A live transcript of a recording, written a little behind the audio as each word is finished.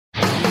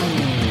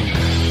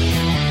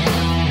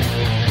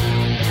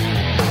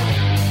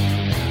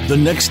The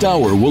next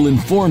hour will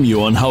inform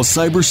you on how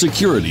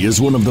cybersecurity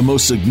is one of the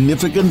most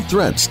significant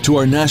threats to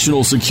our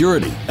national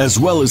security, as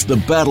well as the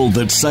battle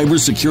that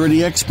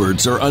cybersecurity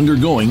experts are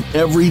undergoing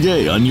every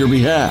day on your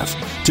behalf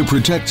to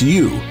protect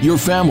you, your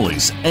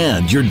families,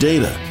 and your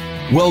data.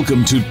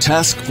 Welcome to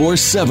Task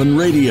Force 7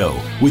 Radio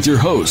with your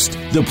host,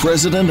 the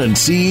President and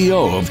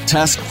CEO of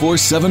Task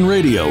Force 7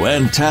 Radio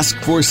and Task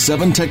Force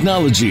 7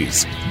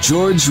 Technologies,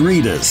 George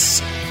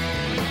Rettas.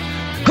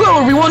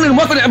 Hello, everyone, and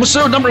welcome to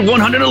episode number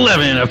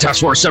 111 of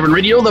Task Force 7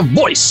 Radio, the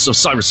voice of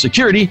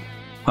cybersecurity.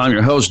 I'm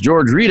your host,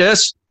 George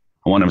Rettas.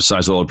 I want to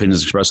emphasize all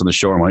opinions expressed on the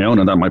show are my own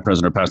and not my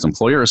present or past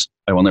employers.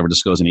 I will never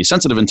disclose any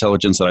sensitive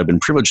intelligence that I've been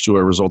privileged to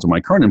as a result of my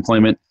current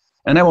employment,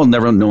 and I will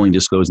never knowingly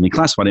disclose any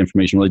classified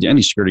information related to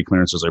any security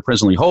clearances I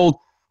presently hold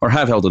or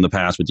have held in the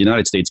past with the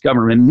United States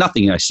government.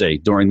 Nothing I say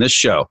during this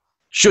show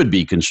should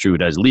be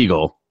construed as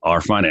legal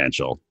or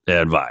financial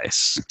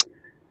advice.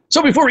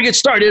 So before we get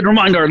started,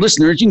 remind our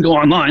listeners you can go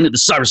online at the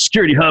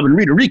Cybersecurity Hub and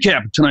read a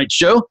recap of tonight's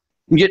show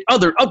and get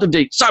other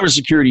up-to-date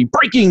cybersecurity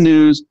breaking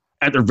news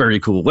at their very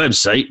cool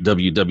website,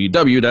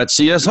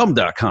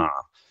 www.cshub.com.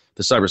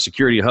 The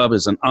Cybersecurity Hub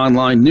is an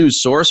online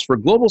news source for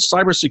global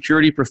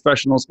cybersecurity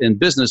professionals and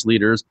business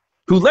leaders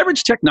who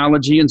leverage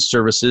technology and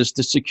services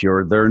to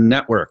secure their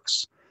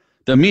networks.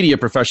 The media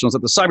professionals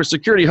at the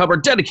Cybersecurity Hub are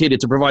dedicated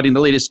to providing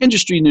the latest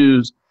industry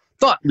news,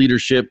 thought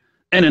leadership,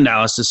 and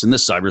analysis in the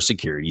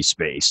cybersecurity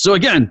space. So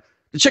again,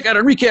 to check out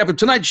a recap of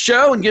tonight's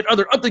show and get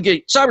other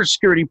up-to-date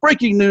cybersecurity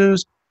breaking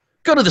news,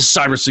 go to the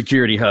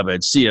Cybersecurity Hub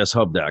at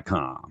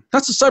cshub.com.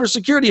 That's the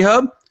Cybersecurity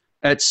Hub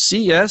at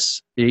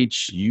cshub.com.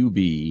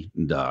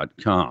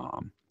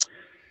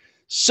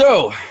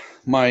 So,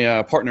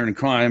 my partner in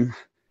crime,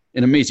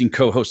 an amazing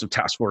co-host of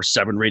Task Force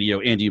 7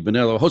 Radio, Andy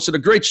Bonillo, hosted a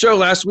great show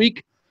last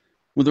week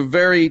with a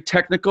very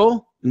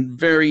technical and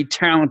very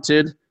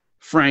talented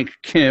Frank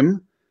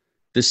Kim,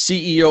 the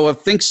CEO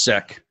of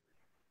ThinkSec.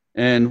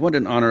 And what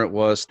an honor it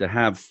was to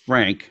have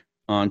Frank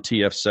on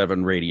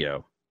TF7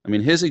 Radio. I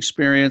mean, his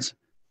experience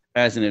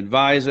as an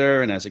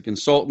advisor and as a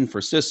consultant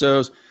for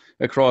CISOs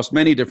across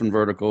many different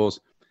verticals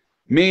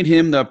made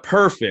him the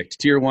perfect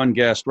tier one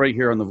guest right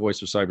here on the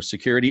Voice of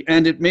Cybersecurity.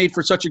 And it made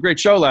for such a great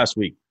show last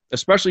week,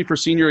 especially for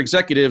senior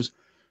executives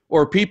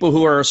or people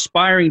who are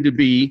aspiring to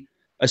be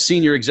a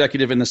senior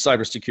executive in the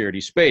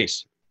cybersecurity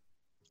space.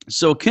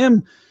 So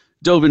Kim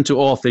dove into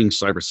all things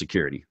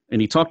cybersecurity,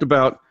 and he talked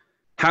about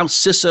how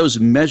CISOs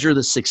measure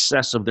the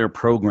success of their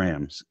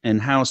programs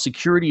and how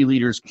security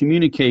leaders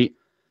communicate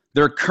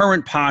their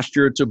current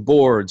posture to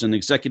boards and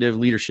executive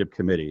leadership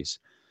committees,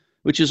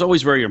 which is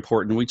always very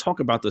important. We talk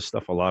about this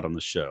stuff a lot on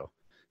the show.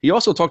 He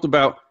also talked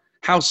about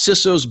how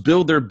CISOs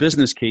build their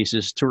business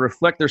cases to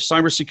reflect their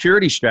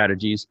cybersecurity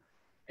strategies.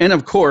 And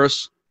of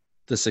course,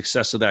 the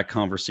success of that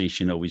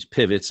conversation always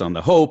pivots on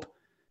the hope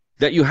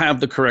that you have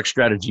the correct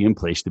strategy in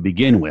place to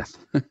begin with.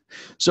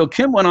 So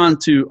Kim went on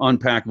to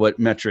unpack what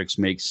metrics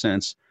make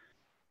sense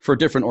for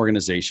different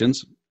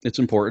organizations. It's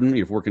important.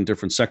 You work in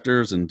different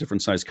sectors and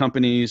different size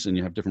companies, and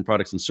you have different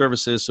products and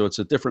services, so it's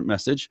a different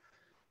message.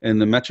 And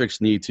the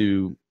metrics need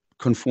to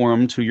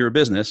conform to your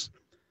business.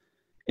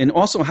 And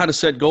also how to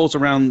set goals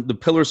around the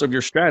pillars of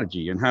your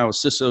strategy and how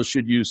CISOs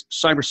should use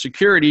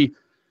cybersecurity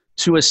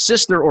to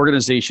assist their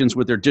organizations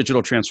with their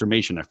digital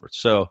transformation efforts.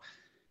 So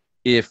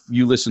if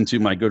you listen to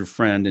my good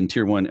friend and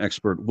tier one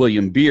expert,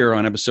 William Beer,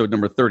 on episode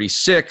number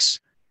 36,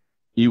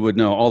 you would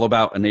know all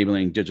about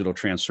enabling digital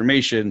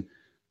transformation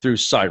through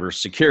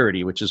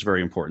cybersecurity, which is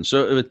very important.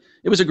 So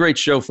it was a great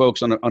show,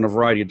 folks, on a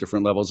variety of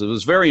different levels. It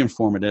was very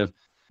informative.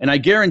 And I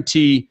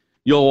guarantee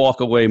you'll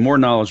walk away more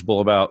knowledgeable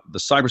about the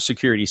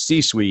cybersecurity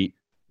C-suite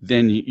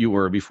than you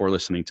were before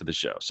listening to the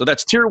show. So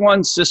that's tier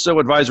one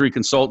CISO advisory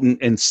consultant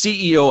and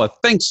CEO of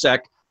ThinkSec,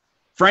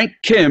 Frank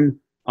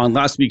Kim, on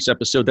last week's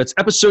episode. That's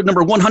episode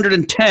number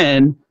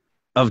 110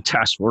 of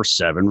Task Force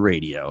 7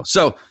 Radio.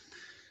 So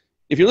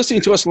if you're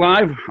listening to us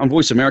live on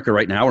Voice America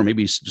right now, or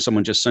maybe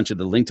someone just sent you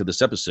the link to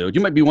this episode,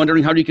 you might be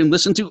wondering how you can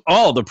listen to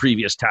all the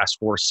previous Task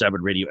Force 7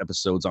 Radio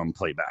episodes on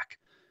playback.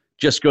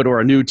 Just go to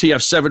our new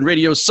TF7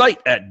 Radio site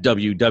at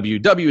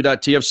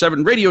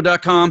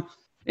www.tf7radio.com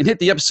and hit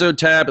the episode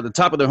tab at the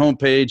top of the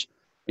homepage,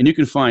 and you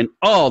can find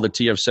all the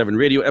TF7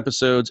 Radio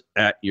episodes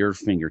at your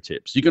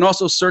fingertips. You can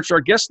also search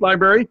our guest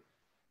library,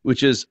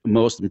 which is the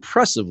most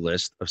impressive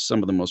list of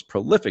some of the most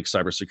prolific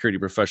cybersecurity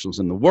professionals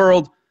in the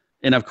world.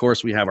 And of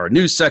course, we have our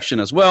news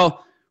section as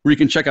well, where you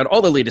can check out all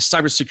the latest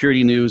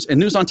cybersecurity news and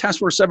news on Task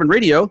Force 7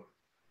 Radio.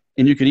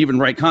 And you can even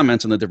write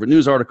comments on the different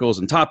news articles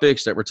and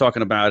topics that we're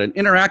talking about and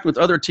interact with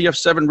other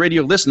TF7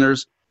 Radio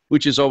listeners,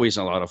 which is always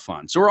a lot of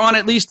fun. So we're on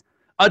at least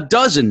a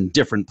dozen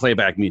different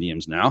playback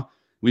mediums now.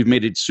 We've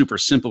made it super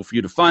simple for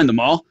you to find them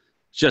all.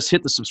 Just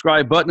hit the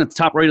subscribe button at the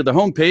top right of the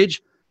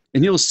homepage,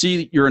 and you'll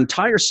see your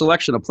entire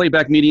selection of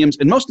playback mediums.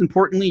 And most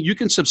importantly, you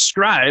can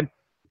subscribe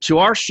to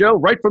our show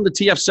right from the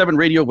TF7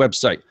 Radio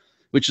website,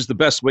 which is the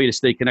best way to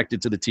stay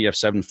connected to the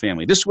TF7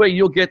 family. This way,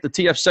 you'll get the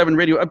TF7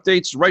 Radio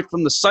updates right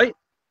from the site.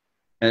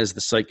 As the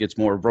site gets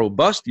more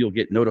robust, you'll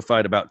get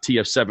notified about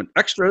TF7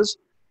 extras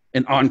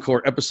and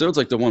encore episodes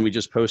like the one we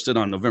just posted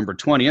on November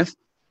 20th.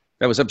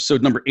 That was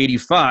episode number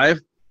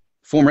 85,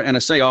 former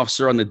NSA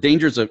officer on the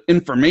dangers of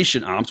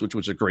information ops, which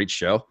was a great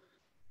show.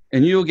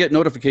 And you'll get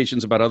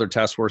notifications about other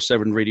Task Force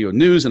 7 radio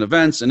news and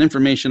events and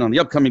information on the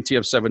upcoming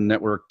TF7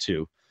 network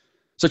too.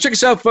 So check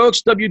us out,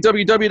 folks,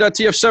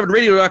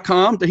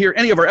 www.tf7radio.com to hear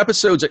any of our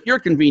episodes at your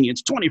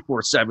convenience,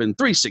 24/7,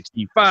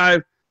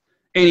 365,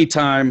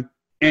 anytime,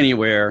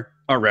 anywhere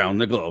around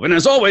the globe. And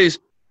as always,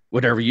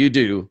 whatever you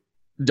do,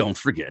 don't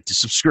forget to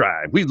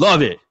subscribe. We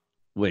love it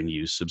when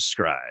you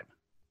subscribe.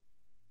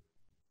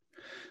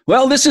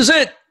 Well, this is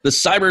it. The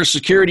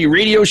cybersecurity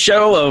radio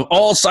show of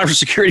all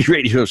cybersecurity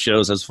radio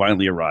shows has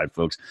finally arrived,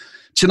 folks.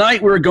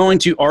 Tonight, we're going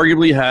to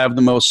arguably have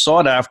the most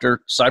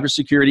sought-after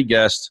cybersecurity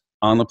guest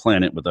on the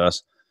planet with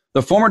us.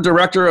 The former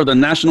director of the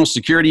National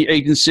Security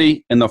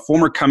Agency and the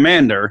former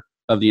commander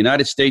of the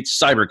United States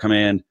Cyber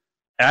Command,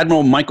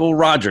 Admiral Michael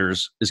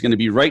Rogers, is going to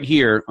be right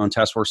here on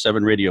Task Force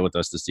 7 Radio with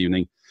us this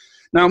evening.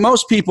 Now,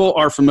 most people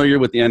are familiar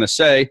with the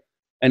NSA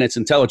and its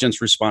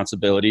intelligence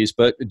responsibilities,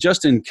 but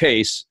just in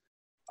case,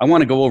 I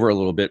want to go over a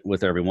little bit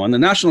with everyone. The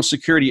National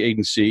Security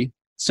Agency,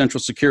 Central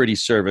Security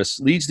Service,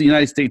 leads the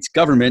United States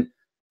government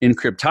in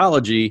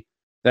cryptology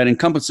that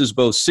encompasses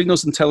both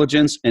signals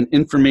intelligence and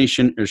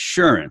information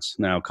assurance,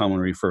 now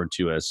commonly referred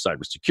to as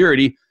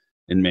cybersecurity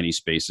in many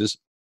spaces.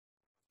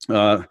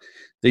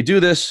 They do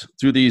this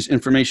through these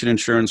information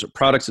insurance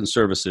products and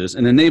services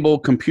and enable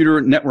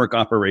computer network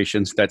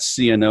operations. That's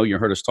CNO. You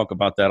heard us talk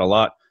about that a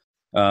lot,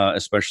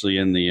 especially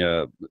in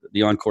the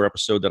Encore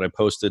episode that I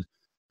posted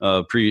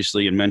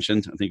previously and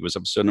mentioned. I think it was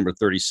episode number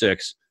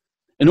 36.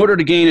 In order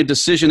to gain a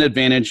decision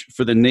advantage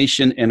for the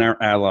nation and our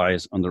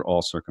allies under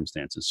all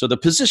circumstances. So the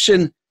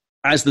position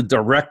as the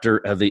director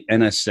of the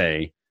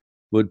NSA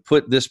would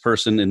put this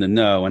person in the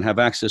know and have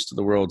access to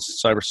the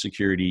world's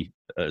cybersecurity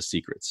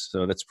secrets.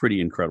 So that's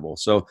pretty incredible.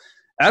 So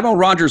Admiral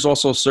Rogers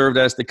also served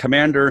as the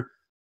commander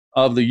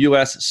of the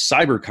U.S.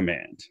 Cyber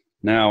Command.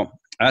 Now,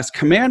 as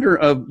commander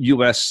of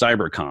U.S.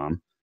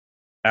 Cybercom,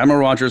 Admiral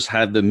Rogers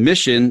had the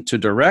mission to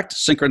direct,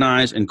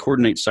 synchronize, and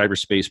coordinate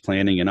cyberspace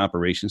planning and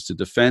operations to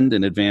defend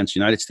and advance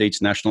United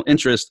States national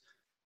interest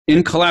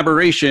in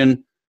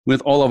collaboration with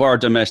all of our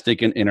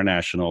domestic and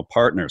international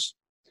partners.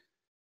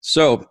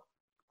 So,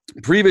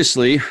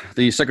 previously,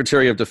 the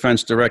Secretary of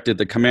Defense directed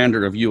the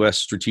commander of U.S.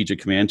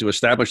 Strategic Command to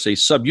establish a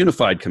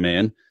sub-unified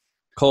command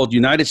called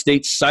United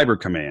States Cyber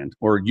Command,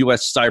 or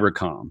U.S.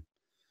 Cybercom.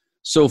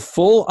 So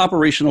full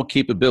operational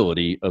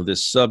capability of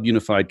this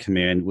sub-unified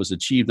command was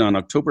achieved on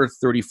October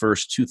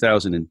 31st,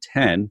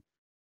 2010.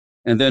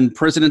 And then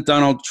President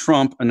Donald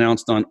Trump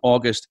announced on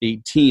August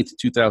 18th,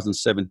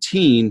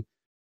 2017,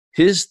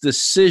 his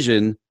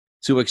decision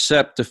to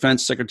accept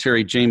Defense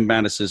Secretary James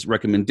Mattis's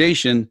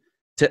recommendation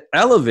to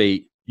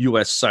elevate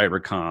U.S.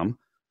 Cybercom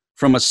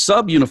from a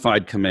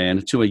sub-unified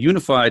command to a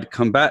unified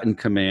combatant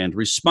command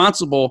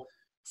responsible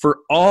for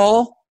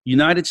all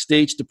United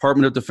States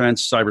Department of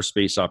Defense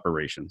cyberspace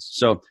operations.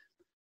 So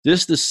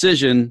this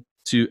decision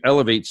to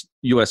elevate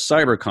U.S.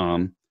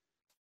 Cybercom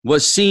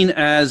was seen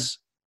as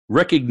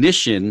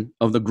recognition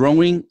of the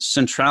growing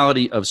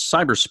centrality of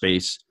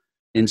cyberspace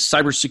and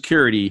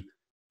cybersecurity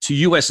to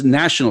U.S.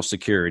 national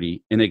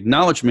security, in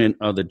acknowledgement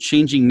of the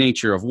changing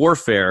nature of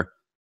warfare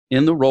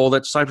and the role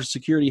that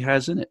cybersecurity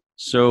has in it.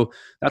 So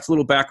that's a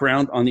little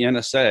background on the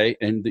NSA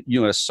and the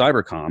U.S.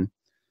 Cybercom.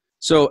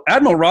 So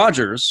Admiral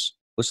Rogers,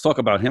 let's talk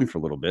about him for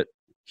a little bit.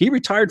 He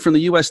retired from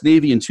the U.S.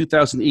 Navy in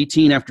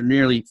 2018 after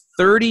nearly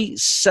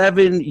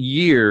 37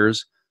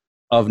 years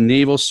of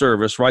naval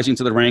service, rising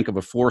to the rank of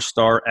a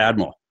 4-star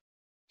admiral.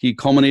 He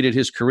culminated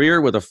his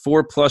career with a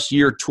 4+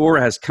 year tour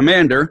as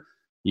commander,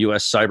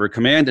 U.S. Cyber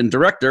Command, and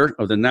director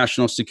of the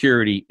National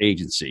Security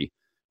Agency,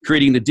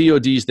 creating the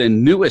DoD's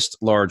then newest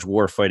large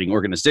warfighting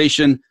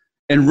organization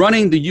and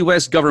running the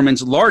U.S.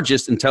 government's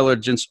largest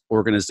intelligence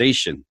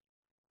organization.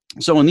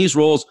 So in these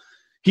roles,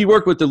 he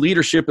worked with the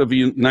leadership of the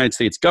United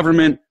States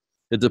government,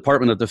 the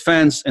Department of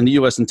Defense, and the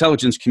U.S.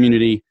 intelligence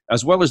community,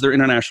 as well as their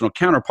international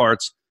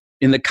counterparts,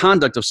 in the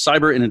conduct of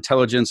cyber and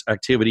intelligence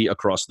activity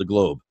across the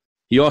globe.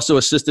 He also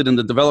assisted in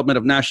the development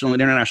of national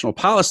and international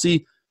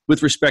policy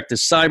with respect to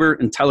cyber,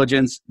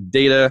 intelligence,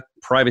 data,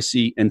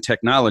 privacy, and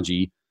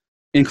technology,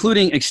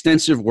 including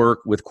extensive work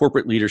with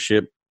corporate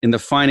leadership in the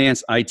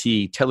finance,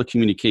 IT,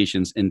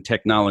 telecommunications, and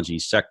technology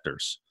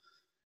sectors.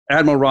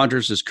 Admiral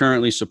Rogers is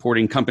currently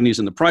supporting companies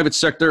in the private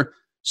sector,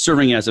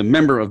 serving as a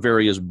member of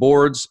various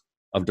boards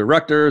of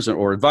directors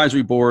or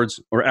advisory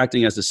boards, or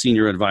acting as a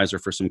senior advisor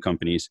for some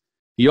companies.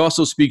 He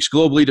also speaks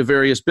globally to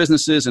various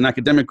businesses and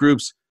academic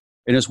groups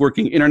and is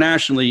working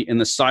internationally in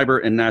the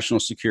cyber and national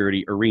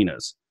security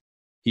arenas.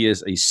 He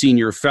is a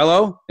senior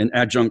fellow and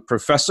adjunct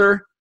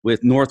professor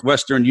with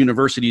Northwestern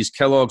University's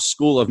Kellogg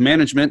School of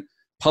Management,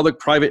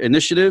 Public-Private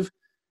Initiative,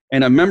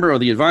 and a member of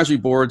the advisory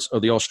boards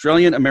of the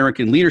Australian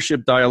American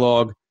Leadership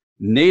Dialogue,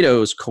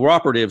 NATO's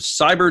Cooperative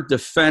Cyber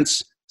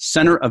Defense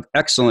Center of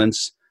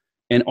Excellence,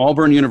 and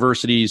Auburn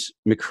University's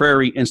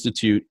McCrary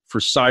Institute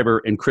for Cyber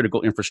and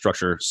Critical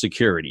Infrastructure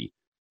Security.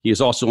 He is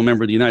also a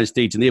member of the United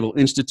States Naval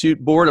Institute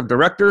Board of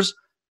Directors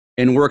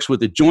and works with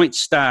the Joint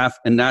Staff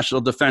and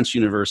National Defense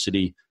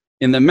University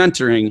in the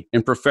mentoring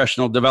and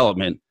professional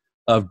development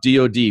of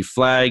DoD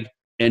flag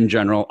and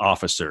general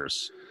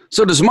officers.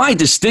 So it is my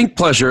distinct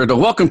pleasure to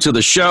welcome to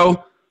the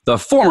show the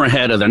former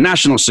head of the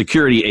National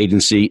Security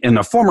Agency and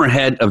the former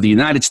head of the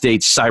United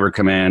States Cyber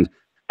Command,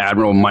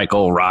 Admiral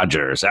Michael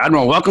Rogers.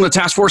 Admiral, welcome to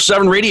Task Force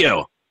 7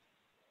 Radio.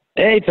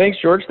 Hey, thanks,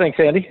 George. Thanks,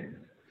 Andy.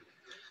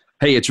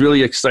 Hey, I'm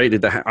really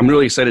excited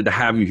to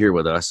have you here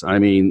with us. I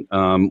mean,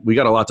 we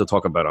got a lot to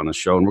talk about on the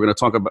show, and we're going to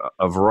talk about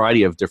a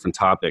variety of different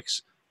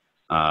topics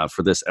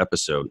for this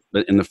episode.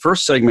 But in the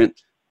first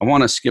segment, I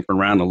want to skip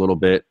around a little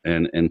bit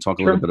and talk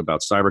a little bit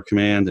about Cyber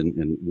Command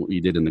and what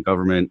you did in the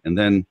government. And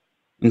then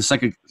in the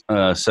second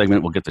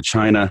segment, we'll get to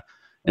China.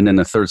 And then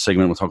the third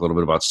segment, we'll talk a little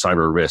bit about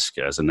cyber risk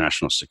as a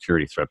national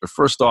security threat. But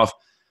first off,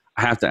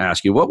 I have to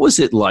ask you, what was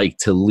it like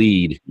to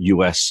lead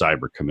U.S.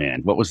 Cyber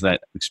Command? What was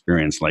that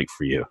experience like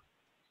for you?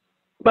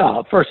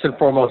 Well, first and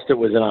foremost, it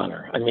was an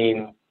honor. I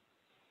mean,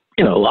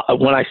 you know,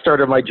 when I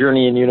started my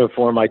journey in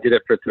uniform, I did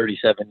it for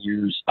 37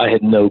 years. I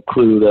had no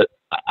clue that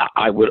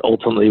I would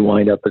ultimately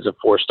wind up as a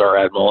 4-star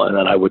admiral and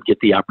that I would get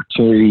the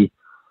opportunity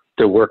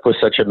to work with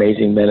such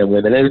amazing men and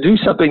women and to do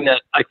something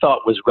that I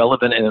thought was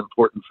relevant and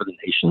important for the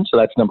nation. So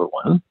that's number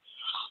one.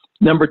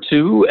 Number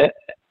two,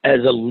 as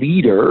a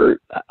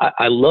leader,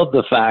 I love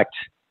the fact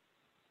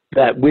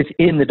that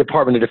within the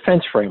Department of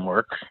Defense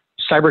framework,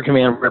 Cyber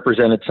Command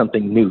represented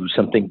something new,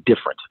 something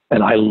different.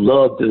 And I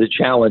loved the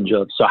challenge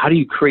of, so how do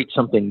you create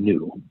something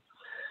new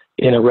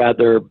in a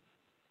rather,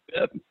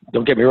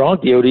 don't get me wrong,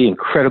 DoD,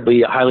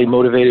 incredibly highly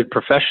motivated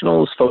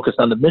professionals focused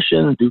on the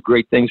mission, do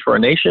great things for our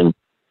nation.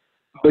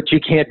 But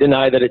you can't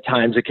deny that at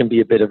times it can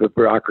be a bit of a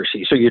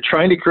bureaucracy. So you're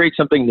trying to create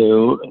something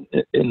new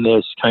in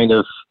this kind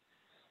of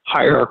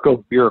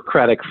hierarchical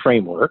bureaucratic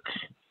framework.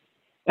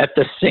 At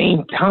the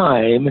same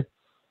time,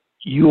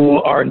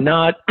 you are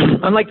not,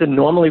 unlike the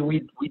normally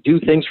we do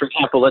things, for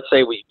example, let's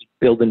say we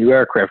build a new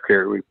aircraft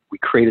carrier, we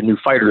create a new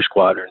fighter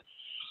squadron.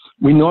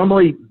 We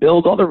normally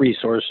build all the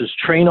resources,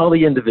 train all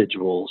the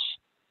individuals,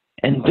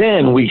 and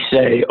then we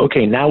say,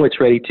 okay, now it's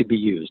ready to be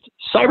used.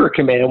 Cyber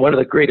Command, one of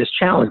the greatest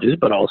challenges,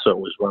 but also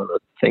was one of the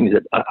things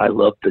that I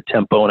loved the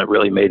tempo and it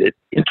really made it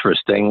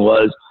interesting,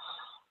 was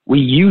we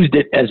used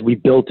it as we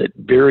built it,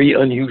 very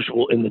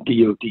unusual in the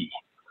DoD.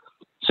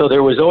 So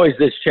there was always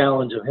this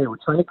challenge of, hey, we're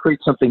trying to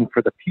create something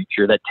for the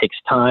future that takes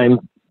time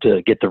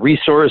to get the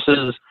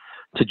resources,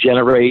 to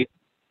generate,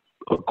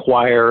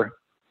 acquire,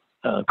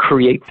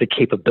 create the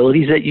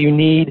capabilities that you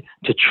need,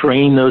 to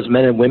train those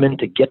men and women,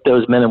 to get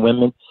those men and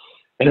women.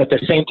 And at the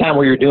same time,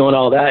 where you're doing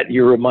all that,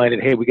 you're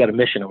reminded, hey, we got a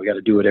mission and we got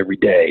to do it every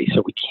day.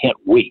 So we can't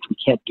wait. We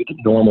can't do the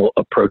normal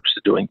approach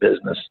to doing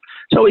business.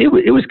 So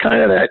it was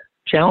kind of that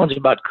challenge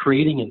about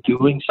creating and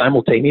doing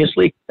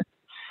simultaneously.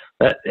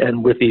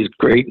 And with these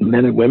great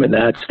men and women,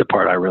 that's the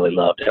part I really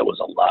loved. It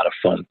was a lot of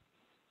fun.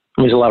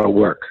 It was a lot of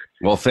work.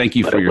 Well, thank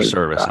you for your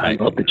service. I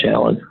love the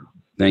challenge.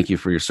 Thank you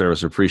for your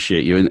service.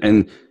 Appreciate you.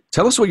 And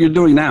tell us what you're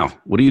doing now.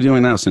 What are you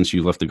doing now since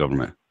you left the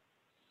government?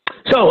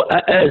 So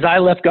as I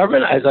left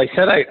government, as I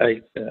said, I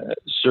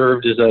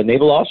served as a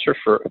naval officer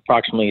for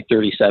approximately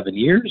 37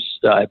 years.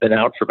 I've been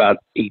out for about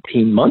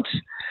 18 months.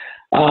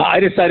 I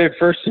decided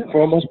first and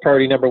foremost,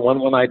 priority number one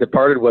when I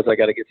departed was I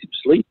got to get some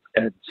sleep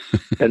and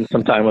spend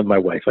some time with my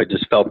wife. I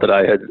just felt that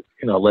I had,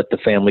 let the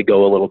family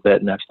go a little bit,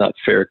 and that's not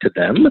fair to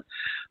them.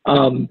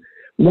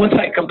 Once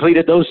I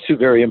completed those two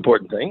very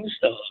important things,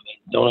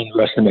 don't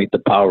underestimate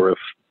the power of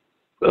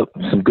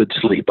some good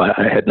sleep.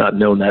 I had not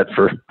known that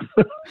for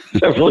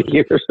several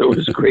years. It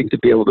was great to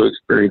be able to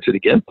experience it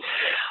again.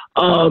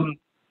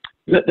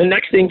 The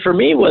next thing for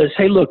me was,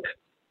 hey, look,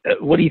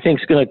 what do you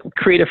think is going to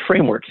create a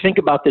framework? Think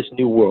about this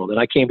new world. And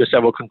I came to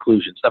several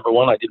conclusions. Number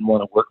one, I didn't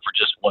want to work for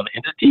just one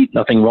entity.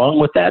 Nothing wrong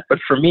with that. But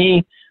for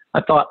me,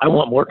 I thought I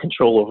want more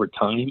control over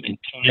time, and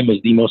time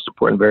is the most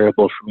important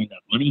variable for me,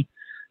 not money.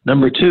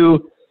 Number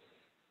two,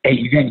 hey,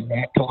 you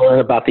got to learn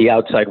about the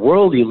outside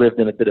world. You lived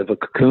in a bit of a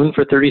cocoon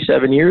for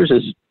 37 years.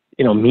 As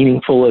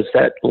meaningful as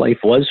that life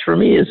was for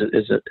me, is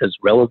as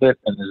relevant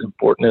and as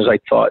important as I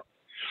thought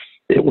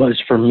it was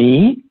for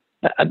me.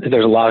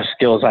 There's a lot of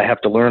skills I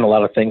have to learn, a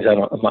lot of things I'm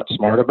not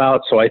smart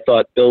about. So I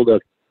thought build a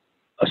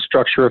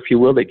structure, if you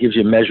will, that gives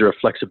you a measure of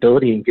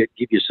flexibility and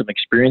give you some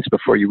experience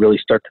before you really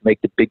start to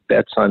make the big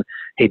bets on,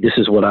 hey, this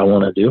is what I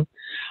want to do.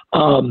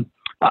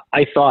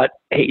 I thought,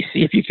 hey,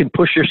 see if you can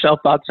push yourself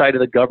outside of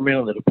the government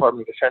and the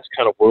Department of Defense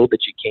kind of world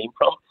that you came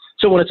from.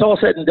 So when it's all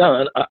said and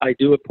done, I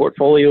do a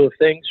portfolio of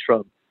things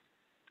from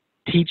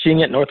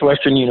teaching at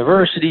Northwestern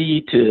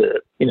University to,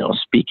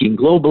 speaking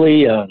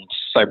globally on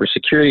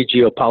cybersecurity,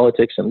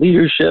 geopolitics, and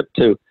leadership,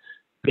 to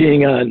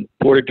being on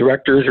board of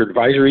directors or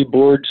advisory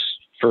boards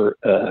for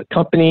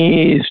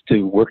companies,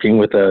 to working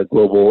with a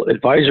global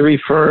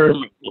advisory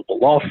firm, global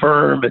law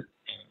firm, and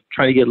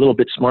trying to get a little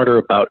bit smarter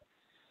about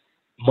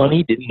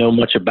money. Didn't know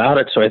much about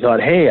it. So I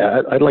thought, hey,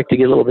 I'd like to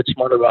get a little bit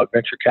smarter about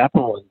venture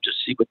capital and just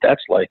see what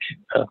that's like.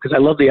 Because I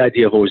love the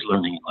idea of always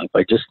learning in life.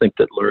 I just think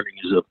that learning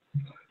is a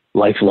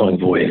lifelong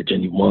voyage,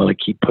 and you want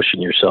to keep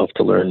pushing yourself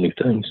to learn new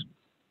things.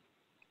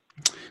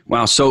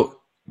 Wow.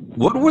 So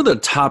what were the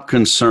top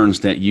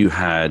concerns that you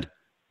had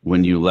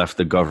when you left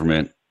the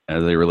government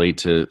as they relate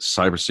to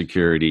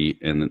cybersecurity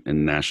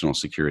and national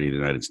security of the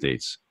United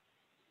States?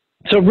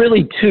 So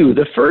really two.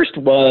 The first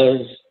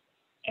was,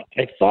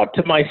 I thought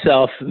to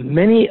myself,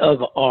 many of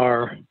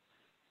our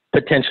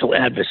potential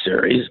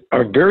adversaries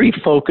are very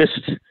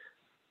focused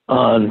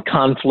on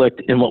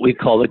conflict in what we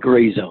call the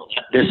gray zone.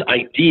 This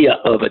idea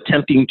of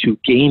attempting to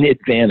gain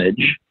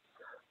advantage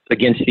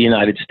against the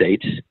United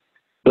States,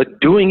 but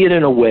doing it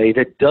in a way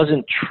that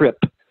doesn't trip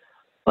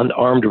an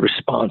armed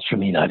response from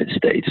the United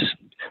States.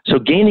 So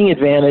gaining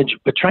advantage,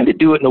 but trying to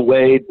do it in a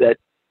way that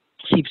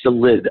keeps a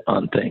lid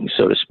on things,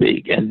 so to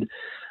speak. And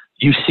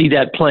you see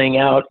that playing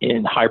out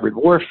in hybrid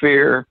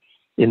warfare,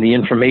 in the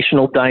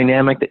informational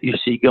dynamic that you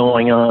see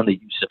going on, the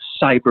use of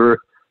cyber,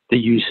 the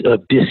use of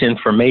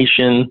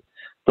disinformation.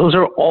 Those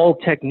are all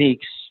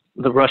techniques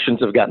the Russians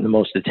have gotten the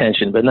most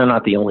attention, but they're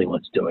not the only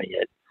ones doing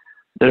it,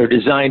 that are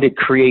designed to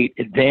create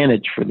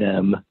advantage for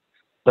them,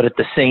 but at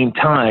the same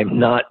time,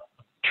 not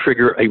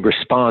trigger a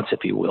response, if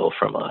you will,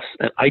 from us.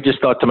 And I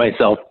just thought to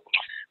myself,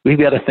 we've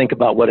got to think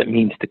about what it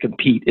means to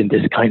compete in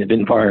this kind of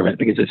environment,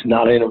 because it's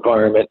not an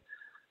environment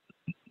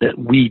that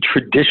we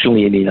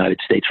traditionally in the United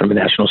States, from a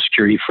national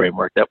security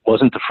framework, that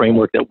wasn't the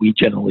framework that we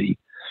generally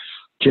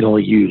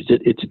used.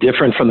 It's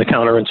different from the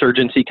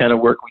counterinsurgency kind of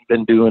work we've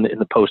been doing in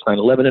the post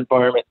 9/11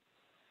 environment.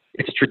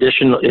 It's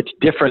traditional. It's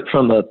different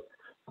from the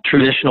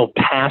traditional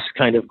past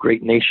kind of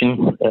great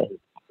nation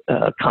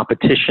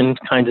competition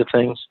kinds of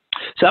things.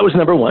 So that was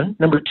number one.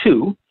 Number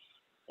two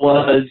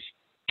was,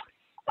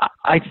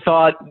 I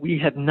thought we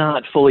had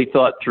not fully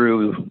thought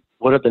through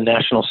what are the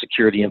national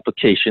security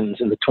implications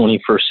in the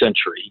 21st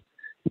century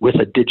with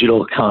a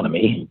digital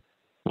economy.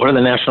 What are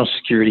the national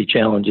security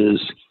challenges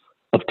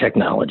of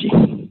technology?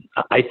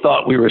 I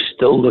thought we were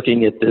still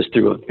looking at this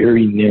through a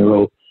very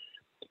narrow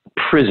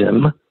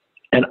prism.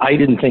 And I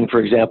didn't think, for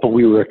example,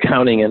 we were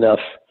accounting enough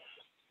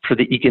for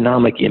the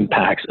economic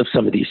impacts of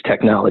some of these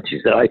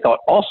technologies that I thought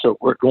also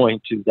were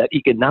that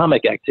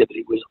economic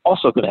activity was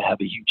also going to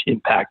have a huge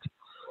impact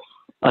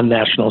on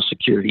national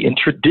security. And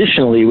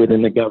traditionally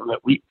within the government,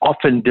 we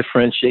often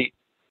differentiate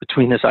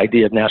between this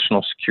idea of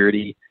national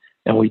security,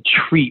 and we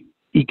treat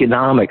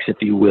economics, if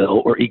you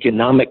will, or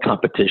economic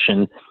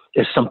competition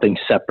as something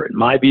separate.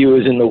 My view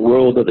is, in the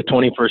world of the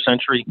 21st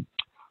century,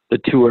 the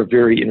two are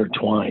very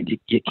intertwined.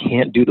 You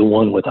can't do the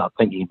one without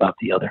thinking about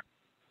the other.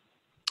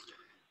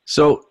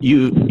 So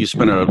you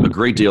spent a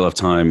great deal of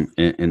time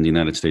in the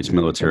United States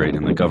military and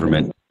in the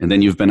government, and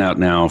then you've been out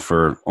now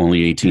for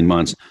only 18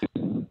 months.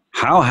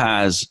 How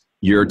has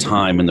your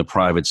time in the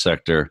private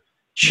sector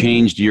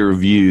changed your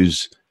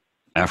views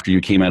after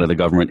you came out of the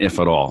government, if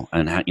at all?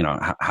 And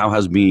how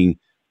has being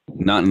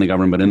not in the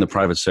government but in the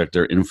private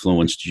sector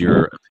influenced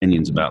your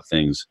opinions about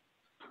things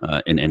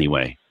in any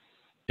way?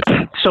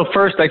 So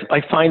first,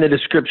 I find the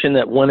description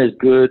that one is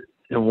good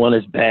and one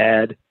is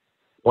bad,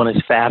 one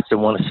is fast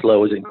and one is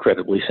slow, is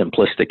incredibly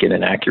simplistic and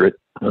inaccurate.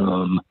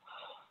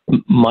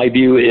 My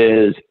view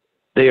is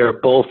they are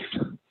both,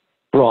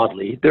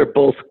 broadly, they're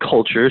both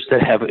cultures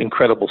that have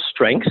incredible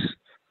strengths,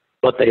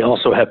 but they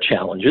also have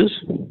challenges.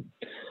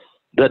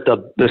 That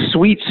the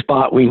sweet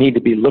spot we need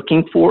to be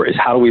looking for is,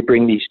 how do we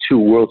bring these two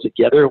worlds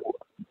together?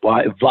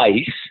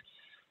 Vice,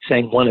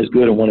 saying one is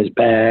good and one is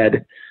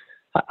bad,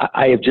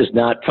 I have just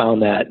not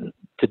found that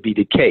to be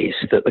the case.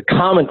 The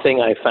common thing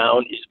I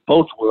found is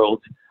both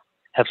worlds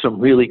have some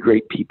really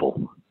great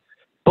people.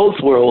 Both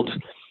worlds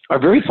are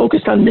very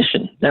focused on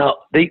mission. Now,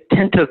 they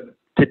tend to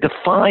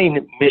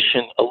define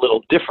mission a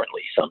little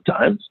differently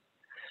sometimes,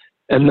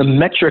 and the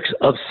metrics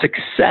of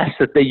success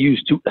that they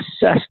use to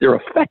assess their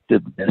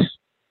effectiveness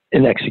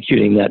in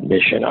executing that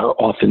mission are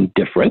often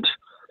different.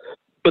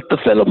 But the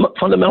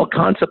fundamental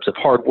concepts of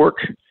hard work,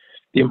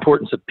 the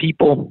importance of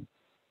people,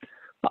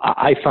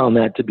 I found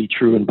that to be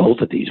true in both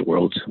of these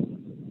worlds.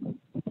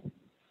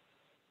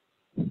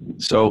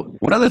 So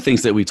one of the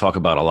things that we talk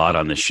about a lot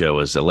on this show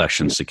is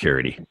election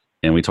security.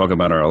 And we talk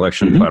about our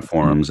election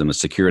platforms and the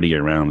security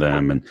around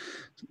them and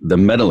the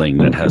meddling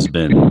that has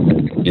been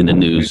in the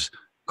news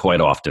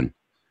quite often.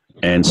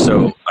 And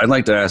so I'd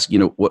like to ask,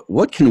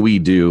 what can we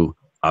do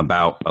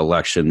about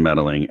election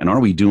meddling, and are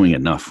we doing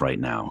enough right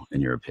now, in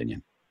your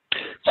opinion?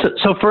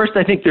 So first,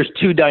 I think there's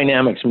two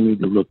dynamics we need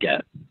to look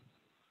at.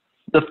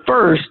 The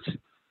first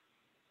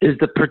is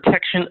the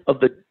protection of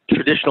the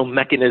traditional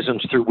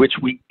mechanisms through which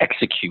we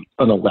execute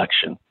an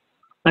election.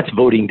 That's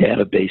voting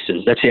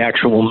databases. That's the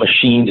actual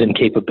machines and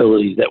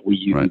capabilities that we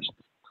use. Right.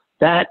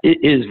 That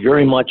is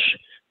very much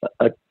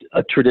a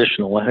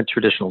traditional.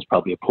 Traditional is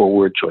probably a poor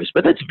word choice,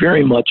 but that's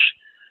very much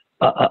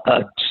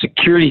a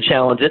security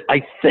challenge that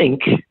I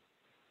think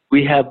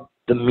we have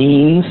the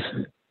means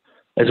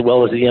as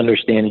well as the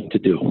understanding to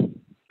do.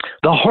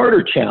 The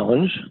harder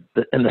challenge,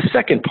 and the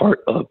second part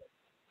of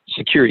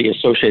security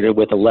associated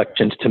with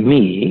elections to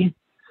me,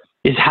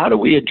 is how do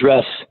we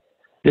address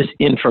this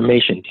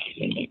information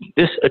dynamic,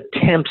 this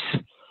attempts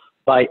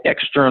by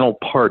external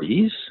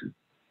parties,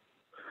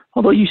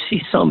 although you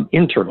see some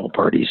internal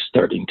parties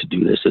starting to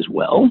do this as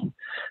well,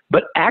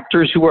 but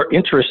actors who are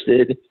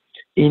interested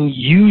in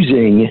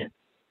using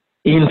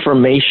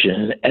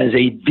information as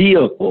a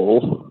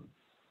vehicle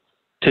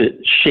to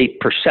shape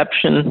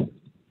perception,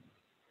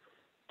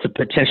 to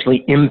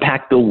potentially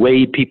impact the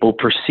way people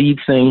perceive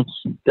things,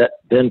 that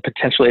then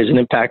potentially has an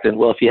impact. And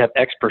well, if you have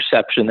X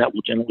perception, that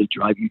will generally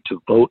drive you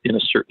to vote in a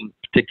certain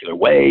particular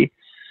way.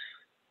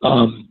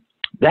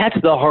 That's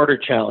the harder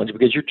challenge,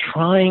 because you're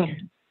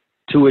trying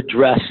to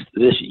address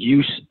this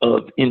use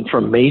of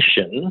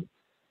information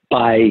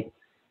by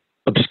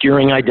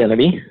obscuring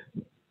identity,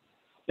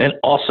 and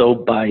also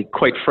by,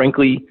 quite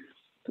frankly,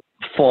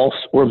 false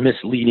or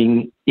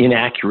misleading,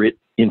 inaccurate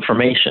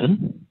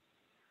information.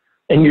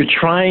 And you're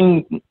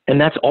trying, and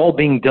that's all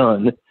being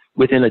done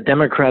within a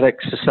democratic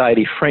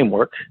society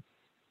framework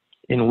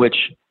in which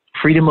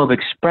freedom of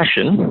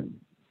expression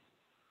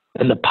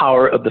and the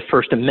power of the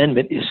First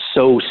Amendment is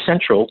so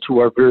central to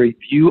our very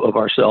view of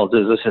ourselves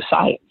as a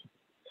society.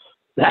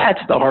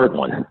 That's the hard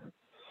one.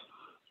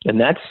 And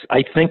that's,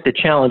 I think the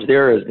challenge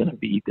there is going to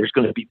be, there's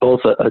going to be both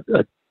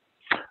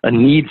a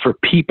need for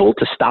people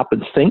to stop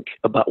and think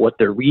about what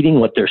they're reading,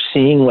 what they're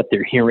seeing, what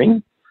they're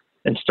hearing,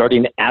 and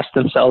starting to ask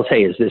themselves,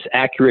 hey, is this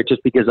accurate?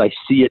 Just because I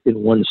see it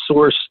in one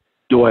source,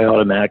 do I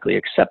automatically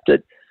accept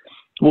it?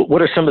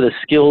 What are some of the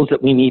skills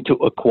that we need to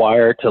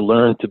acquire to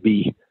learn to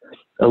be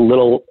a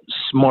little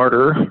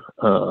smarter,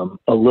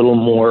 a little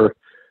more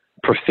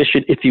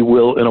proficient, if you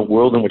will, in a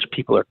world in which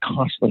people are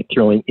constantly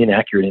throwing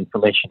inaccurate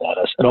information at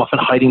us and often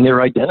hiding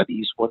their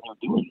identities when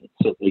they're doing it.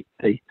 So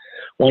they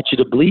want you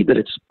to believe that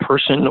it's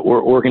person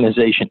or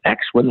organization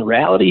X, when the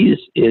reality is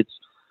it's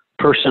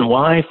person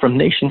Y from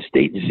nation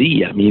state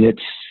Z. I mean,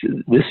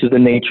 this is the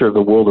nature of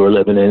the world we're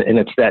living in, and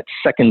it's that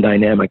second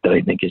dynamic that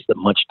I think is the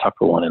much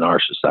tougher one in our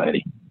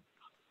society.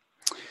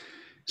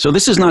 So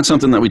this is not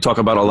something that we talk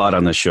about a lot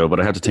on this show, but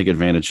I have to take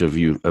advantage of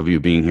you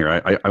being here.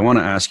 I want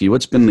to ask you,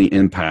 what's been the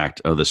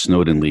impact of the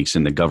Snowden leaks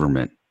in the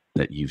government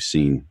that you've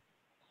seen?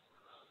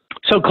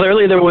 So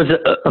clearly there was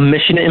a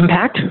mission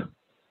impact,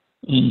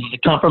 a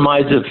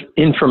compromise of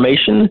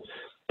information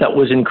that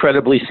was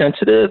incredibly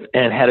sensitive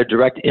and had a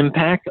direct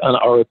impact on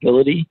our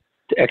ability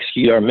to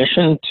execute our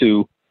mission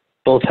to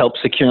both help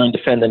secure and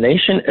defend the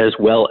nation, as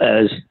well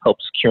as help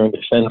secure and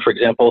defend, for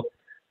example,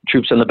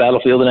 troops on the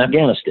battlefield in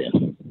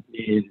Afghanistan.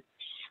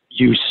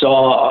 You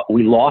saw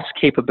we lost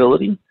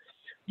capability.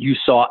 You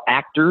saw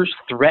actors,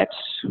 threats,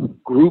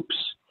 groups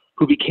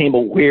who became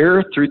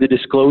aware through the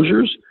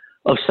disclosures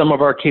of some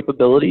of our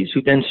capabilities,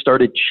 who then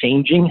started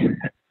changing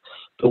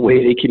the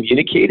way they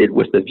communicated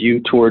with the view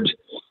towards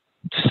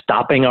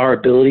stopping our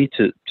ability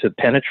to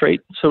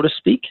penetrate, so to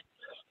speak.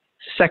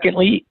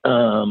 Secondly,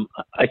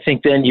 I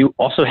think then you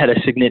also had a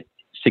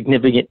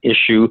significant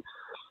issue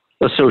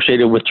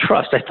associated with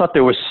trust. I thought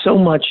there was so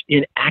much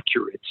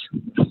inaccurate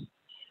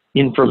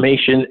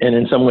information and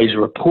in some ways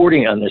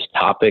reporting on this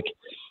topic.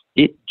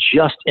 It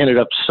just ended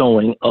up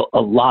sowing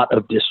a lot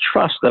of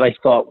distrust that I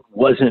thought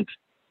wasn't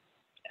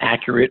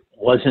accurate,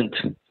 wasn't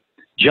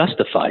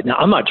justified. Now,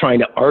 I'm not trying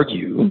to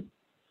argue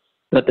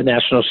that the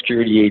National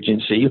Security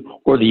Agency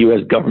or the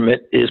U.S.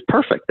 government is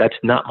perfect. That's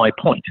not my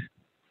point.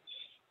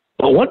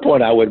 But one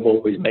point I would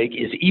always make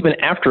is, even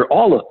after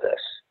all of this,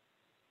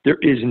 there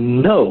is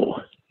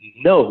no,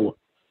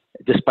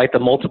 despite the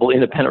multiple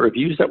independent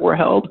reviews that were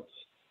held,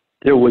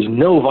 there was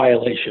no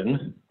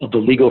violation of the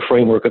legal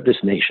framework of this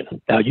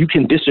nation. Now, you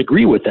can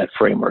disagree with that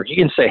framework. You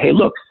can say, hey,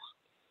 look,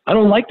 I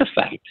don't like the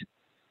fact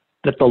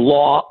that the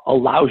law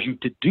allows you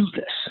to do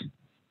this.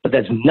 But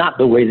that's not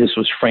the way this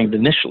was framed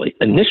initially.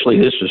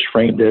 Initially, this was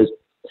framed as,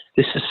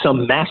 this is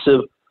some massive,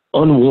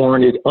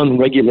 unwarranted,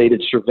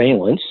 unregulated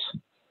surveillance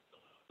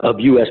of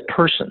U.S.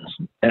 persons.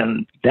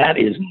 And that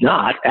is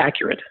not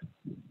accurate.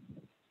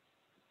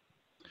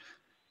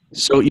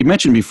 So you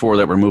mentioned before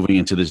that we're moving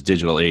into this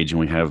digital age, and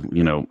we have,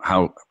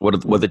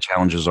 what the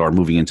challenges are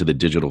moving into the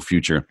digital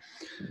future.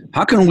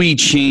 How can we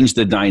change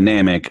the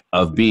dynamic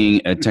of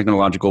being a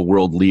technological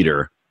world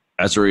leader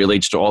as it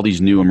relates to all these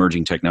new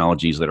emerging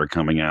technologies that are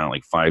coming out,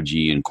 like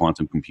 5G and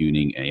quantum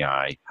computing,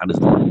 AI? How does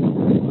that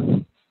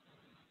work?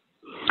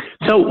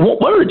 So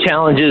one of the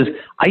challenges,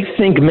 I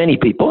think many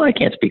people, I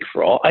can't speak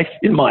for all,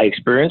 in my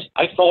experience,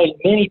 I find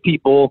many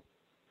people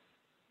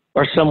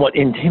are somewhat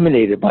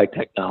intimidated by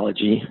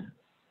technology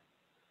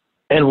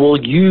and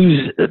will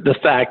use the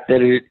fact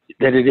that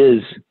it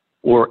is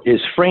or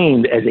is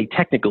framed as a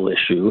technical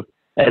issue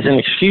as an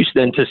excuse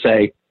then to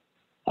say,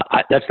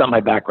 that's not my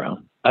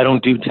background. I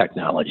don't do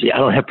technology. I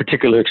don't have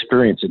particular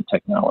experience in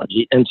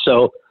technology. And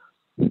so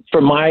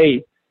from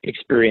my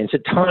experience,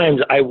 at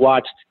times I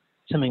watched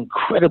some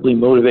incredibly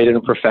motivated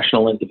and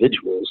professional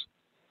individuals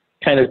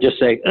kind of just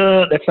say,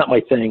 that's not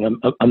my thing.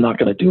 I'm not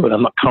going to do it.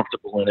 I'm not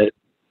comfortable in it.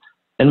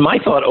 And my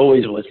thought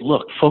always was,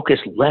 look, focus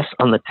less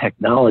on the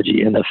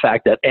technology and the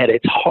fact that at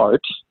its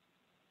heart,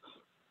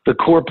 the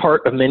core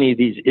part of many of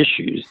these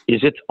issues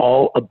is it's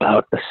all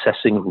about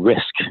assessing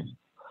risk.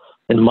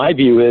 And my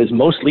view is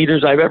most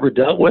leaders I've ever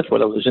dealt with,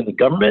 whether it was in the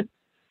government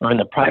or in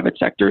the private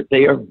sector,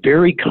 they are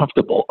very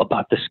comfortable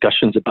about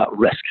discussions about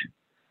risk.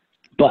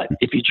 But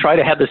if you try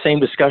to have the same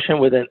discussion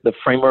within the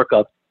framework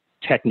of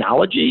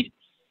technology,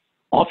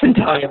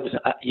 oftentimes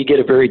you get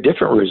a very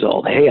different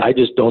result. Hey, I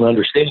just don't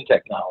understand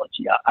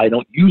technology. I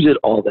don't use it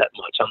all that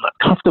much. I'm not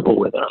comfortable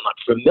with it. I'm not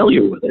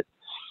familiar with it.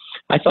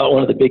 I thought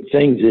one of the big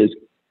things is,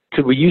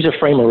 could we use a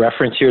frame of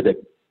reference here that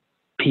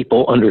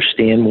people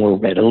understand more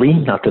readily?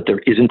 Not that there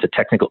isn't a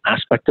technical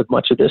aspect of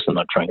much of this. I'm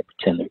not trying to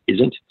pretend there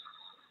isn't.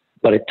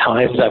 But at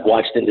times I've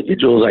watched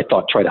individuals I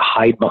thought try to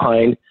hide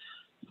behind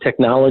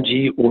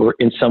technology, or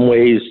in some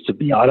ways, to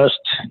be honest,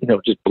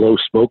 just blow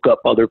smoke up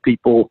other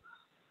people,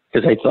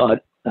 because I thought,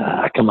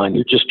 come on,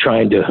 you're just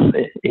trying to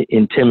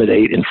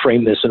intimidate and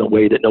frame this in a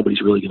way that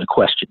nobody's really going to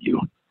question you.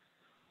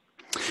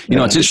 It's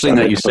interesting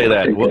that you say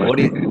that.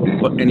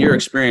 What in your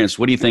experience,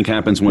 what do you think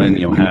happens when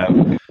you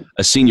have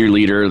a senior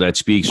leader that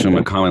speaks from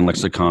a common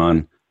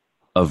lexicon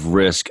of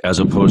risk as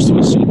opposed to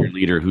a senior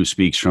leader who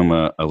speaks from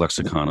a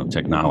lexicon of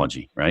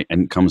technology, right?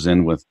 And comes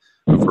in with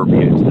a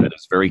verbiage that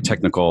is very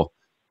technical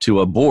to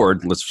a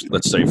board,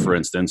 let's say, for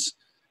instance,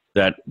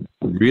 that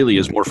really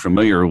is more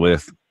familiar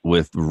with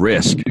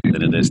risk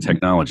than it is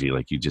technology,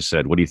 like you just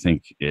said. What do you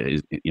think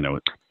is,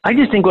 I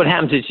just think what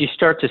happens is you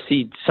start to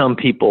see some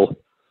people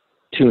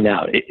tune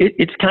out.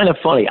 It's kind of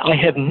funny. I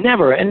have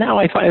never, and now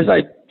I find, as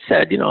I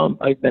said,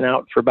 I've been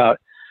out for about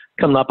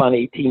coming up on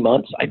 18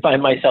 months. I find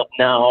myself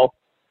now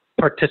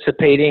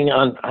participating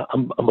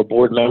I'm a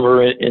board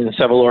member in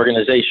several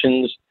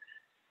organizations.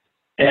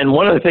 And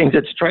one of the things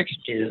that strikes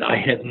me is I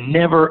have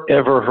never,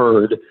 ever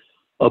heard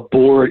a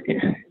board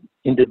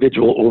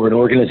individual or an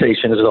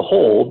organization as a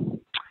whole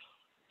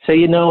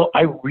say,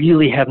 I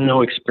really have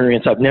no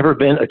experience. I've never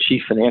been a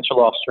chief financial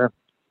officer.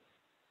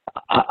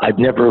 I've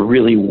never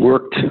really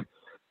worked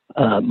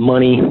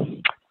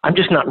money. I'm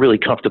just not really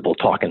comfortable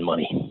talking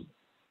money.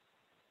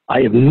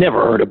 I have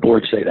never heard a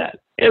board say that.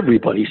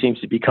 Everybody seems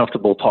to be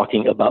comfortable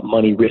talking about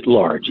money writ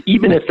large,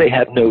 even if they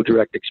have no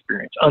direct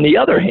experience. On the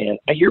other hand,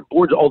 I hear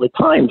boards all the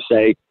time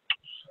say,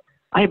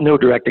 I have no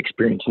direct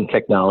experience in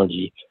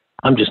technology.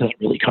 I'm just not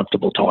really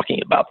comfortable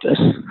talking about this.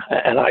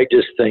 And I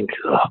just think,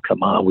 oh,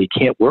 come on, we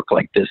can't work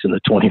like this in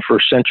the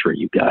 21st century,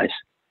 you guys.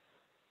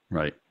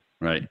 Right.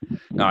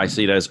 No, I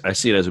see it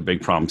as a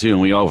big problem too. And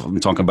we often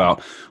talk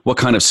about what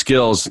kind of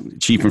skills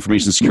chief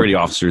information security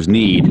officers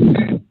need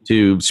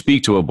to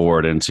speak to a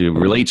board and to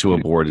relate to a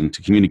board and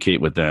to communicate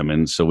with them.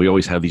 And so we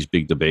always have these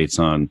big debates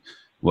on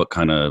what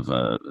kind of,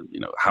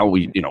 how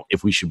we,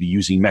 if we should be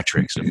using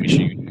metrics, if we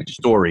should use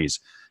stories,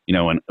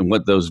 and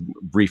what those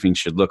briefings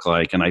should look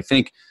like. And I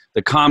think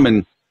the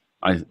common,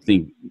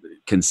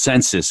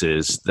 consensus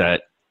is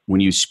that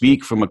when you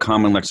speak from a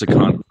common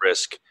lexicon of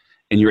risk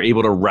and you're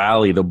able to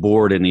rally the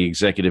board and the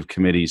executive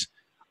committees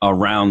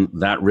around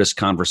that risk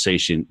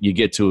conversation, you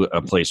get to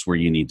a place where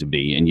you need to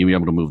be and you'll be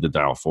able to move the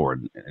dial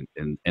forward.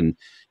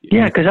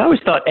 Yeah, because I always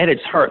thought at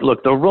its heart,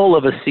 look, the role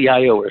of a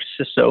CIO or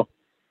CISO,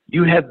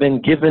 you have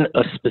been given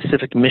a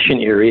specific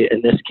mission area,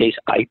 in this case,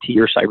 IT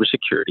or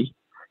cybersecurity,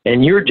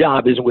 and your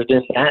job is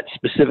within that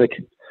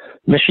specific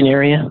mission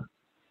area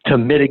to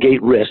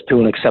mitigate risk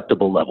to an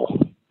acceptable level.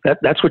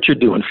 That's what you're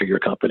doing for your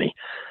company.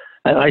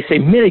 And I say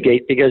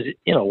mitigate because,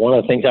 one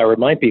of the things I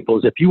remind people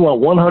is if you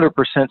want 100%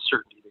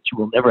 certainty that you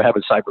will never have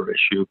a cyber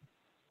issue,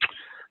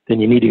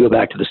 then you need to go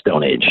back to the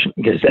Stone Age,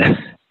 because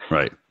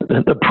right.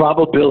 The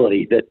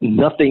probability that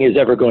nothing is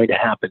ever going to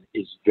happen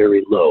is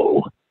very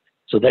low.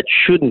 So that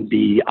shouldn't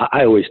be,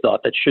 I always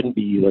thought that shouldn't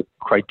be the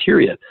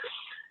criteria.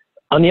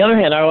 On the other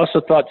hand, I also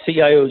thought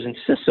CIOs and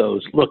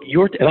CISOs, look,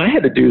 and I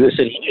had to do this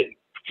in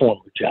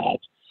former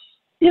jobs,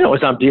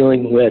 as I'm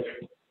dealing with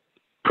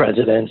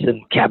presidents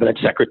and cabinet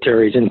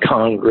secretaries in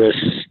Congress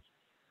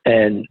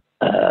and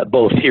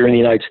both here in the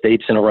United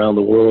States and around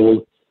the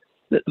world.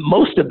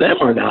 Most of them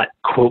are not,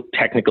 quote,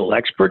 technical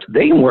experts.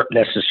 They weren't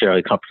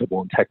necessarily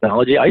comfortable in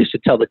technology. I used to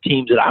tell the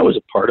teams that I was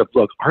a part of,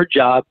 look, our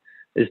job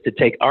is to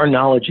take our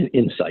knowledge and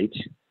insights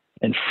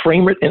and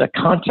frame it in a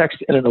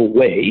context and in a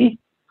way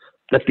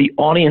that the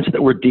audience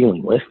that we're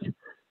dealing with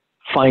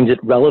finds it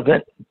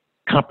relevant,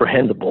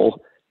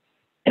 comprehensible,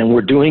 and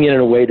we're doing it in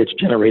a way that's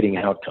generating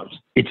outcomes.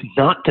 It's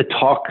not to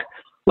talk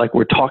like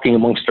we're talking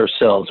amongst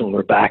ourselves when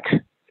we're back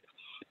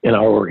in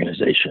our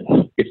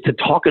organization. It's to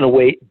talk in a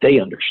way they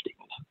understand.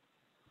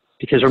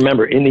 Because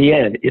remember, in the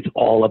end, it's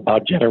all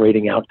about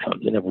generating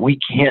outcomes. And if we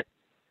can't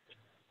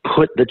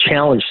put the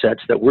challenge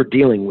sets that we're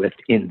dealing with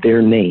in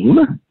their name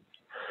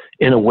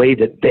in a way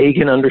that they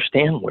can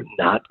understand, we're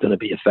not going to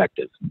be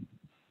effective.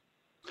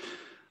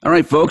 All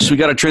right, folks, we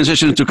got to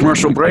transition into a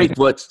commercial break,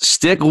 but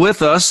stick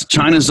with us.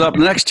 China's up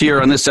next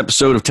here on this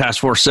episode of Task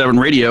Force 7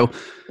 Radio.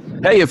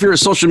 Hey, if you're a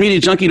social media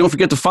junkie, don't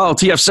forget to follow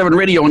TF7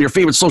 Radio on your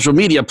favorite social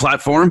media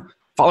platform.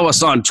 Follow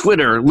us on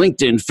Twitter,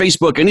 LinkedIn,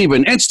 Facebook, and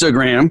even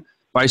Instagram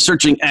by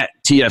searching at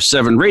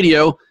TF7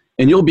 Radio,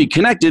 and you'll be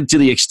connected to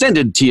the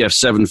extended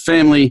TF7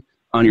 family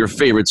on your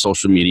favorite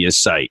social media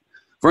site.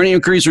 For any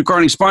inquiries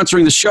regarding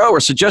sponsoring the show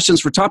or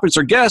suggestions for topics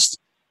or guests,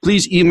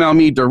 please email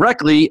me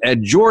directly at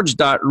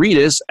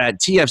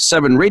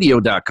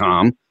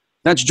george.reedus@tf7radio.com.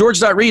 That's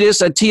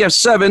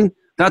george.reedus@tf7,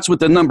 that's with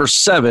the number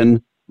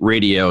 7,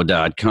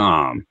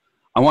 radio.com.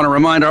 I want to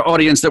remind our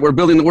audience that we're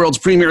building the world's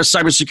premier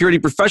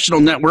cybersecurity professional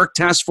network,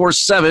 Task Force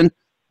 7,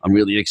 I'm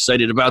really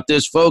excited about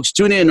this, folks.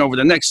 Tune in over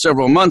the next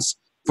several months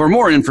for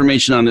more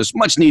information on this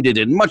much needed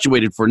and much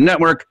awaited for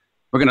network.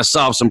 We're going to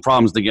solve some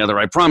problems together.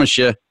 I promise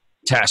you.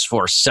 Task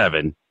Force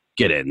 7,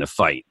 get in the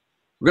fight.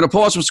 We're going to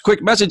pause with some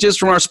quick messages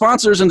from our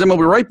sponsors, and then we'll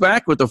be right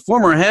back with the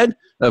former head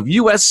of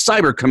U.S.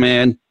 Cyber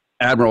Command,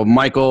 Admiral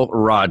Michael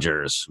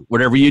Rogers.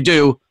 Whatever you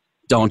do,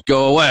 don't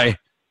go away.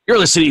 You're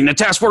listening to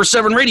Task Force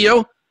 7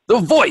 Radio, the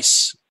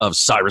voice of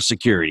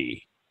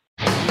cybersecurity.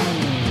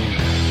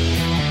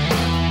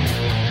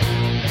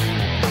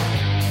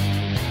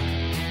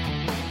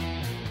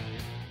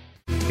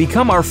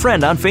 Become our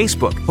friend on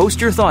Facebook. Post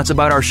your thoughts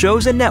about our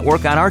shows and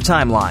network on our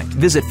timeline.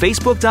 Visit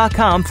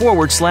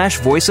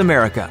facebook.com/Voice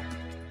America.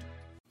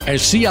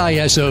 As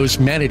CISOs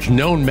manage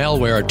known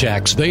malware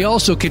attacks, they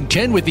also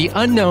contend with the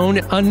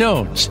unknown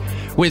unknowns.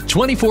 With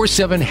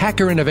 24/7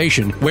 hacker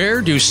innovation,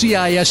 where do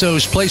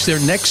CISOs place their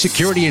next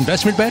security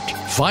investment bet?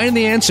 Find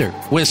the answer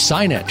with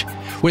SINET.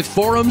 With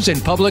forums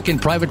and public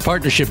and private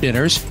partnership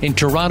dinners in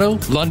Toronto,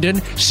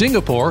 London,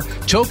 Singapore,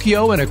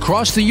 Tokyo, and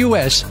across the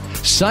U.S.,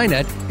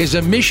 SINET is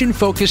a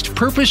mission-focused,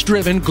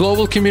 purpose-driven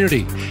global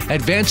community,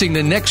 advancing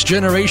the next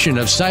generation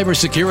of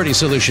cybersecurity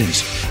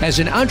solutions. As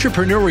an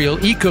entrepreneurial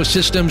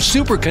ecosystem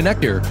super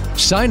connector,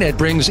 SINET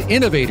brings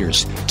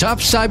innovators, top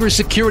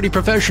cybersecurity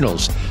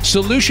professionals,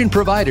 solution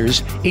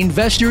providers,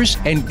 investors,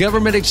 and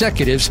government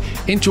executives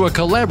into a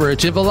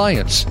collaborative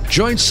alliance.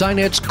 Join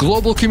SINET's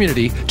global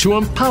community to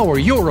empower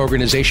your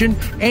organization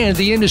and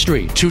the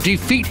industry to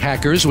defeat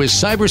hackers with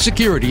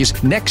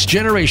cybersecurity's next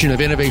generation of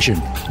innovation.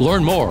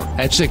 Learn more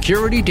at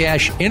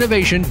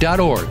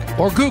security-innovation.org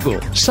or Google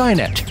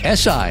SINET,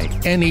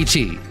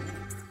 S-I-N-E-T.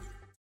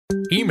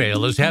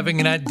 Email is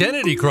having an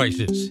identity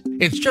crisis.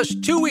 It's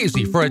just too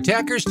easy for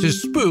attackers to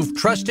spoof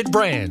trusted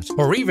brands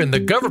or even the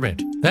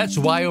government. That's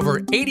why over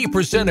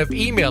 80% of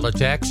email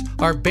attacks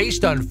are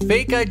based on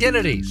fake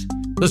identities.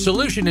 The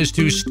solution is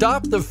to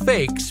stop the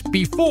fakes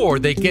before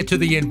they get to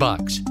the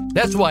inbox.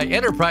 That's why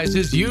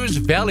enterprises use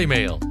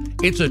ValleyMail.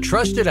 It's a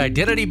trusted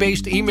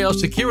identity-based email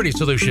security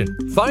solution.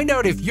 Find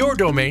out if your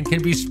domain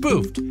can be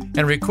spoofed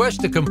and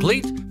request a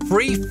complete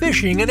free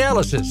phishing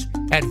analysis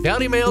at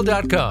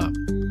valleymail.com.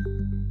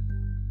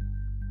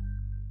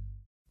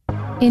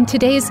 In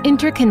today's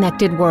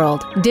interconnected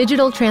world,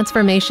 digital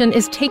transformation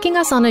is taking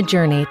us on a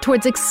journey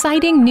towards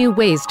exciting new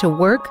ways to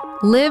work,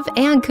 live,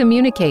 and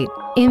communicate.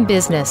 In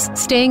business,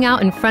 staying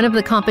out in front of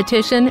the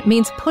competition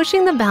means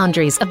pushing the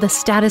boundaries of the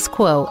status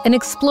quo and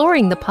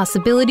exploring the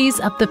possibilities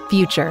of the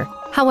future.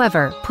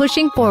 However,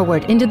 pushing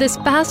forward into this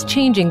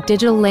fast-changing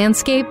digital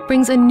landscape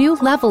brings a new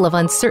level of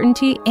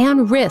uncertainty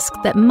and risk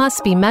that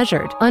must be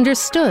measured,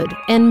 understood,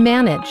 and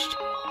managed.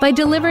 By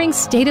delivering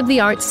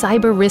state-of-the-art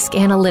cyber risk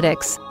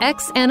analytics,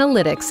 X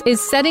Analytics is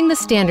setting the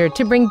standard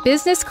to bring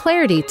business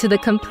clarity to the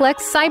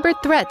complex cyber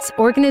threats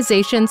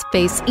organizations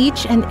face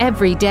each and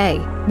every day.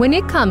 When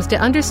it comes to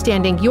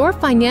understanding your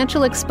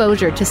financial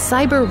exposure to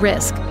cyber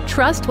risk,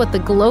 trust what the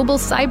global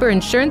cyber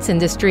insurance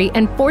industry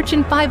and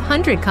Fortune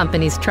 500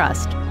 companies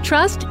trust.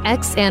 Trust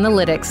X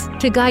Analytics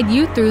to guide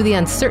you through the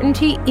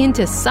uncertainty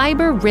into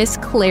cyber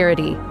risk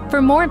clarity.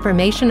 For more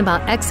information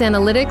about X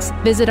Analytics,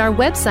 visit our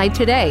website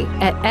today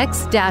at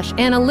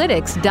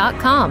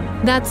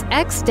x-analytics.com. That's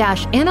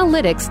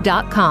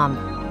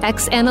x-analytics.com.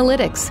 X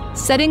Analytics,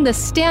 setting the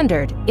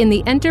standard in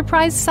the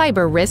enterprise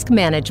cyber risk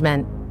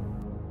management.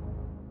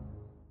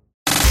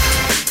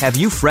 Have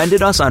you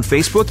friended us on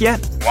Facebook yet?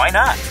 Why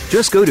not?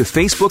 Just go to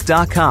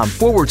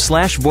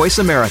facebook.com/Voice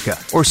America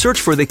or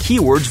search for the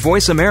keywords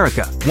Voice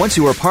America. Once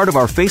you are part of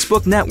our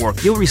Facebook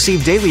network, you'll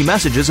receive daily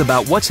messages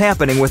about what's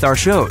happening with our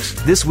shows,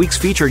 this week's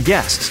featured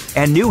guests,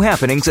 and new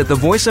happenings at the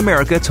Voice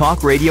America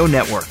Talk Radio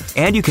Network.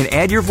 And you can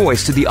add your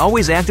voice to the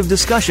always active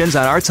discussions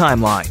on our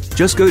timeline.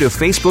 Just go to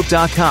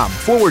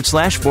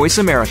facebook.com/Voice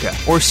America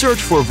or search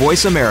for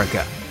Voice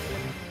America.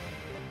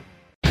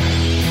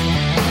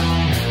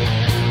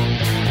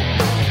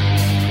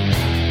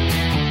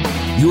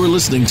 You're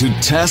listening to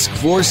Task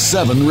Force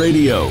 7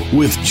 Radio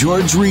with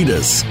George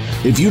Ritas.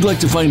 If you'd like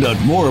to find out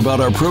more about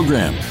our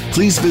program,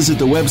 please visit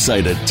the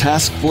website at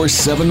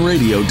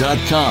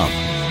taskforce7radio.com.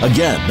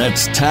 Again,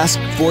 that's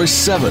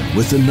taskforce7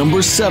 with the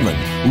number 7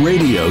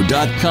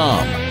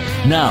 radio.com.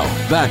 Now,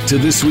 back to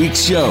this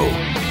week's show.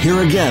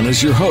 Here again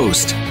is your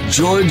host,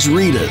 George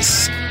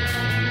Ritas.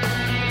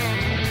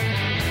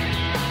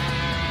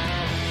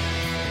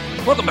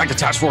 Welcome back to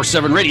Task Force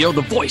 7 Radio,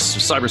 the voice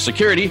of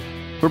cybersecurity.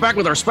 We're back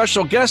with our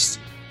special guest,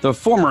 the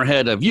former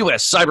head of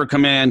U.S. Cyber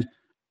Command,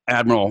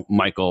 Admiral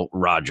Michael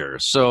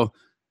Rogers. So,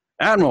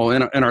 Admiral,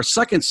 in our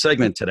second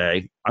segment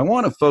today, I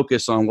want to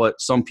focus on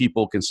what some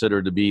people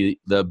consider to be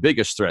the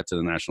biggest threat to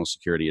the national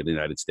security of the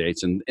United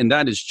States, and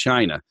that is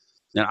China.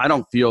 Now, I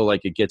don't feel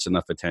like it gets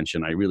enough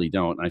attention. I really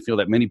don't. I feel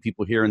that many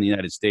people here in the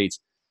United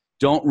States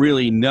don't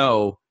really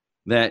know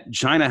that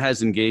China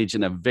has engaged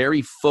in a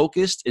very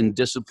focused and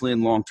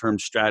disciplined long-term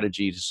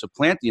strategy to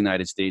supplant the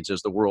United States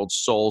as the world's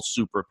sole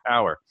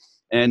superpower.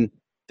 And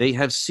they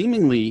have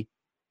seemingly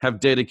have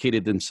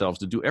dedicated themselves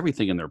to do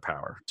everything in their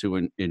power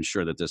to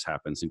ensure that this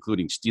happens,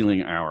 including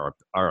stealing our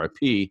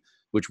IP,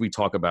 which we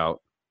talk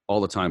about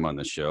all the time on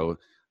this show.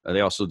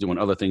 They also doing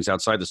other things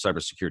outside the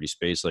cybersecurity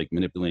space, like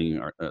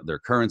manipulating their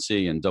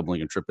currency and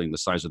doubling and tripling the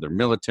size of their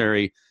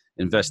military,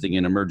 investing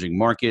in emerging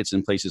markets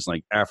in places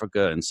like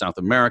Africa and South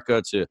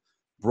America to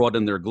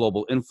broaden their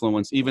global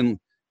influence, even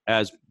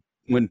as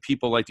when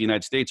people like the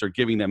United States are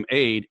giving them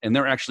aid, and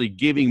they're actually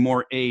giving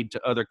more aid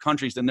to other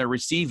countries than they're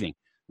receiving,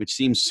 which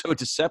seems so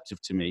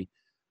deceptive to me.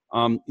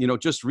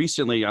 Just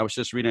recently, I was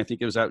just reading, I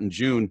think it was out in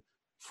June,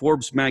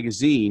 Forbes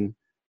magazine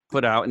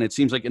put out, and it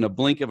seems like in a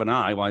blink of an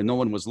eye, while no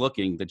one was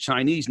looking, the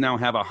Chinese now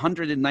have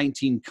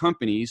 119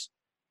 companies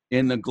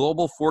in the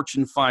global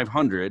Fortune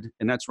 500,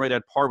 and that's right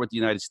at par with the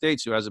United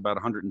States, who has about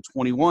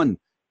 121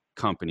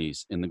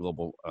 companies in the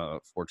global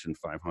Fortune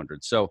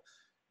 500. So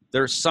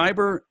their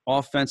cyber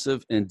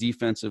offensive and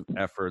defensive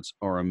efforts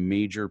are a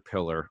major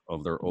pillar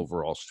of their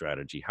overall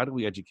strategy. How do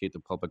we educate the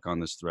public on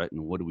this threat,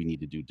 and what do we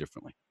need to do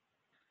differently?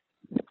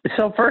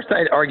 So first,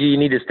 I'd argue you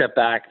need to step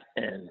back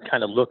and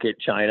kind of look at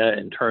China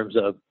in terms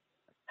of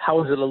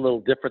how is it a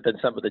little different than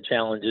some of the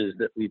challenges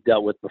that we've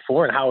dealt with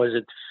before, and how is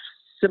it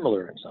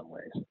similar in some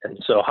ways? And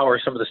so how are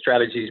some of the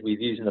strategies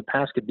we've used in the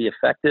past could be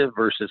effective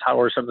versus how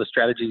are some of the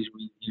strategies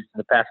we've used in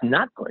the past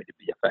not going to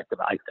be effective,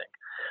 I think.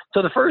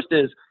 So the first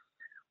is,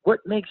 what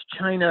makes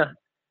China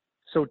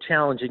so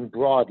challenging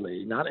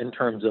broadly, not in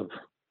terms of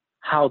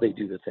how they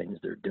do the things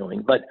they're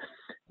doing, but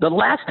the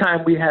last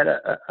time we had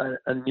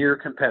a near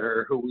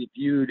competitor who we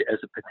viewed as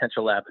a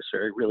potential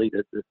adversary, really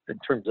in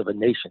terms of a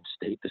nation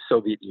state, the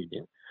Soviet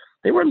Union,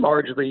 they were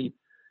largely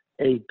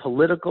a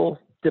political,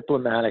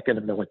 diplomatic, and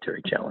a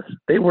military challenge.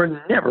 They were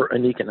never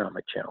an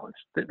economic challenge.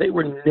 They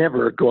were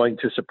never going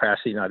to surpass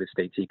the United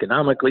States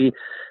economically.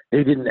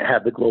 They didn't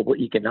have the global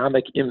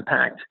economic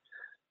impact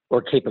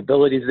or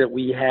capabilities that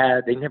we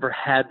had. They never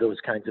had those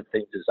kinds of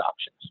things as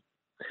options.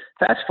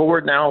 Fast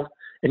forward now,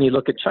 and you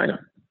look at China.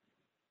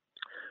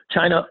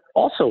 China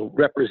also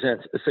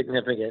represents a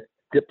significant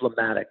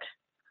diplomatic,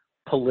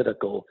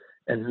 political,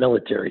 and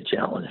military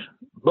challenge.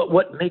 But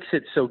what makes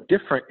it so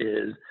different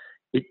is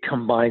it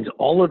combines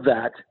all of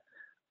that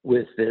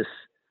with this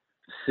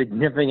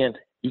significant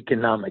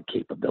economic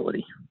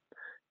capability.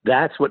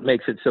 That's what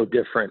makes it so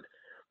different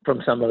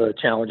from some of the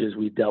challenges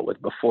we've dealt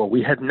with before.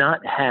 We have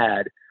not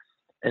had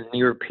a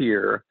near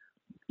peer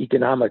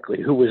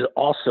economically who was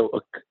also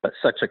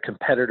such a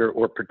competitor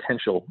or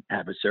potential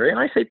adversary. And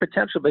I say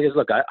potential because,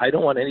 look, I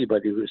don't want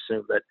anybody to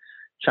assume that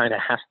China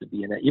has to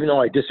be in it, even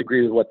though I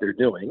disagree with what they're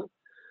doing,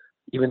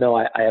 even though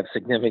I have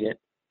significant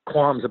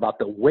qualms about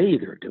the way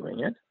they're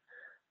doing it.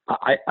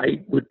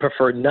 I would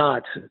prefer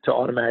not to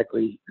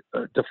automatically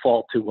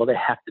default to, well, they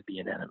have to be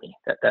an enemy.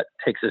 That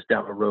takes us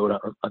down a road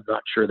I'm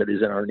not sure that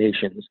is in our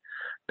nation's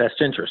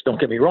best interest. Don't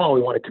get me wrong,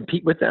 we want to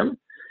compete with them,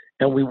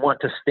 and we want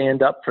to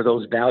stand up for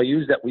those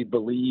values that we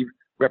believe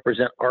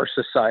represent our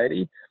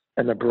society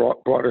and the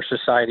broader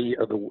society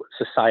of the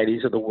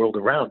societies of the world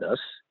around us.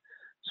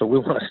 So we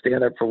want to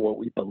stand up for what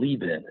we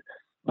believe in,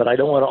 but I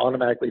don't want to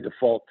automatically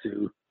default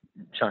to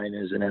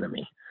China as an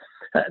enemy.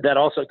 That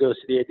also goes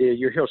to the idea,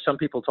 you hear some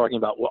people talking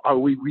about, well, are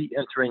we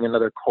re-entering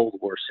another Cold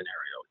War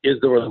scenario? Is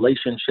the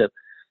relationship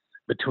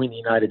between the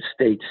United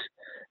States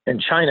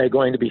and China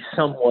going to be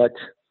somewhat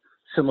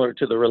similar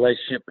to the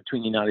relationship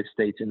between the United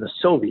States and the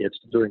Soviets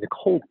during the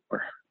Cold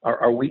War?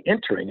 Are we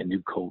entering a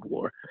new Cold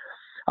War?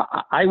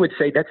 I would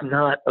say that's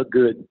not a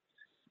good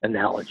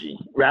analogy.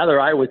 Rather,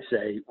 I would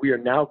say we are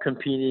now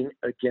competing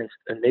against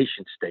a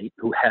nation state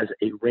who has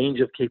a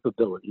range of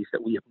capabilities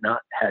that we have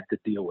not had to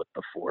deal with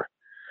before.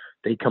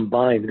 They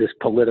combine this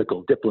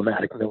political,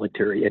 diplomatic,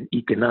 military, and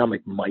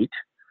economic might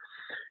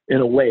in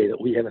a way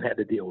that we haven't had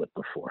to deal with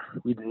before.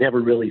 We've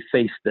never really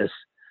faced this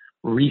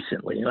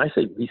recently. And I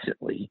say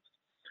recently,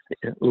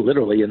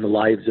 literally in the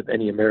lives of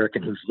any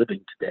American who's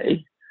living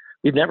today.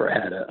 We've never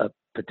had a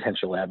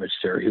potential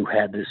adversary who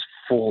had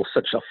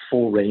such a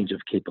full range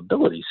of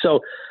capabilities. So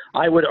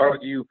I would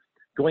argue,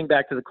 going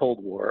back to the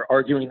Cold War,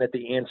 arguing that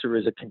the answer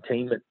is a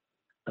containment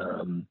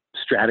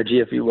strategy,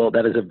 if you will,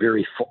 that is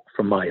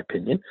from my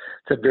opinion,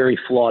 it's a very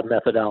flawed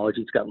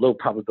methodology. It's got low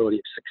probability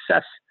of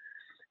success.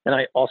 And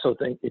I also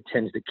think it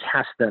tends to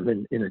cast them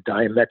in a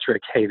diametric,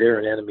 hey, they're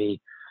an enemy.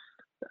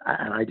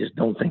 And I just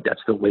don't think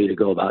that's the way to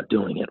go about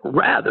doing it.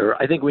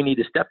 Rather, I think we need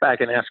to step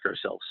back and ask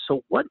ourselves,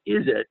 so what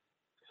is it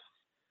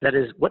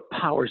what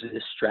powers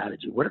this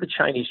strategy? What are the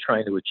Chinese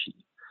trying to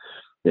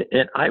achieve?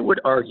 And I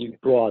would argue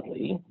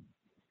broadly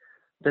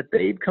that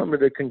they've come to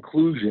the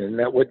conclusion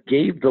that what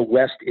gave the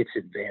West its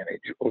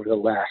advantage over the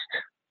last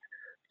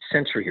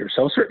century or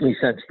so, certainly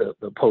since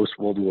the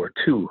post-World War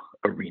II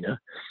arena,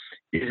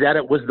 is that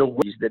it was the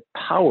ways that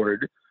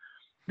powered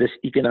this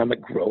economic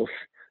growth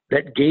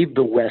that gave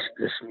the West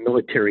this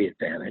military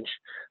advantage,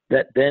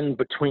 that then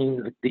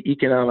between the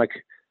economic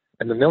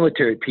and the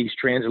military piece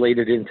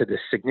translated into this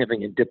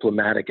significant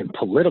diplomatic and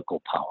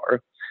political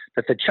power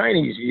that the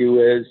Chinese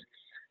view as,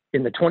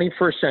 in the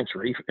 21st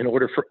century, in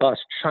order for us,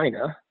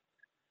 China,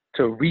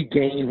 to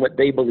regain what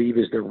they believe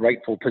is their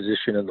rightful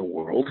position in the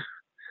world,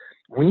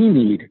 we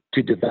need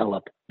to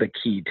develop the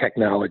key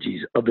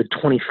technologies of the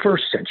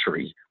 21st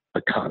century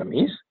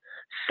economies.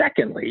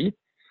 Secondly,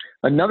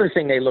 Another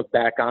thing they look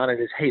back on it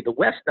is, hey, the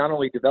West not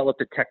only developed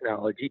the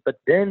technology, but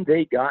then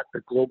they got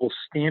the global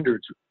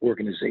standards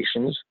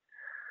organizations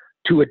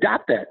to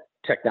adopt that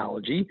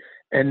technology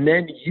and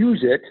then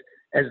use it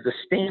as the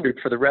standard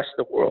for the rest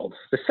of the world.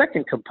 The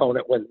second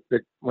component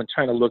when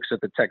China looks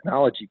at the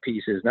technology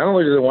piece is not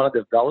only do they want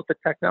to develop the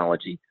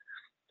technology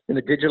in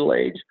the digital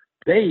age,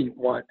 they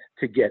want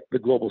to get the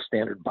global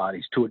standard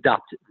bodies to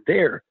adopt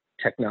their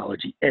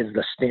technology as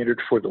the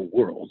standard for the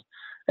world.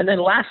 And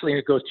then lastly, and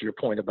it goes to your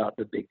point about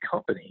the big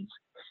companies,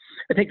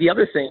 I think the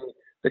other thing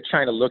that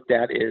China looked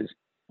at is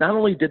not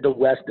only did the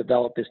West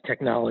develop this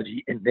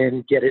technology and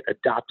then get it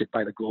adopted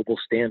by the global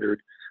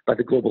standard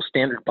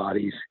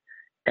bodies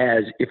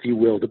as, if you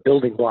will, the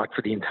building block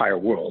for the entire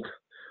world,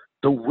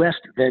 the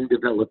West then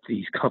developed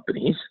these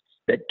companies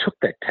that took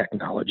that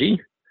technology,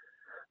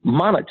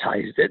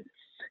 monetized it,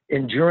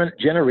 and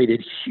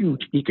generated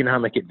huge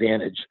economic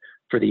advantage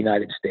for the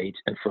United States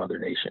and for other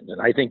nations.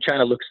 And I think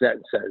China looks at that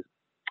and says,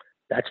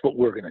 that's what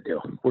we're going to do.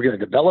 We're going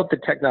to develop the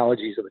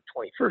technologies of the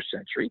 21st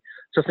century.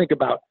 So think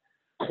about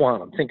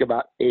quantum, think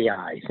about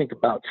AI, think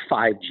about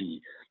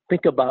 5G,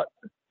 think about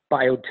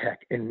biotech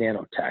and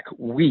nanotech.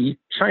 We,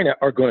 China,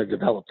 are going to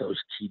develop those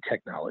key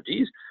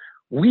technologies.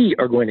 We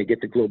are going to get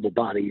the global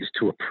bodies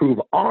to approve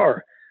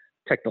our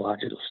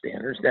technological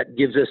standards. That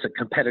gives us a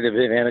competitive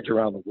advantage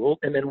around the world.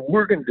 And then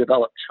we're going to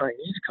develop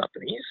Chinese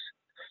companies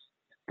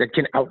that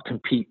can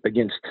outcompete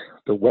against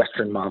the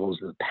Western models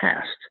of the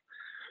past.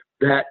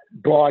 That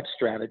broad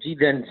strategy,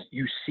 then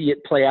you see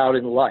it play out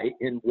in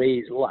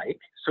ways like,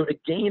 so to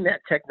gain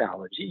that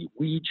technology,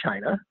 we,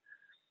 China,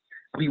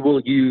 we will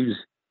use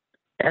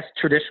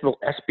traditional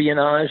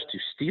espionage to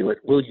steal it.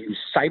 We'll use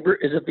cyber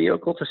as a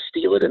vehicle to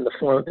steal it in the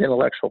form of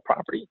intellectual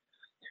property.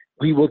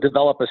 We will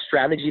develop a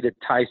strategy that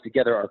ties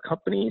together our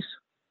companies,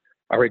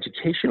 our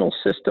educational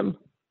system,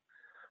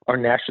 our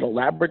national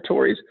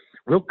laboratories.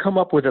 We'll come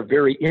up with a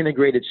very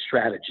integrated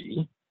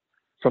strategy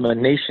from a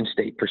nation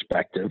state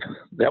perspective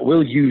that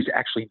we'll use to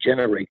actually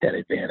generate that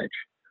advantage,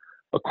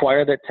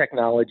 acquire that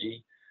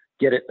technology,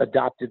 get it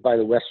adopted by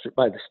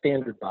the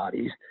standard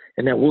bodies,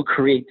 and then we'll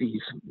create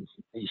these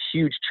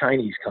huge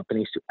Chinese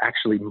companies to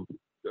actually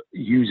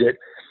use it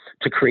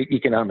to create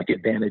economic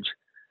advantage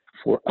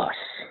for us.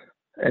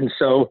 And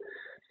so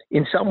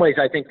in some ways,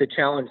 I think the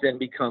challenge then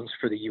becomes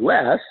for the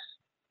U.S.,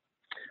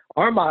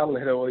 our model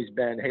had always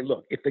been, hey,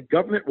 look, if the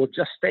government will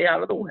just stay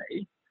out of the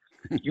way,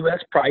 U.S.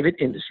 private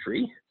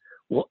industry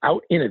will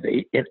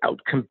out-innovate and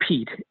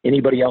out-compete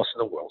anybody else in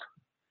the world.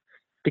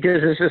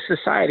 Because as a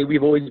society,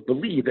 we've always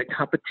believed that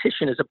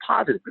competition is a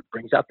positive. It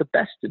brings out the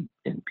best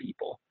in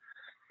people.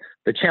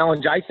 The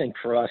challenge, I think,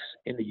 for us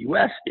in the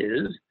U.S.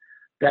 is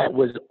that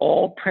was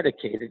all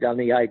predicated on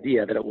the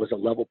idea that it was a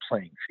level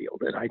playing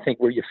field. And I think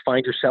where you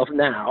find yourself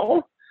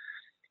now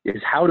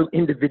is how do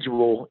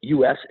individual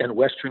U.S. and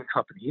Western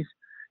companies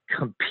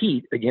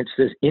compete against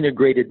this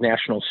integrated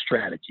national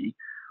strategy,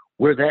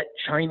 where that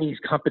Chinese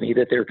company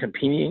that they're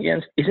competing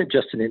against isn't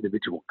just an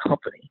individual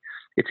company.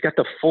 It's got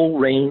the full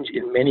range,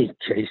 in many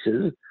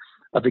cases,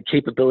 of the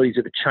capabilities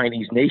of the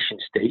Chinese nation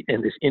state,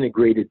 and this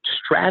integrated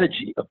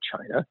strategy of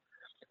China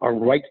are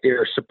right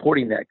there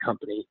supporting that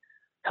company,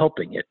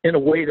 helping it in a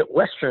way that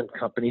Western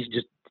companies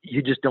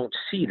you just don't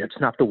see. That's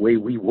not the way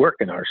we work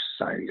in our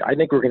society. I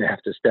think we're going to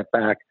have to step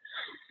back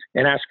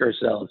and ask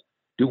ourselves,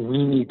 do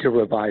we need to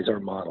revise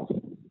our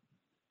model?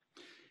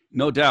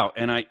 No doubt.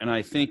 And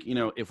I think,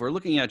 if we're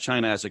looking at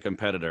China as a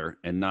competitor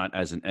and not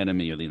as an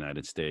enemy of the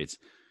United States,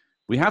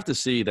 we have to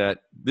see that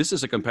this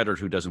is a competitor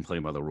who doesn't play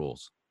by the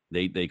rules.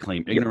 They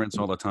claim ignorance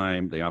all the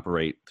time. They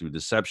operate through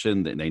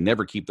deception. They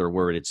never keep their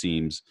word, it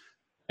seems.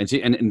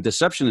 And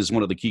deception is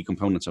one of the key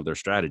components of their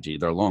strategy,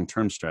 their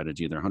long-term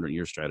strategy, their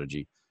 100-year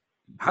strategy.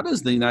 How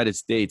does the United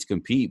States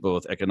compete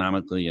both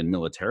economically and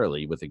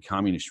militarily with a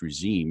communist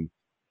regime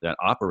that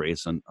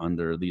operates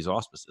under these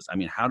auspices? I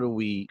mean, how do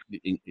we,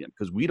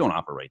 because we don't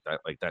operate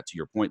like that, to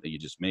your point that you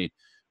just made.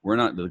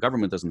 The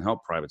government doesn't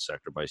help private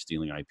sector by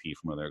stealing IP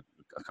from other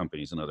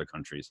companies in other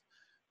countries,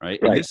 right?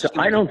 Right. So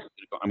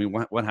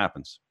what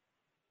happens?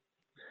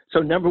 So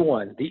number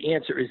one, the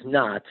answer is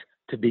not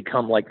to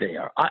become like they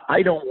are.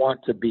 I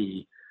don't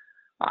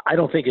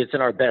think it's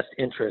in our best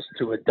interest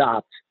to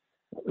adopt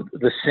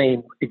the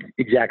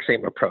exact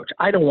same approach.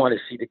 I don't want to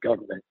see the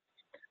government,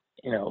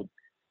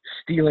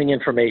 stealing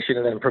information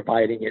and then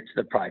providing it to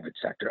the private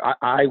sector.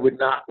 I would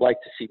not like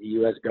to see the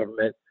U.S.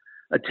 government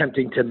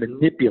attempting to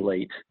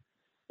manipulate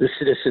the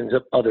citizens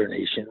of other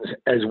nations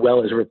as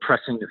well as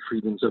repressing the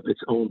freedoms of its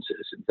own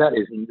citizens. That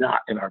is not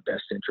in our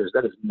best interest.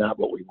 That is not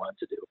what we want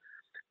to do.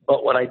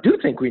 But what I do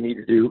think we need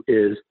to do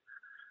is,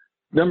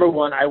 number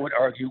one, I would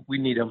argue we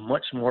need a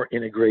much more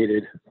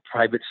integrated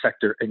private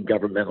sector and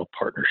governmental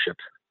partnership.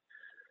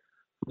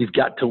 We've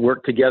got to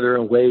work together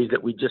in ways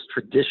that we just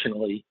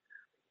traditionally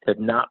have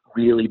not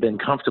really been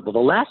comfortable. The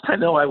last time,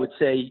 though, I would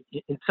say,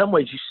 in some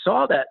ways, you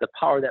saw that, the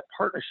power of that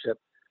partnership.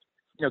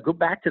 Go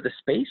back to the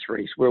space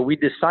race where we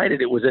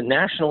decided it was a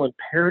national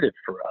imperative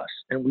for us,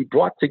 and we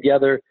brought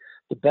together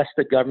the best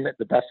of government,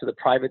 the best of the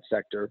private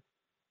sector.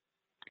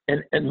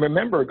 And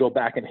remember, go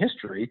back in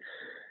history,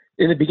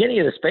 In the beginning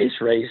of the space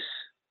race,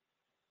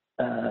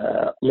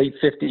 late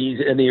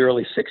 50s and the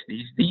early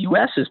 60s, the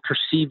U.S. is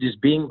perceived as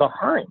being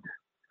behind.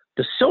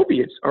 The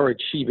Soviets are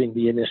achieving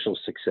the initial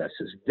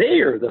successes.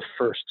 They are the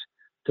first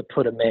to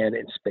put a man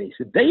in space.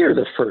 They are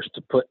the first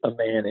to put a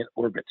man in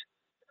orbit.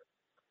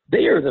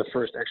 They are the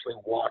first to actually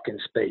walk in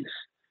space.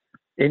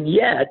 And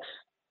yet,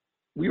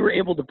 we were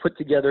able to put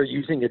together,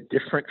 using a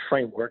different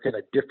framework and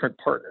a different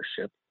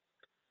partnership,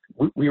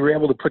 we were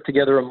able to put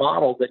together a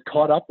model that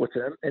caught up with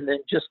them and then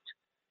just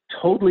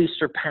totally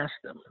surpassed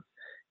them.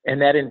 And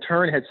that in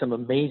turn had some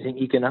amazing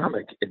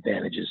economic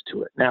advantages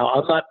to it. Now,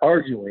 I'm not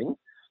arguing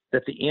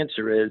that the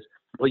answer is,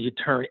 well, you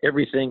turn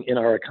everything in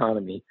our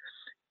economy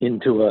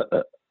into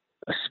a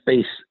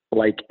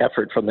space-like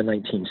effort from the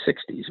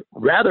 1960s.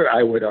 Rather,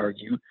 I would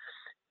argue,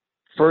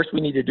 first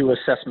we need to do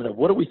assessment of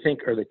what do we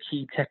think are the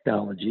key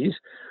technologies,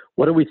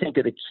 what do we think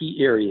are the key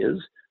areas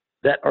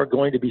that are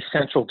going to be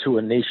central to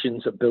a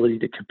nation's ability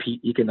to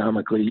compete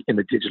economically in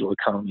the digital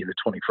economy of the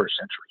 21st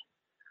century.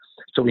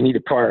 So we need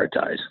to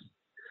prioritize.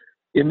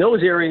 In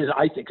those areas,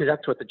 I think, because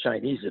that's what the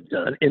Chinese have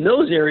done, in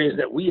those areas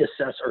that we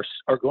assess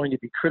are going to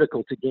be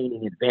critical to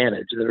gaining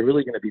advantage, that are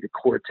really going to be the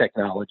core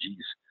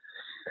technologies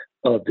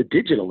of the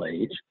digital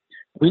age,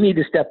 we need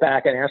to step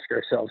back and ask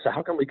ourselves, so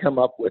how can we come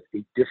up with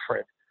a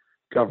different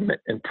government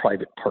and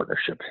private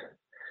partnership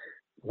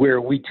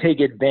where we take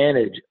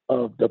advantage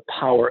of the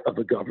power of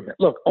the government?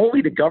 Look,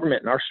 only the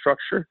government in our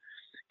structure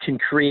can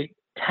create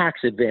tax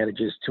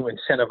advantages to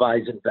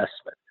incentivize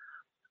investment.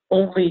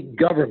 Only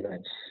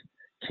governments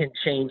can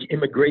change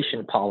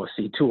immigration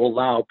policy to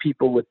allow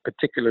people with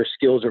particular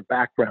skills or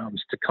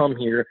backgrounds to come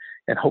here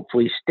and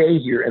hopefully stay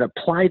here and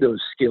apply those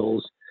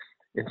skills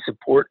in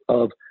support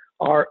of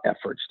our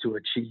efforts to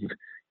achieve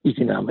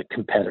economic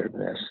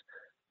competitiveness.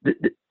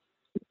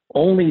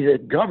 Only the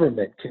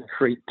government can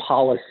create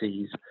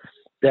policies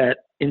that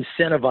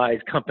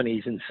incentivize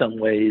companies in some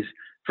ways,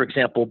 for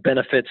example,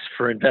 benefits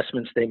for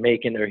investments they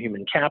make in their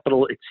human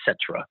capital,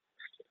 etc.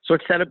 So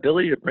it's that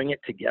ability to bring it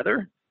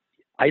together.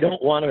 I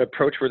don't want an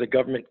approach where the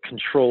government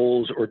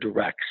controls or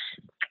directs.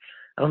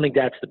 I don't think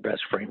that's the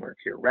best framework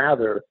here.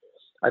 Rather,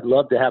 I'd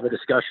love to have a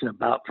discussion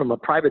about, from a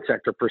private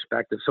sector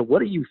perspective, so what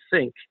do you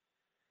think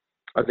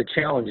are the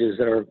challenges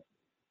that are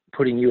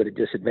putting you at a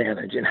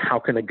disadvantage, and how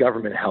can the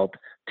government help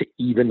to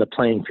even the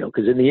playing field?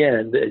 Because in the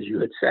end, as you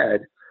had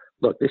said,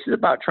 look, this is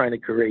about trying to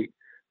create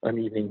an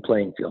even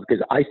playing field.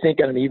 Because I think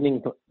on an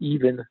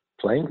even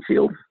playing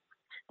field,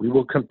 we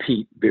will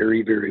compete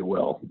very, very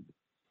well.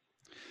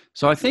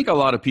 So I think a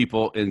lot of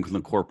people in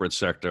the corporate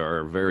sector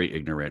are very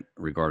ignorant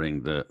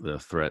regarding the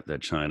threat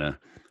that China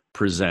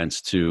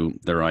presents to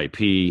their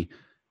IP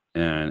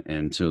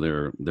and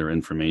to their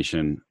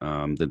information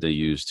that they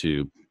use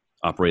to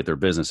operate their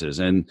businesses.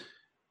 And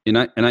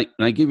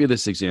I give you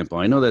this example.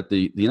 I know that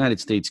the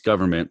United States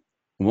government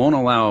won't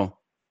allow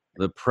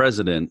the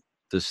president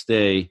to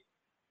stay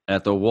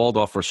at the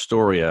Waldorf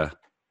Astoria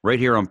right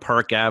here on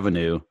Park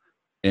Avenue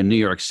in New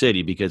York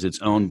City because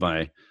it's owned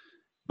by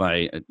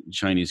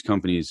Chinese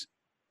companies.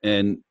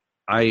 And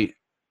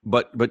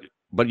but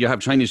you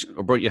have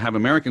you have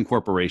American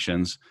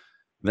corporations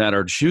that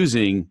are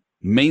choosing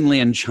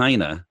mainland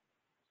China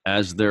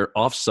as their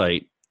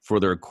offsite for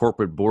their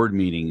corporate board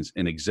meetings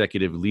and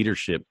executive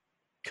leadership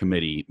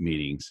committee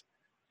meetings.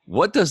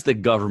 What does the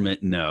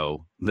government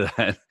know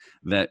that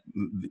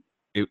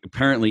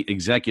apparently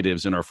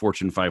executives in our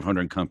Fortune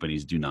 500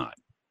 companies do not?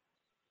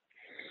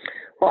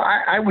 Well,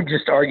 I would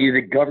just argue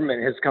that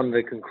government has come to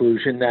the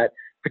conclusion that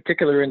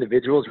particular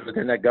individuals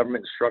within that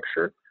government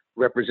structure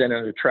represent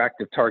an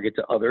attractive target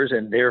to others,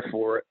 and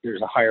therefore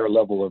there's a higher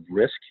level of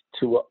risk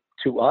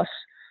to us.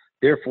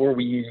 Therefore,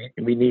 we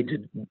need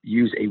to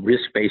use a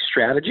risk-based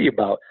strategy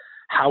about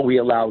how we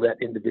allow that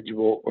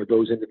individual or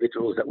those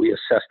individuals that we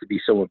assess to be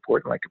so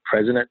important, like a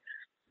president.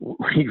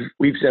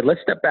 We've said,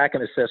 let's step back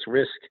and assess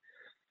risk,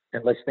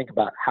 and let's think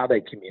about how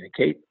they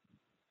communicate.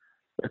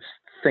 Let's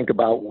think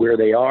about where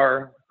they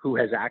are, who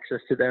has access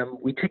to them.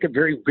 We take a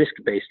very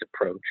risk-based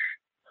approach.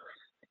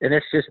 And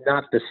that's just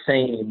not the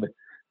same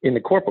in the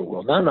corporate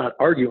world. Now, I'm not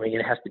arguing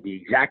it has to be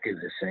exactly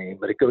the same,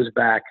 but it goes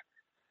back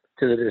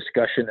to the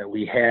discussion that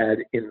we had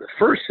in the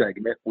first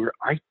segment, where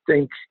I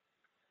think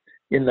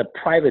in the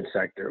private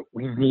sector,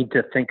 we need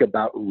to think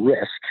about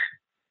risk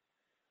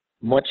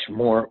much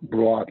more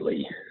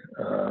broadly.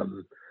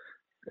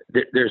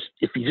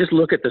 If you just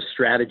look at the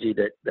strategy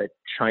that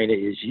China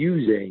is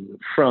using,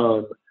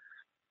 from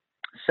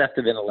theft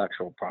of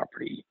intellectual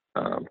property,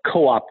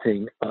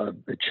 co-opting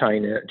the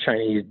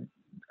Chinese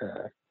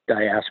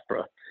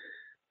diaspora,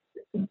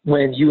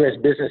 when U.S.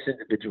 business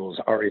individuals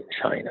are in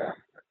China,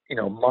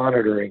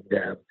 monitoring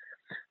them,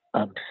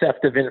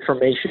 theft of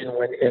information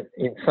when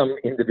in some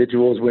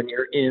individuals when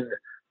you're in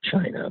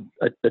China,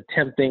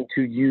 attempting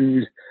to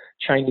use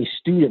Chinese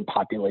student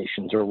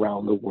populations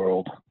around the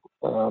world.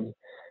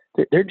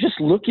 They're just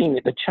looking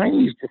at the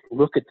Chinese. Just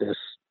look at this,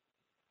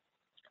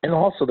 and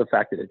also the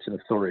fact that it's an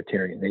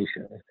authoritarian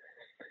nation.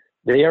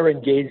 They are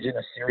engaged in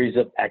a series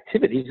of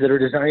activities that are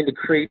designed to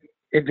create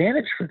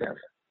advantage for them.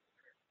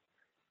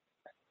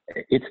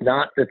 It's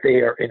not that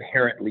they are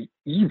inherently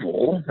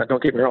evil. Now,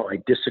 don't get me wrong, I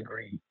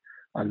disagree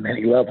on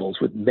many levels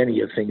with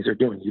many of the things they're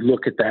doing. You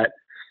look at that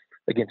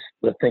against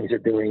the things they're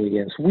doing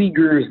against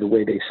Uyghurs, the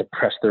way they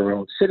suppress their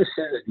own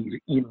citizens, these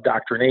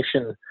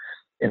indoctrination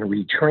and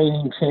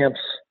retraining camps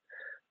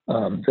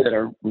that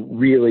are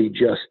really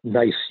just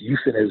nice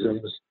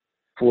euphemisms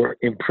for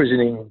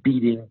imprisoning,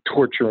 beating,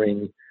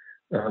 torturing,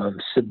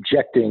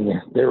 subjecting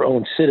their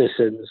own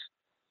citizens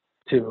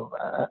to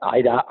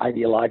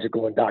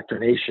ideological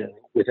indoctrination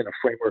within a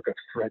framework of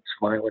threats,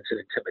 violence, and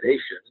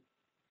intimidation.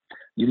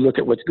 You look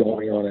at what's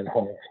going on in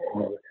Hong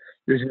Kong.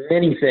 There's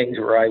many things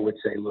where I would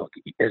say, look,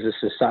 as a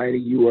society,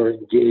 you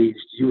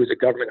as a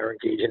government are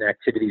engaged in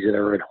activities that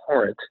are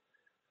abhorrent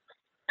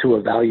to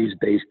a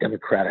values-based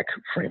democratic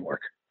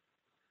framework.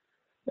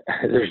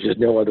 There's just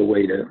no other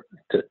way to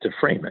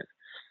frame it.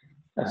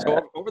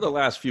 So over the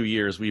last few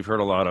years, we've heard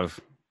a lot of,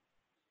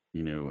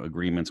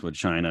 agreements with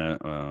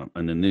China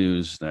in the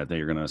news that they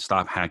are going to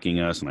stop hacking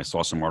us. And I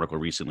saw some article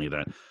recently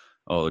that,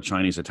 the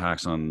Chinese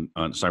attacks on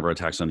cyber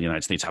attacks on the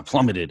United States have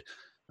plummeted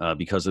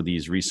because of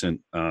these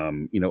recent,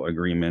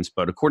 agreements.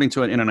 But according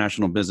to an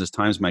International Business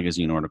Times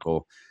Magazine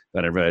article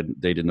that I read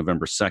dated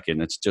November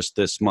 2nd, it's just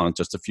this month,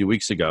 just a few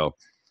weeks ago,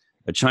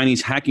 a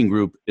Chinese hacking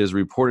group is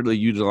reportedly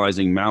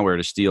utilizing malware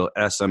to steal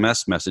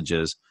SMS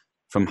messages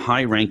from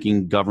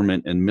high-ranking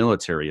government and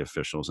military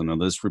officials. And on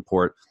this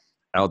report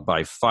out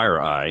by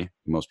FireEye,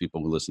 most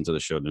people who listen to the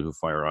show know who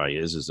FireEye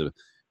is a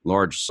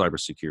large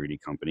cybersecurity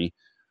company.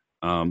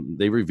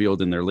 They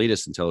revealed in their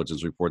latest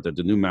intelligence report that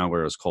the new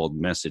malware is called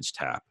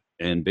MessageTap.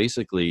 And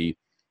basically,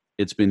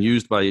 it's been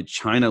used by a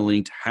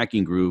China-linked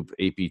hacking group,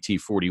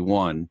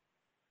 APT41,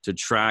 to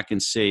track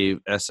and save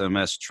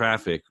SMS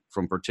traffic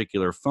from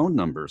particular phone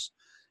numbers.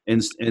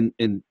 And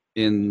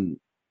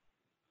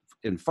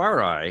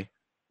FireEye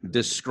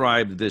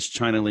described this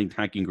China-linked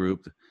hacking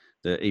group,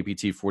 the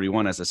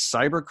APT41, as a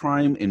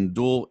cybercrime and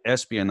dual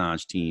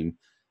espionage team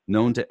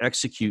known to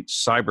execute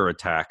cyber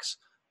attacks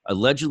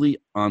allegedly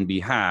on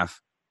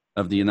behalf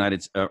of the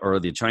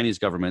the Chinese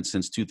government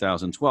since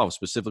 2012,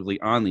 specifically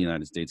on the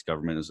United States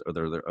government as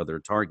other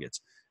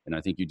targets. And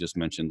I think you just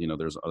mentioned,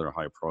 there's other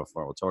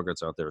high-profile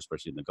targets out there,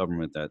 especially in the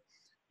government, that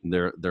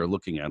they're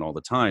looking at all the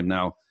time.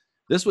 Now,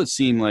 this would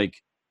seem like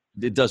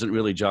it doesn't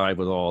really jive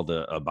with all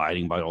the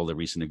abiding by all the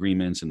recent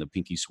agreements and the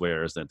pinky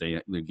swears that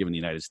they've given the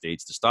United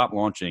States to stop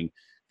launching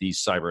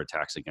these cyber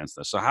attacks against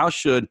us. So how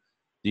should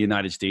the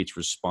United States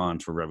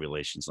respond to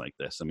revelations like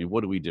this? I mean,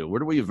 what do we do? Where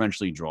do we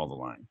eventually draw the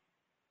line?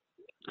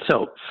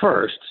 So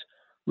first,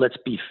 let's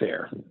be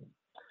fair.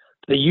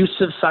 The use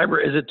of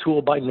cyber as a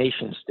tool by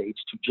nation states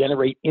to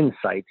generate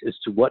insights as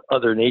to what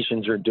other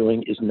nations are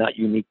doing is not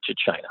unique to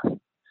China.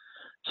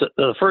 So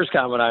the first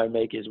comment I would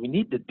make is we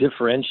need to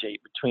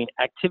differentiate between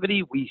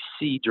activity we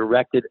see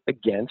directed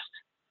against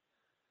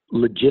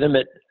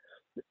legitimate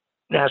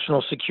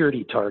national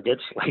security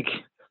targets like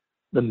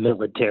the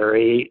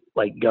military,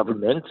 like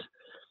government.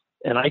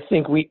 And I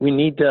think we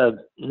need to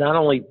not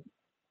only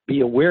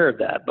be aware of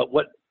that, but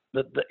what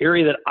the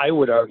area that I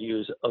would argue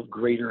is of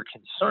greater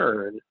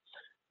concern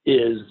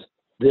is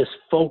this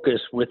focus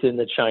within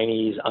the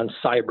Chinese on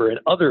cyber and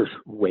other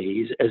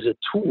ways as a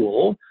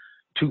tool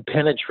to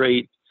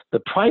penetrate the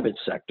private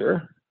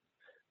sector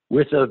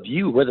with a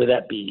view, whether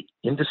that be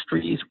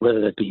industries, whether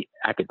that be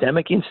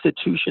academic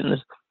institutions,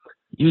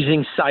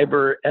 using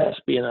cyber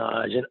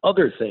espionage and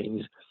other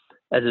things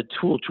as a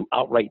tool to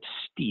outright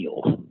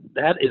steal.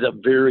 That is a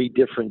very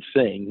different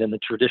thing than the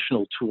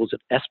traditional tools of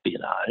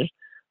espionage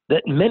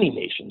that many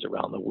nations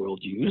around the world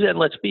use. And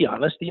let's be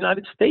honest, the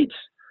United States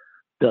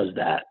does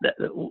that.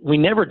 We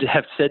never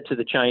have said to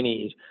the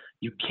Chinese,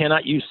 you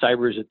cannot use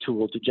cyber as a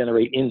tool to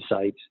generate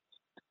insights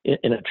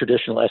in a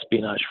traditional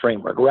espionage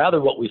framework.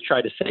 Rather, what we've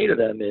tried to say to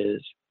them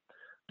is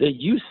the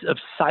use of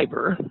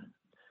cyber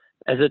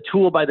as a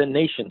tool by the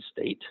nation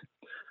state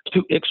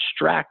to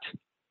extract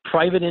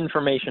private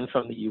information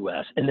from the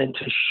U.S. and then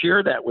to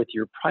share that with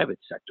your private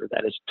sector,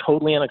 that is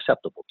totally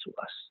unacceptable to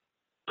us.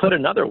 Put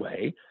another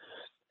way,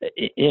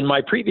 in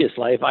my previous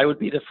life, I would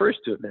be the first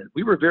to admit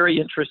we were very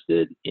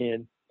interested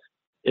in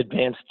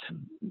advanced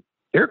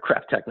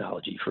aircraft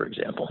technology, for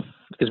example,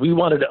 because we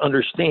wanted to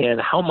understand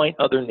how might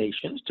other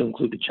nations, to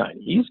include the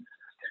Chinese,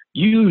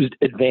 use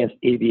advanced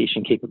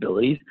aviation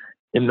capabilities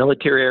in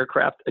military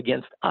aircraft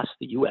against us,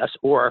 the U.S.,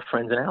 or our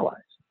friends and allies.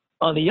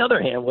 On the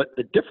other hand, what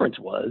the difference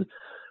was,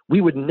 we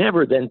would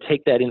never then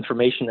take that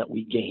information that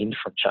we gained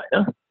from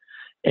China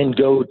and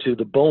go to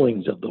the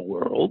Boeings of the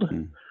world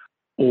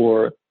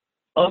or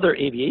other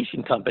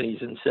aviation companies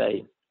and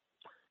say,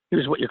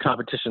 here's what your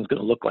competition is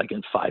going to look like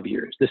in 5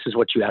 years. This is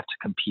what you have to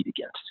compete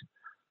against.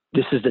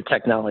 This is the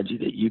technology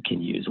that you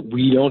can use.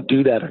 We don't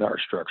do that in our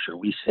structure.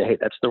 We say, hey,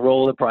 that's the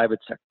role of the private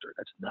sector.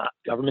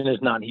 Government is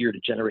not here to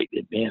generate the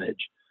advantage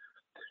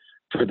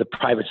for the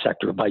private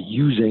sector by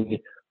using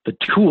the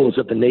tools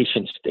of the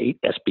nation state,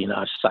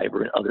 espionage,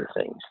 cyber, and other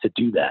things to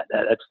do that.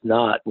 That's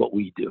not what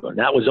we do. And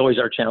that was always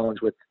our challenge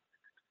with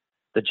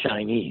the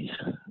Chinese.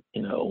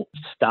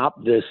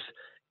 Stop this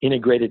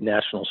integrated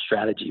national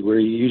strategy where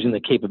you're using the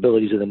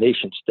capabilities of the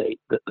nation state,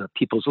 the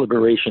People's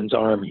Liberations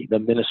Army, the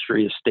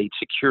Ministry of State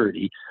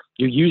Security.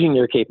 You're using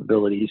their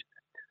capabilities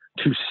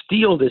to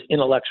steal this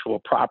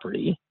intellectual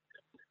property,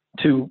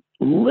 to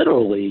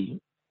literally,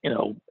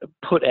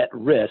 put at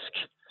risk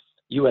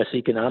U.S.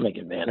 economic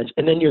advantage,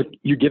 and then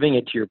you're giving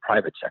it to your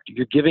private sector.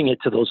 You're giving it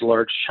to those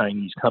large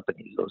Chinese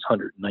companies, those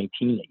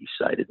 119 that you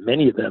cited.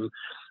 Many of them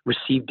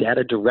receive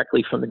data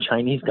directly from the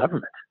Chinese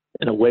government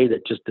in a way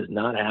that just does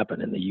not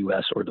happen in the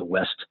U.S. or the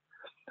West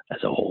as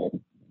a whole.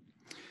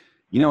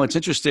 It's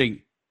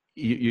interesting.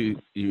 You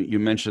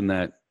mentioned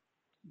that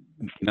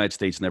the United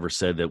States never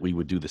said that we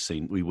would do the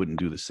same. We wouldn't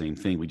do the same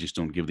thing. We just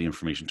don't give the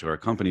information to our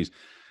companies.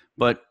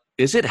 But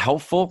is it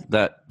helpful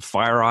that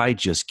FireEye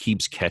just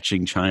keeps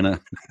catching China,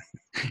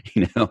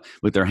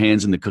 with their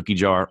hands in the cookie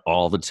jar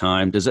all the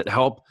time? Does it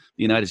help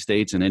the United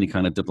States in any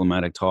kind of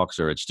diplomatic talks,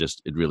 or it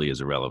really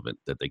is irrelevant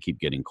that they keep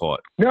getting caught?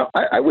 No,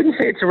 I wouldn't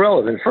say it's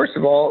irrelevant. First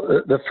of all,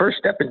 the first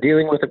step in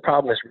dealing with the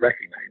problem is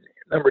recognizing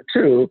it. Number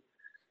two,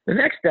 the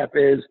next step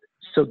is,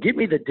 so give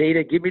me the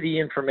data, give me the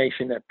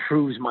information that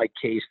proves my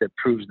case, that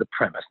proves the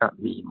premise, not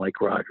me, Mike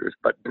Rogers,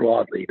 but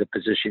broadly the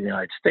position of the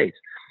United States.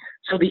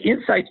 So the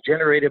insights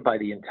generated by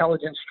the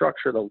intelligence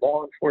structure, the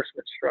law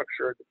enforcement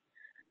structure,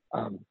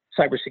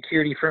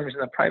 cybersecurity firms in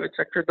the private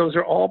sector, those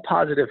are all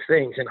positive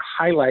things and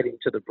highlighting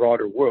to the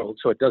broader world,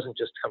 so it doesn't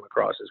just come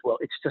across as, well,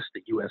 it's just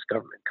the U.S.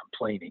 government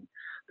complaining.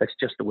 That's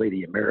just the way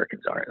the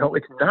Americans are. No,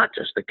 it's not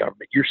just the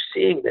government. You're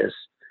seeing this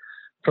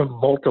from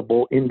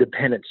multiple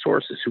independent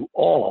sources who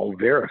all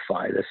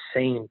verify the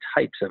same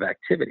types of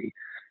activity.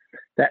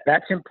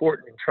 That's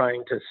important in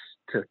trying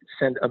to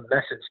send a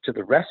message to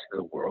the rest of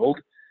the world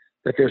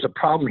that there's a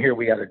problem here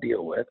we got to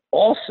deal with.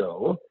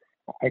 Also,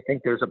 I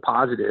think there's a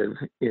positive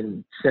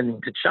in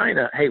sending to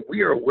China, hey,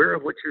 we are aware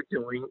of what you're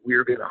doing. We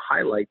are going to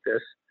highlight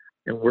this,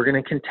 and we're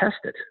going to contest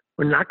it.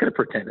 We're not going to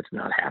pretend it's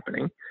not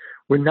happening.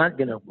 We're not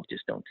going to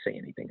just don't say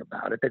anything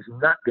about it. That's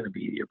not going to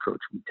be the approach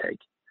we take.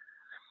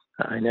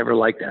 I never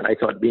liked that. I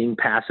thought being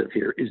passive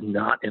here is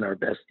not in our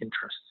best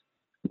interest.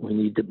 We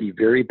need to be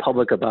very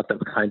public about the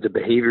kinds of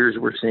behaviors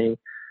we're seeing.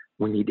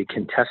 We need to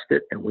contest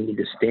it, and we need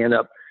to stand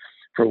up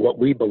for what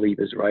we believe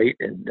is right.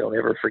 And don't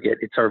ever forget,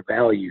 it's our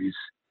values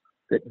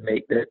that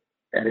make that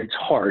at its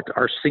heart,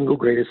 our single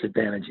greatest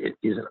advantage. It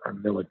isn't our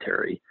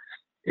military.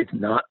 It's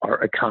not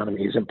our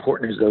economy, as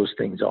important as those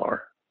things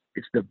are.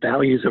 It's the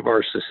values of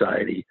our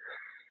society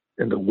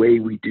and the way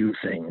we do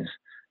things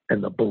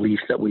and the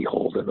beliefs that we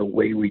hold and the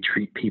way we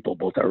treat people,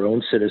 both our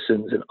own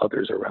citizens and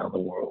others around the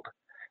world.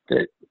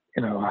 That,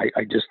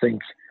 I just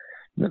think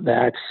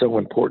that's so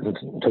important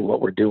to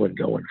what we're doing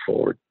going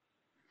forward.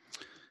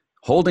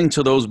 Holding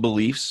to those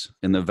beliefs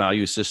in the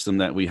value system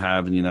that we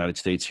have in the United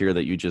States here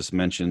that you just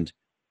mentioned,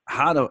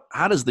 how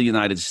does the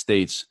United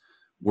States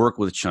work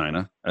with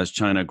China as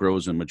China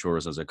grows and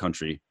matures as a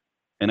country,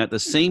 and at the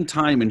same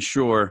time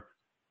ensure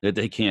that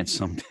they can't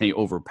someday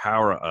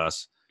overpower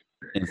us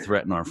and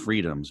threaten our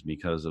freedoms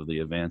because of the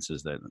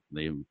advances that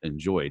they've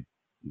enjoyed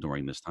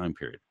during this time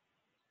period?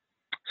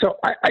 So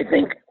I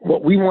think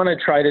what we want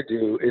to try to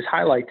do is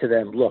highlight to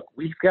them, look,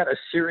 we've got a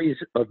series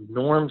of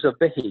norms of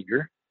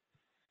behavior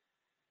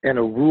and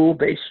a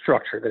rule-based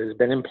structure that has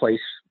been in place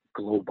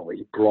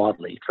globally,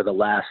 broadly, for the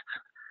last,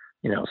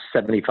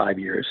 75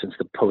 years since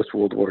the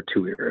post-World War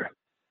II era.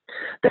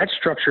 That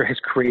structure has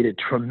created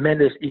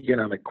tremendous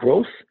economic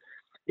growth.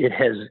 It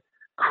has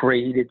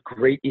created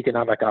great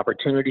economic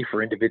opportunity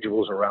for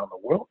individuals around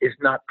the world. It's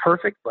not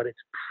perfect, but it's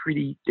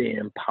pretty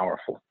damn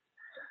powerful.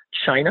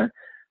 China,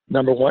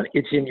 number one,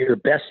 it's in your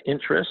best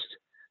interest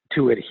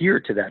to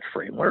adhere to that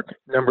framework.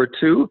 Number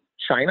two,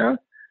 China,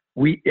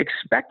 we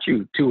expect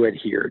you to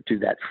adhere to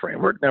that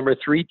framework. Number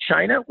three,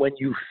 China, when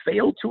you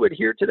fail to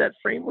adhere to that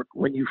framework,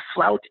 when you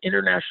flout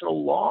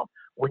international law,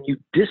 when you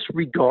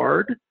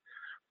disregard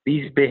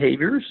these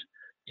behaviors,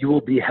 you will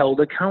be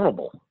held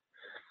accountable.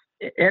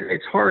 And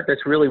it's hard.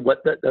 That's really what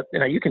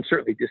you can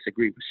certainly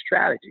disagree with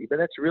strategy, but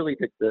that's really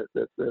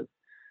the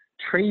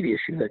trade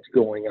issue that's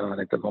going on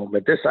at the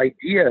moment. This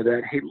idea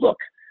that, hey, look,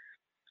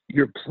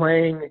 you're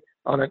playing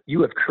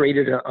you have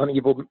created an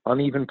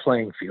uneven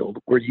playing field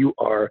where you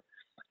are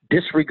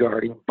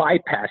disregarding,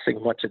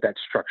 bypassing much of that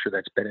structure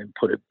that's been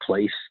put in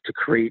place to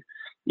create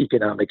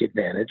economic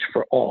advantage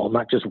for all,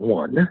 not just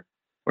one,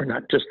 or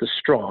not just the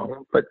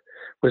strong, but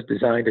was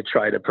designed to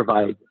try to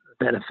provide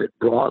benefit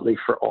broadly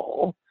for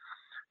all.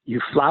 You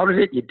flouted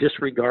it, you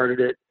disregarded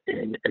it,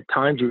 and at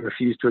times you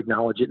refuse to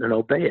acknowledge it and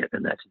obey it,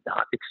 and that's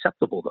not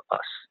acceptable to us.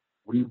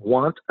 We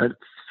want a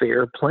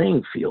fair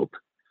playing field.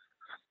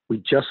 We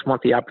just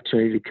want the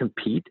opportunity to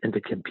compete and to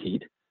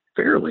compete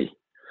fairly.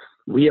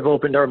 We have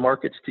opened our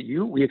markets to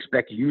you. We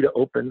expect you to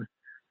open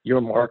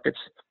your markets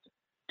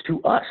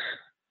to us.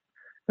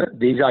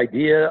 These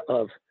idea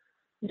of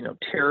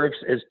tariffs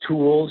as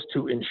tools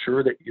to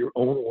ensure that your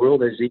own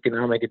world has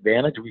economic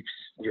advantage,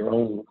 your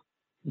own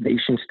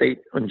nation state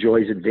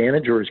enjoys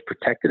advantage or is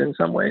protected in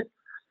some way.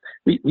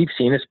 We've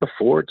seen this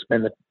before. It's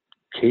been the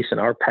case in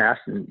our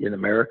past in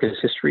America's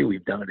history.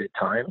 We've done it at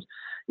times.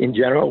 In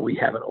general, we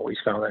haven't always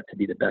found that to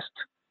be the best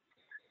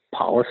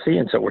policy.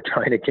 And so we're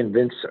trying to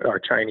convince our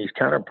Chinese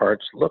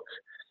counterparts, look,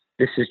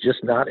 this is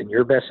just not in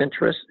your best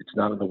interest. It's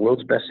not in the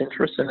world's best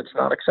interest, and it's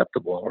not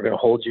acceptable. And we're going to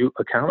hold you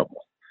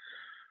accountable.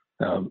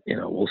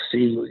 We'll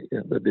see.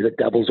 The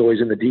devil's always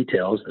in the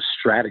details, the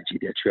strategy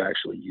that you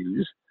actually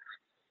use.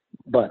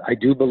 But I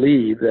do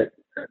believe that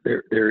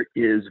there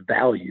is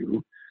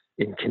value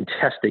in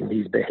contesting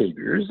these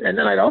behaviors. And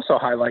then I'd also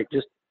highlight,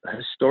 just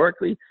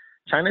historically,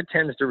 China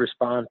tends to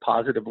respond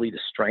positively to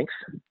strength.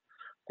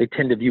 They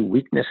tend to view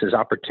weakness as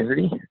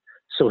opportunity.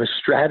 So a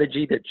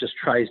strategy that just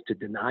tries to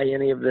deny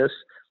any of this,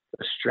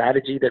 a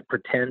strategy that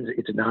pretends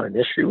it's not an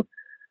issue,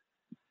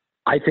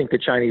 I think the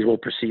Chinese will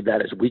perceive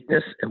that as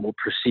weakness and will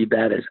perceive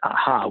that as,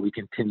 aha, we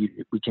can continue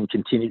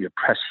to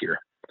press here.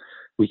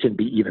 We can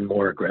be even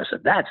more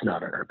aggressive. That's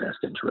not in our best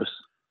interest.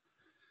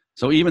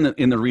 So even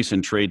in the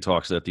recent trade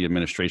talks that the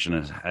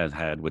administration has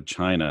had with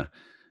China,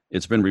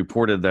 it's been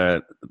reported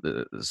that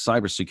the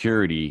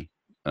cybersecurity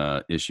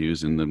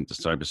issues and the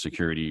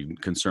cybersecurity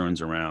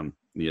concerns around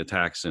the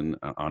attacks on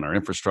our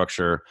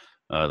infrastructure,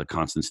 the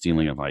constant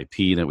stealing of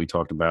IP that we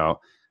talked about,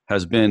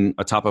 has been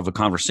a top of a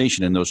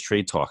conversation in those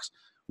trade talks.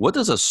 What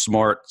does a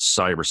smart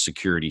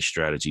cybersecurity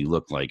strategy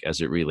look like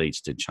as it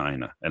relates to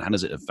China? And how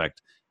does it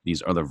affect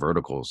these other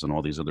verticals and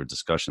all these other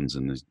discussions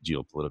in the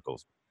geopolitical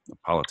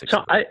politics?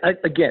 So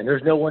again,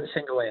 there's no one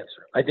single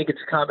answer. I think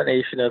it's a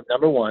combination of,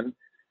 number one,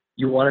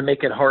 you want to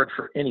make it hard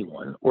for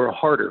anyone, or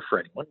harder for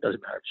anyone,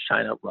 doesn't matter if it's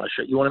China,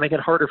 Russia, you want to make it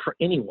harder for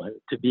anyone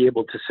to be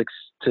able to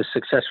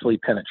successfully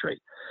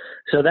penetrate.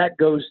 So that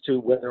goes to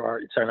whether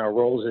it's in our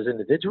roles as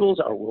individuals,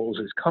 our roles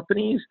as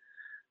companies,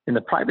 in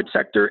the private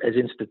sector, as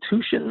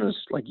institutions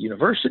like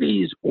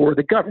universities, or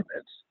the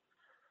governments.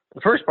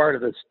 The first part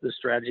of the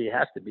strategy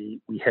has to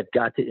be, we have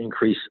got to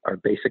increase our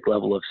basic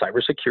level of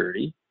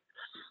cybersecurity.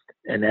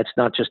 And that's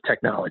not just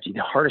technology.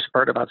 The hardest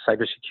part about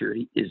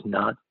cybersecurity is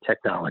not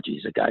technology.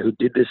 He's a guy who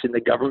did this in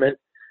the government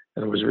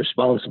and was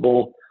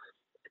responsible,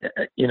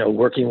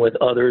 working with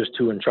others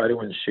to try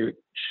to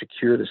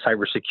secure the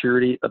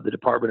cybersecurity of the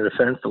Department of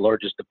Defense, the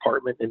largest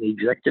department in the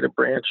executive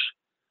branch,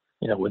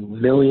 with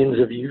millions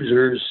of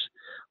users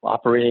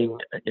operating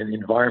in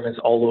environments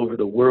all over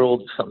the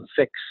world, some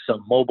fixed,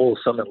 some mobile,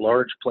 some in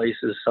large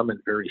places, some in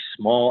very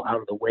small,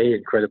 out of the way,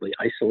 incredibly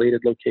isolated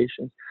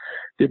locations.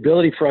 The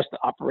ability for us to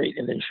operate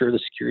and ensure the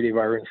security of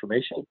our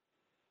information,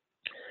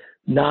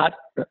 not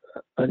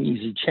an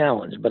easy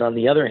challenge. But on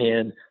the other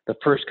hand, the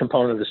first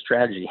component of the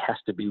strategy has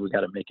to be, we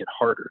got to make it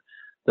harder.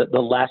 The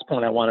last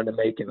point I wanted to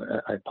make, and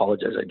I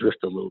apologize, I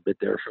drifted a little bit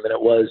there for a minute,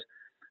 was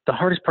the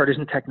hardest part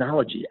isn't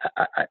technology.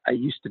 I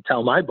used to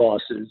tell my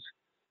bosses,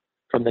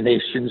 from the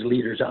nation's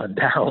leaders on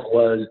down,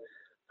 was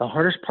the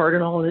hardest part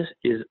in all of this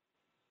is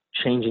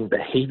changing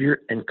behavior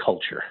and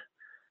culture.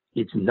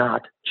 It's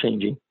not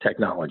changing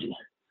technology.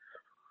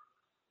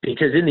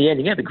 Because in the end,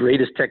 you have the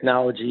greatest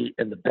technology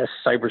and the best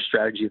cyber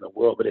strategy in the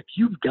world. But if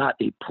you've got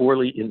a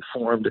poorly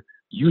informed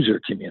user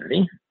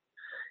community,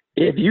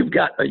 if you've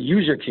got a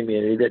user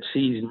community that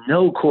sees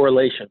no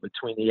correlation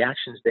between the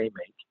actions they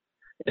make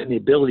and the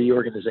ability of the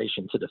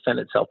organization to defend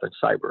itself in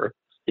cyber,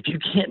 if you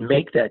can't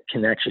make that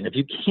connection, if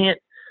you can't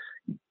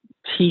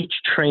teach,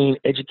 train,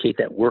 educate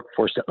that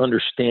workforce to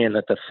understand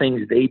that the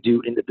things they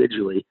do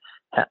individually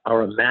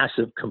are a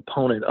massive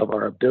component of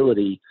our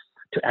ability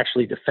to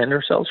actually defend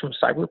ourselves from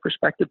a cyber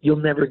perspective, you'll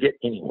never get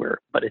anywhere.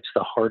 But it's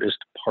the hardest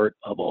part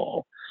of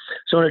all.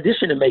 So in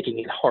addition to making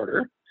it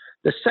harder,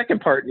 the second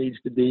part needs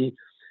to be,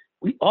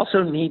 we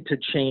also need to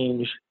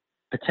change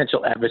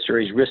potential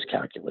adversaries' risk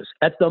calculus.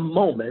 At the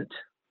moment,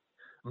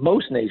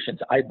 most nations,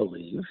 I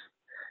believe,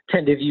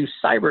 tend to view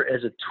cyber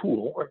as a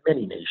tool, or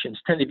many nations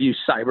tend to view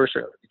cyber,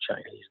 certainly the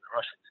Chinese and the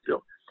Russians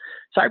do,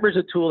 cyber is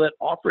a tool that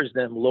offers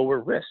them lower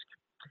risk.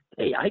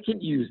 Hey, I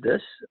can use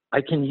this.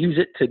 I can use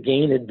it to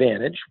gain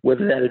advantage,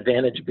 whether that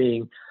advantage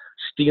being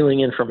stealing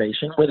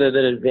information, whether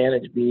that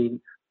advantage being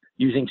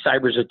using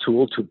cyber as a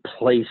tool to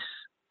place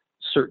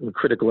certain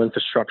critical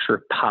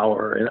infrastructure,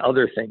 power, and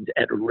other things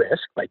at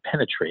risk by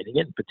penetrating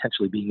it and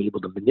potentially being able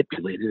to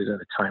manipulate it in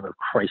a time of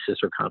crisis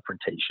or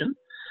confrontation.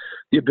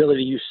 The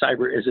ability to use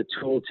cyber as a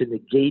tool to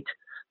negate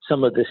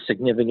some of the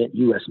significant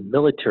U.S.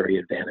 military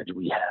advantage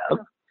we have.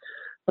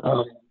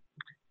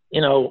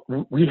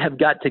 We have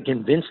got to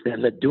convince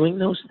them that doing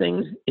those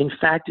things, in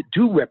fact,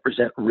 do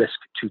represent risk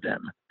to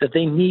them, that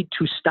they need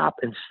to stop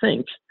and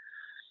think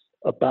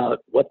about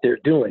what they're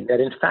doing, that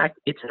in fact,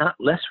 it's not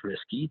less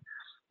risky.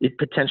 It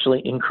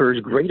potentially incurs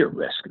greater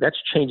risk. That's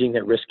changing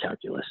their risk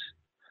calculus.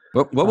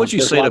 What would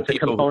you say to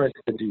people? Components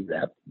to do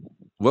that.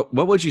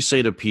 What would you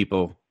say to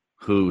people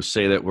who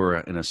say that we're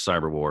in a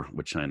cyber war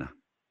with China?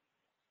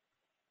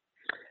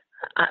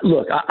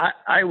 Look,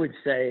 I would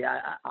say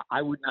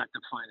I would not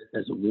define it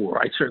as a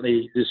war. I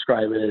certainly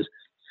describe it as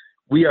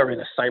we are in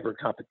a cyber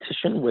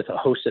competition with a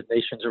host of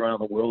nations around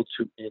the world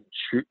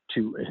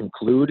to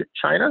include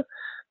China,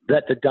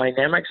 that the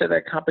dynamics of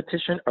that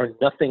competition are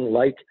nothing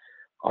like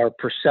our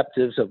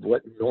perceptives of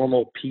what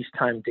normal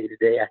peacetime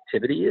day-to-day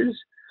activity is,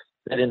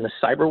 that in the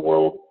cyber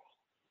world,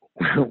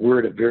 we're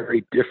at a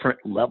very different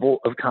level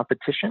of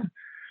competition.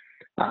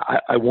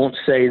 I won't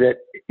say that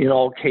In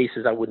all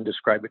cases, I wouldn't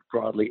describe it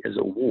broadly as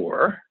a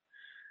war,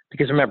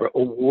 because remember,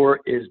 a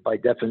war is by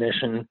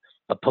definition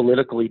a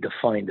politically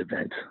defined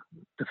event,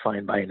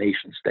 defined by a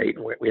nation state,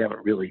 and we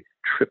haven't really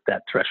tripped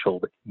that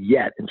threshold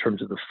yet in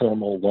terms of the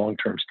formal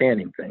long-term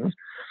standing things.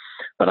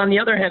 But on the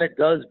other hand, it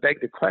does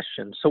beg the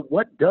question, so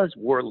what does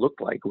war look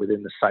like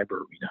within the cyber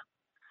arena?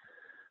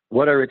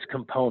 What are its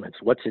components?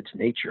 What's its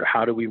nature?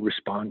 How do we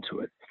respond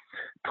to it?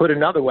 Put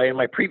another way, in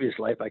my previous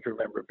life, I can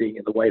remember being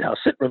in the White House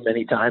sit room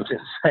many times and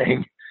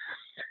saying,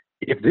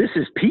 if this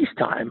is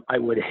peacetime, I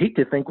would hate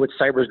to think what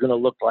cyber is going to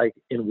look like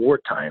in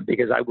wartime,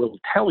 because I will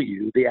tell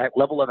you the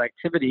level of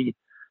activity,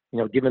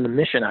 given the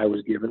mission I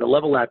was given, the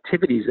level of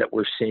activities that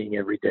we're seeing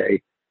every day,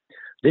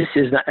 this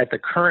is not, at the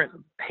current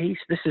pace,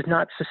 this is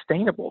not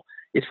sustainable.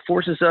 It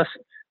forces us,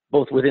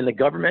 both within the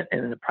government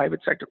and in the private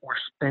sector, we're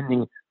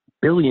spending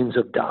billions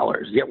of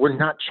dollars, yet we're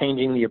not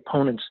changing the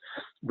opponent's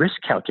risk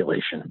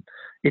calculation.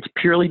 It's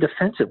purely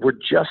defensive. We're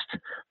just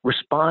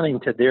responding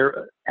to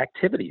their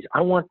activities.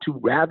 I want to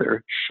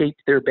rather shape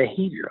their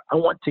behavior. I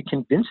want to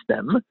convince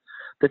them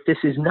that this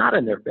is not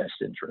in their best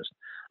interest.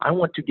 I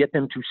want to get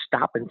them to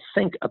stop and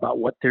think about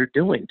what they're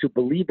doing, to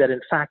believe that,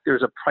 in fact,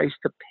 there's a price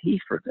to pay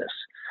for this.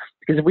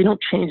 Because if we don't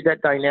change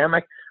that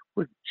dynamic,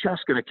 we're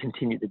just going to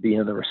continue to be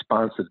in the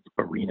responsive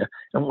arena,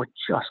 and we're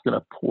just going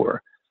to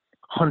pour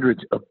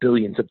hundreds of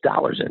billions of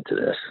dollars into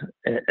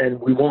this, and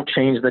we won't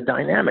change the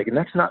dynamic. And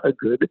that's not a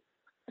good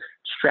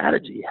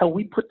strategy. Hell,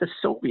 we put the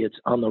Soviets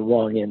on the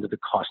wrong end of the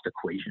cost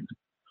equation.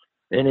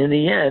 And in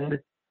the end,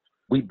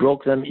 we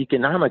broke them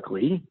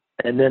economically,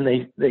 and then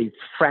they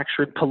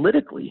fractured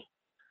politically.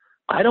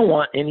 I don't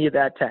want any of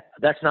that.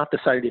 That's not the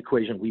side of the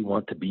equation we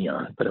want to be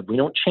on. But if we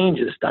don't change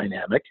this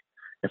dynamic,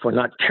 if we're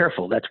not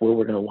careful, that's where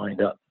we're going to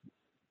wind up.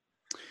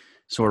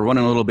 So we're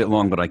running a little bit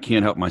long, but I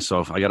can't help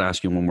myself. I got to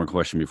ask you one more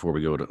question before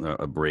we go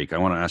to a break. I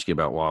want to ask you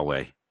about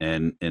Huawei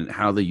and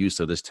how the use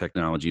of this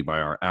technology by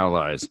our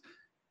allies,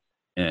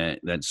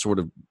 that sort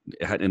of,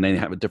 and they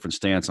have a different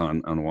stance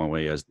on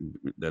Huawei as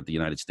that the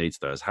United States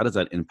does. How does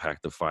that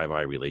impact the Five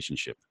Eye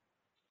relationship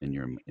in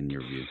your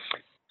view?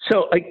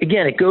 So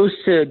again, it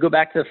go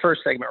back to the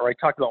first segment where I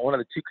talked about one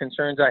of the two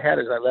concerns I had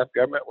as I left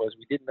government was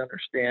we didn't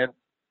understand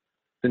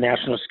the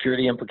national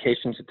security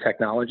implications of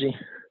technology.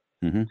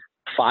 Mm-hmm.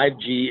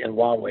 5G and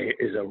Huawei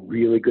is a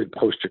really good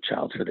poster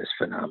child for this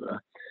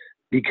phenomena,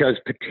 because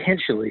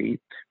potentially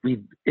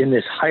in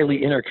this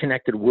highly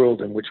interconnected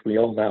world in which we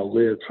all now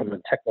live from a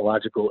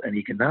technological and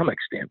economic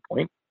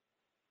standpoint,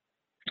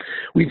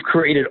 we've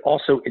created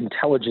also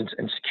intelligence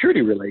and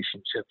security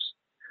relationships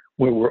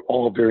where we're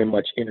all very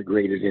much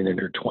integrated and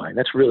intertwined.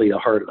 That's really the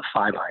heart of the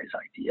Five Eyes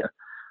idea,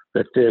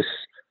 that the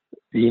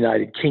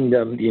United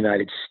Kingdom, the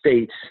United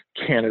States,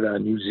 Canada,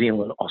 New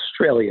Zealand,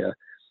 Australia,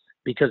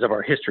 because of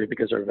our history,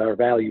 because of our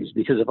values,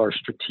 because of our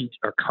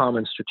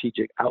common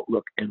strategic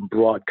outlook and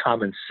broad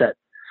common set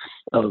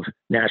of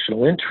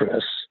national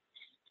interests,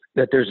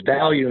 that there's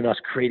value in us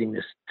creating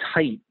this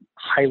tight,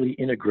 highly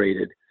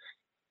integrated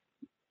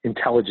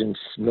intelligence,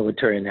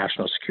 military, and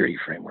national security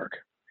framework.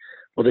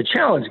 Well, the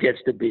challenge gets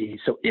to be,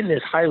 so in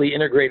this highly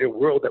integrated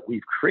world that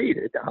we've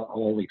created, I'll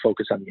only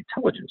focus on the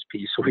intelligence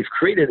piece. So we've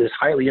created this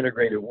highly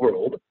integrated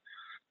world,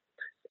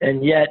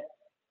 and yet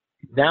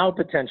now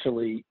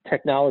potentially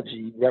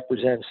technology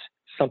represents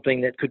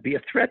something that could be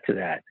a threat to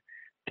that.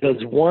 Does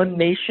one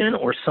nation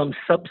or some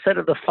subset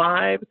of the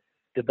five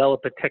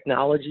develop a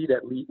technology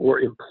or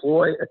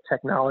employ a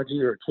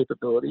technology or a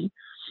capability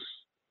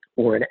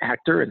or an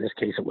actor, in this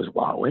case it was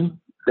Huawei,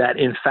 that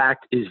in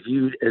fact is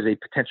viewed as a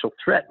potential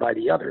threat by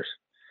the others?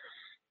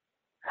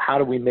 How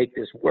do we make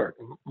this work?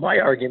 My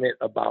argument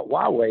about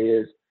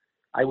Huawei is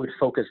I would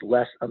focus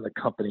less on the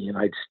company and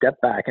I'd step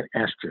back and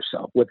ask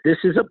yourself, what this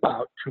is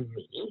about to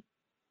me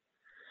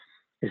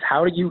is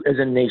how do you as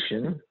a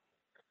nation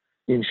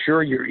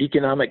ensure your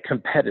economic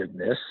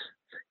competitiveness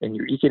and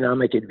your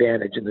economic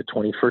advantage in the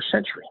 21st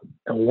century?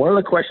 And one of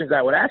the questions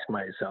I would ask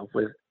myself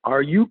was,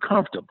 are you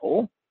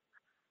comfortable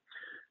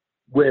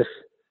with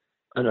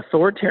an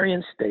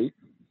authoritarian state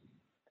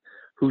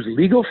whose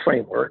legal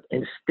framework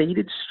and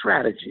stated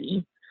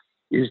strategy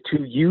is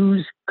to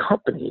use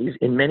companies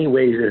in many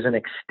ways as an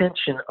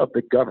extension of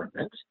the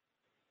government?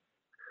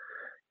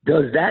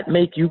 Does that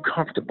make you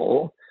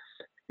comfortable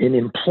in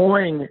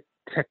employing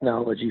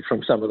technology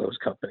from some of those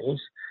companies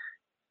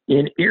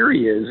in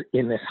areas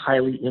in this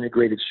highly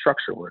integrated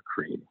structure we're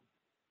creating?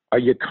 Are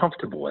you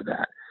comfortable with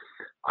that?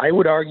 I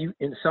would argue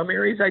in some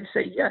areas I'd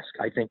say yes.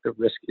 I think the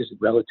risk is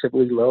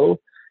relatively low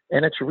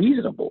and it's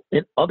reasonable.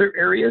 In other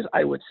areas,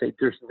 I would say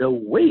there's no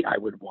way I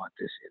would want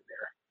this in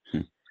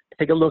there.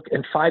 Take a look,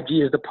 and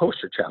 5G is the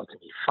poster child to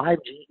me.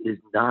 5G is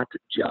not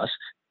just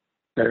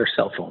better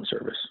cell phone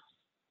service.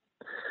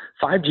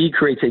 5G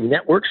creates a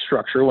network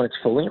structure when it's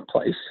fully in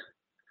place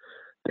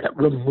that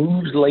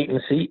removes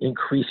latency,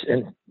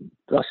 and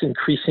thus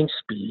increasing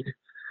speed,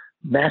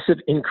 massive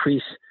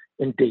increase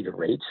in data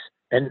rates,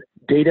 and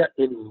data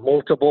in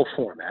multiple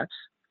formats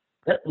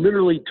that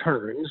literally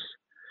turns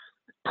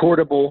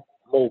portable,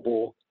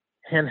 mobile,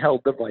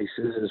 handheld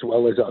devices, as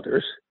well as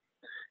others,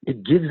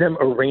 It gives them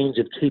a range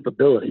of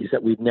capabilities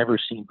that we've never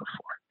seen before.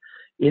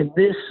 In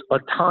this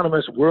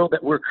autonomous world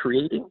that we're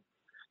creating,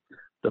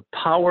 the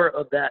power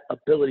of that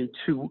ability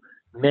to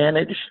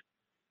manage,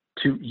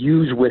 to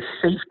use with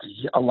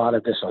safety a lot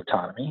of this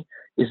autonomy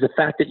is the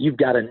fact that you've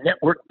got a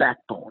network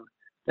backbone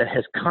that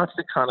has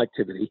constant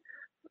connectivity,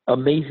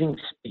 amazing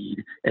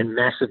speed, and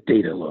massive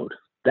data load.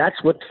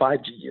 That's what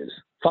 5G is.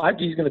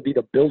 5G is going to be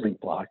the building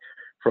block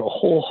for a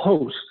whole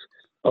host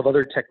of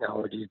other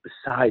technologies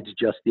besides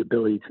just the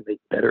ability to make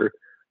better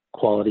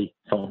quality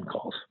phone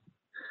calls.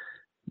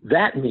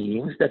 That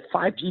means that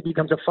 5G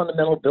becomes a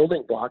fundamental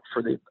building block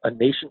for a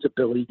nation's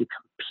ability to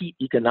compete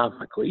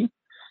economically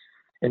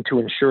and to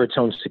ensure its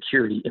own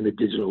security in the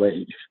digital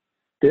age.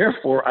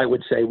 Therefore, I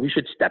would say we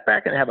should step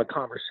back and have a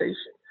conversation.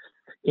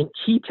 In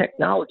key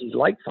technologies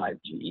like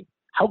 5G,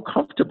 how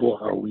comfortable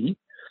are we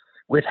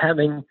with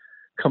having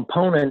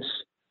components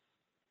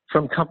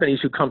from companies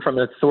who come from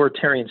an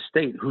authoritarian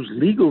state whose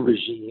legal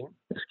regime,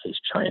 in this case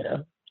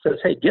China, says,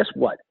 hey, guess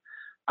what?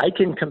 I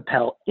can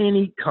compel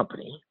any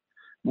company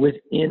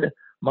within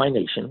my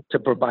nation to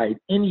provide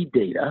any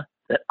data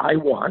that I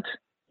want,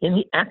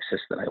 any access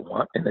that I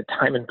want, in the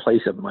time and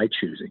place of my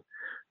choosing.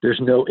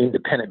 There's no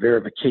independent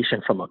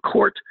verification from a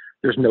court.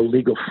 There's no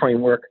legal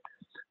framework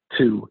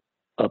to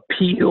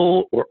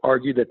appeal or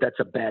argue that that's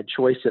a bad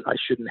choice that I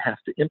shouldn't have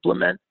to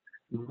implement.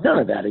 None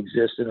of that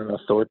exists in an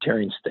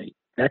authoritarian state.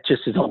 That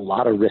just is a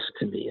lot of risk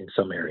to me in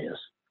some areas.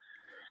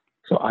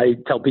 So I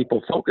tell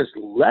people focus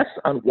less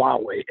on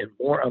Huawei and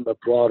more on the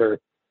broader,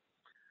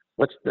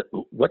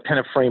 what kind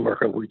of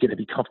framework are we going to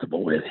be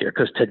comfortable with here?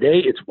 Because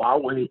today it's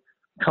Huawei.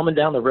 Coming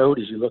down the road,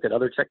 as you look at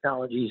other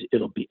technologies,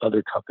 it'll be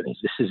other companies.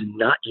 This is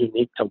not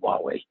unique to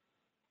Huawei.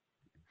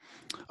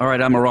 All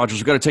right, Admiral Rogers,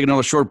 we've got to take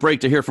another short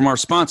break to hear from our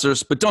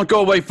sponsors. But don't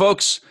go away,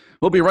 folks.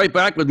 We'll be right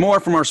back with more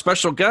from our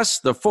special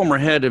guest, the former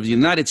head of the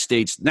United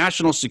States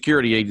National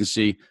Security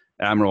Agency,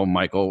 Admiral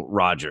Michael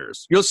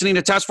Rogers. You're listening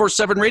to Task Force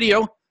 7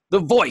 Radio, the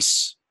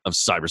voice of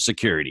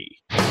cybersecurity.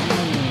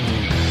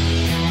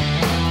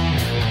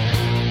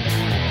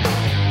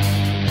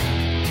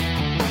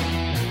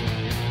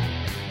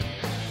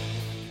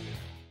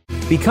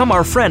 Become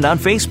our friend on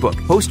Facebook.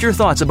 Post your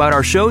thoughts about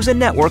our shows and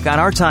network on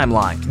our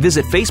timeline.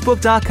 Visit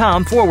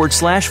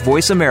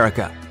facebook.com/Voice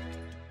America.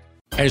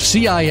 As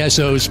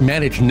CISOs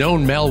manage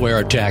known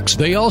malware attacks,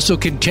 they also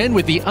contend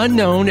with the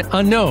unknown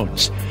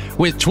unknowns.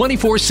 With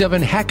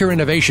 24/7 hacker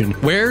innovation,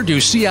 where do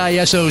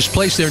CISOs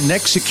place their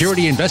next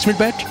security investment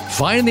bet?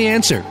 Find the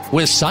answer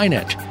with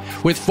SINET.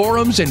 With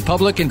forums and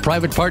public and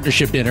private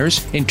partnership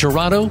dinners in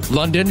Toronto,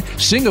 London,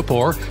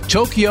 Singapore,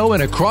 Tokyo,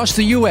 and across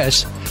the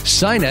U.S.,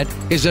 SINET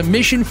is a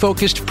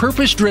mission-focused,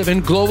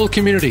 purpose-driven global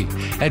community,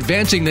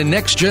 advancing the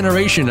next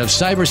generation of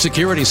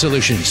cybersecurity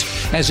solutions.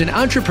 As an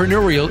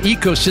entrepreneurial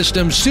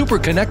ecosystem super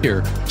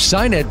connector,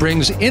 SINET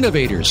brings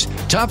innovators,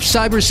 top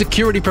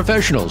cybersecurity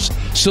professionals,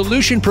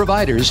 solution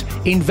providers,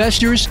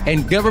 investors,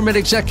 and government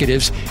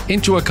executives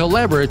into a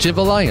collaborative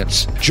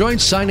alliance. Join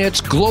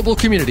SINET's global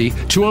community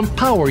to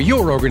empower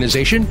your organization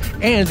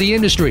and the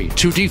industry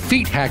to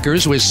defeat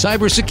hackers with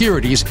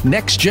cybersecurity's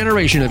next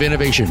generation of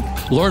innovation.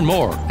 Learn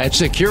more at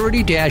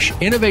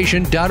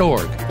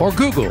security-innovation.org or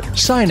Google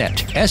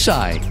SINET,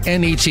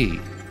 S-I-N-E-T.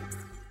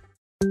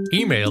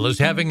 Email is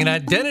having an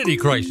identity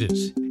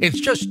crisis. It's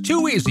just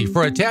too easy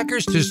for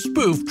attackers to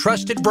spoof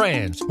trusted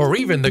brands or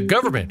even the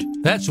government.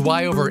 That's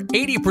why over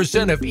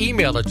 80% of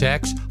email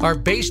attacks are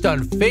based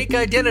on fake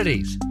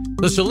identities.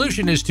 The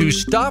solution is to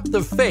stop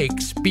the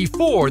fakes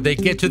before they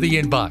get to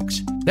the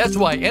inbox. That's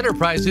why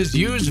enterprises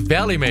use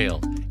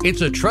ValleyMail.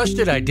 It's a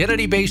trusted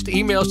identity-based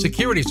email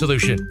security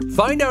solution.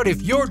 Find out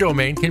if your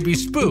domain can be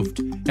spoofed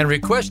and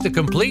request a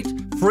complete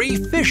free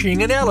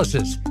phishing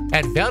analysis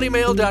at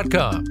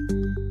valleymail.com.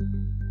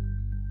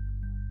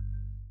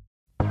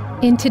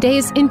 In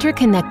today's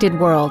interconnected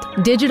world,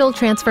 digital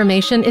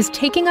transformation is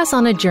taking us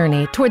on a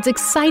journey towards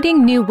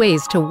exciting new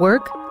ways to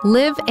work,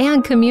 live,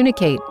 and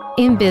communicate.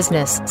 In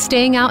business,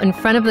 staying out in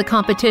front of the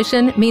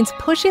competition means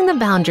pushing the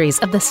boundaries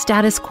of the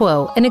status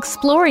quo and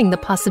exploring the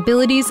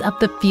possibilities of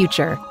the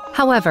future.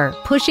 However,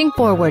 pushing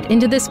forward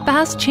into this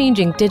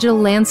fast-changing digital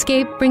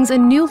landscape brings a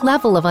new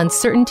level of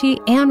uncertainty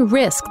and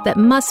risk that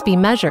must be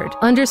measured,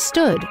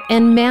 understood,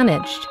 and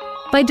managed.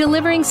 By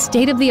delivering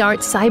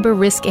state-of-the-art cyber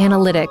risk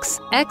analytics,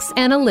 X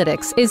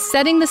Analytics is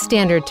setting the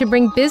standard to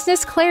bring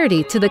business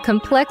clarity to the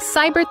complex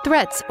cyber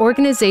threats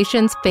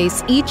organizations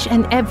face each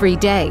and every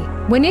day.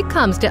 When it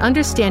comes to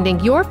understanding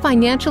your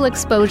financial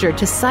exposure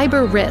to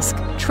cyber risk,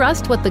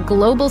 trust what the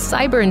global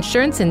cyber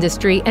insurance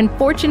industry and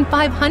Fortune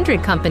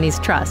 500 companies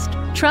trust.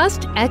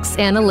 Trust X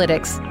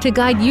Analytics to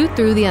guide you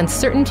through the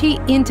uncertainty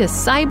into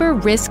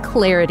cyber risk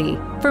clarity.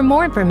 For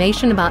more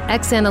information about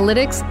X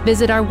Analytics,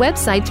 visit our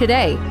website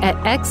today at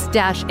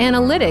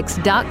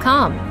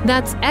x-analytics.com.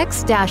 That's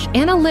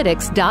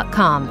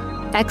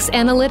x-analytics.com. X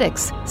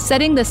Analytics,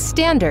 setting the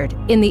standard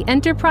in the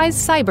enterprise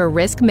cyber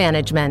risk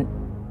management.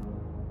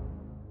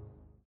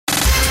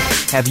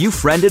 Have you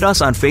friended us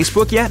on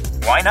Facebook yet?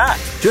 Why not?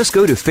 Just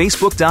go to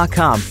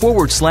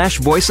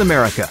facebook.com/Voice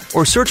America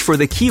or search for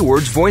the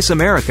keywords Voice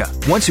America.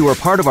 Once you are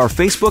part of our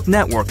Facebook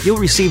network, you'll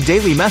receive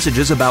daily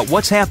messages about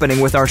what's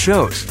happening with our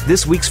shows,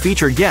 this week's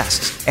featured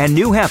guests, and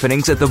new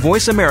happenings at the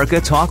Voice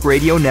America Talk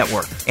Radio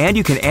Network. And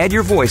you can add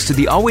your voice to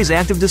the always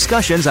active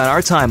discussions on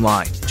our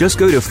timeline. Just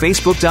go to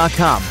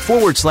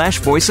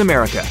facebook.com/Voice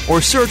America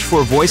or search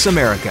for Voice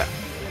America.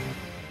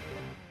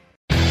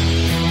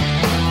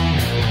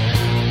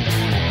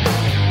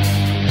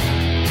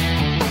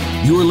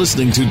 You're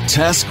listening to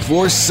Task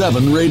Force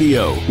 7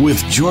 Radio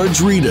with George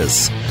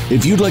Ritas.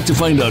 If you'd like to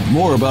find out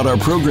more about our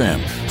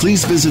program,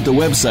 please visit the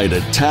website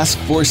at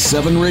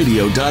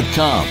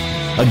taskforce7radio.com.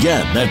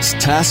 Again, that's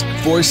Task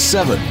Force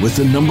 7 with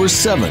the number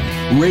 7,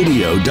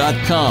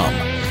 radio.com.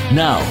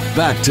 Now,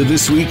 back to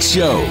this week's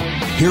show.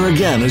 Here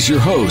again is your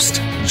host,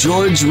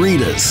 George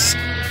Ritas.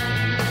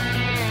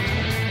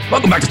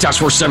 Welcome back to Task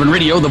Force 7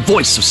 Radio, the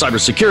voice of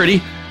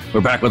cybersecurity.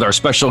 We're back with our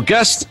special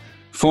guest,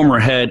 former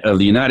head of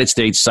the United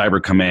States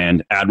Cyber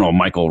Command, Admiral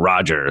Michael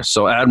Rogers.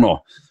 So,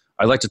 Admiral,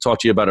 I'd like to talk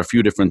to you about a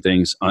few different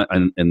things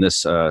in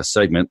this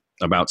segment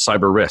about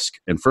cyber risk.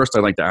 And first,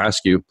 I'd like to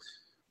ask you,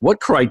 what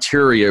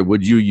criteria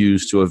would you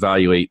use to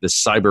evaluate the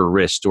cyber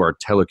risk to our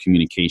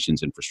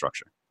telecommunications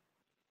infrastructure?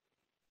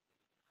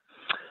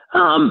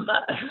 A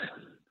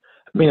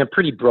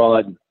pretty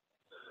broad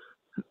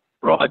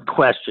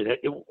question.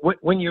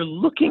 When you're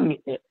looking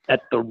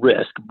at the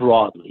risk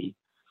broadly,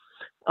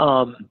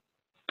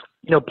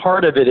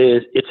 part of it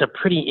is it's a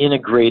pretty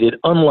integrated,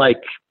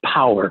 unlike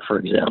power, for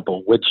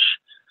example, which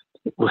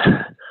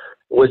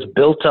was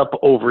built up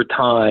over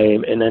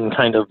time and then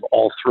kind of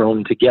all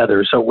thrown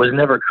together. So it was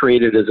never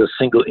created as a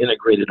single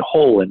integrated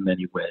whole in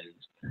many ways.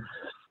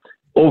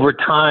 Over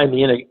time,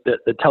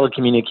 the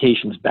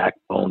telecommunications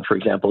backbone, for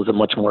example, is a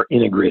much more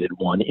integrated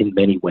one in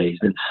many ways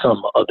than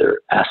some other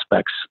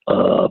aspects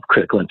of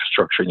critical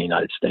infrastructure in the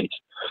United States.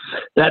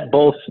 That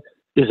both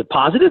is a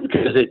positive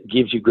because it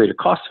gives you greater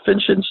cost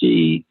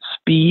efficiency,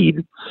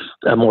 speed,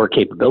 more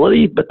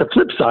capability. But the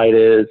flip side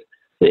is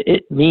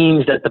it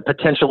means that the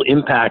potential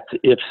impact,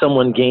 if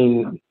someone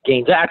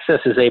gains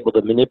access, is able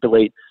to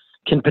manipulate,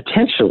 can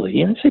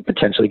potentially, and I say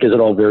potentially because it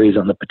all varies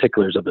on the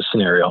particulars of a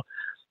scenario,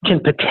 can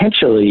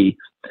potentially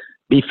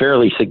be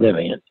fairly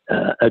significant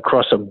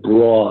across a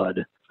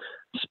broad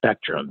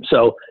spectrum.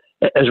 So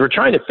as we're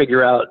trying to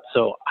figure out,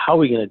 so how are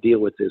we going to deal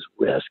with this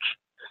risk?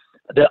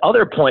 The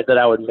other point that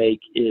I would make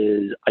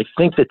is I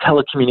think the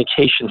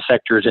telecommunication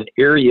sector is an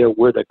area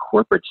where the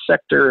corporate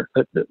sector,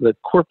 the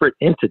corporate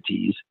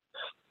entities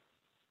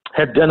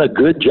have done a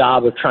good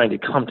job of trying to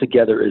come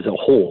together as a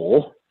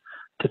whole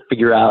to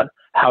figure out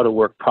how to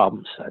work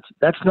problem sets.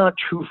 That's not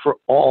true for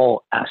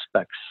all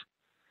aspects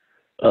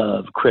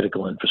of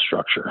critical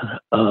infrastructure.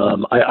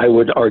 I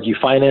would argue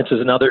finance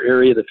is another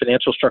area. The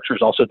financial structure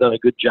has also done a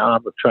good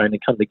job of trying to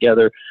come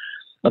together.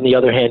 On the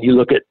other hand, you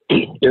look at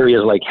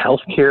areas like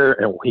healthcare,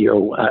 and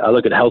I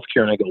look at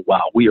healthcare and I go,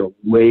 wow, we are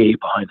way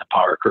behind the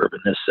power curve in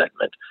this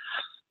segment.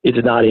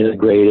 It's not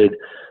integrated.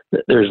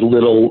 There's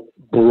little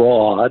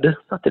broad,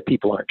 not that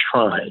people aren't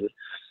trying,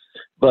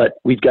 but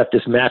we've got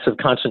this massive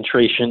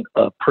concentration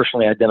of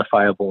personally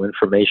identifiable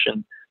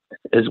information,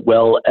 as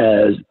well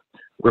as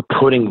we're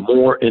putting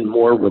more and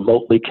more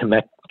remotely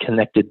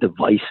connected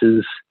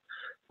devices.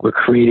 We're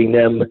creating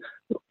them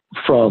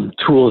from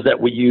tools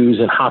that we use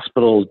in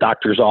hospitals,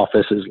 doctors'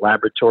 offices,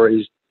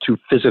 laboratories, to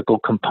physical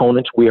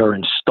components we are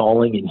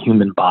installing in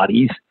human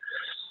bodies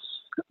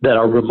that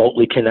are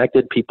remotely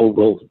connected. People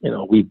will,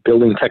 we're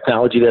building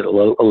technology that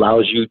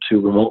allows you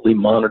to remotely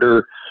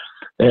monitor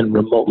and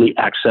remotely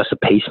access a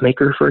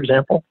pacemaker, for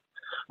example.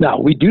 Now,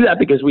 we do that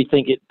because we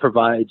think it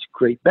provides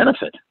great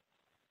benefit.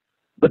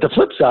 But the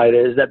flip side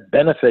is that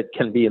benefit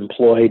can be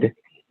employed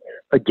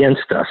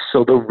against us.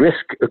 So the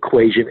risk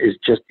equation is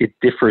it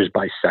differs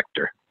by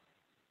sector.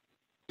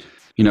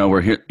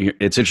 We're here.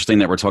 It's interesting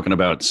that we're talking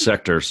about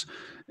sectors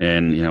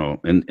and,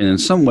 and in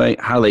some way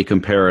how they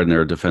compare in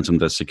their defense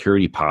and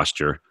security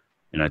posture.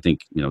 And I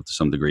think, to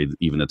some degree,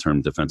 even the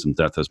term defense and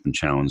death has been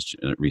challenged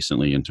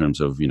recently in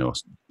terms of,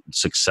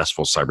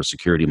 successful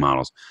cybersecurity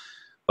models.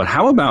 But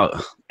how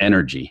about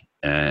energy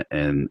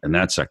and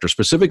that sector,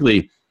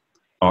 specifically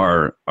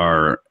our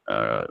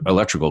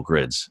electrical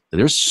grids?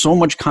 There's so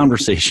much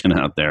conversation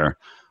out there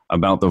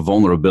about the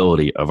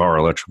vulnerability of our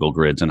electrical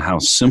grids and how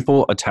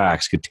simple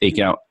attacks could take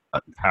out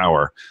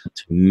power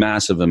to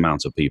massive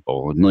amounts of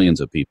people,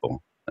 millions of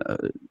people. All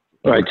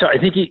right. So I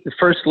think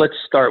first let's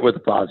start with the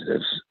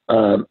positives.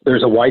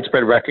 There's a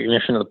widespread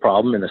recognition of the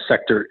problem, and the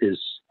sector is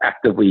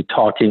actively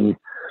talking,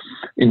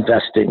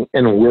 investing,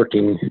 and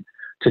working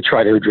to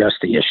try to address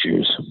the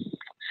issues.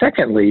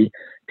 Secondly,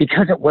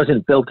 because it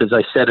wasn't built, as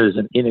I said, as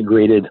an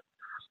integrated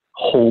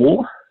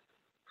whole,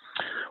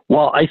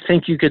 while I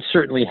think you could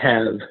certainly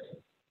have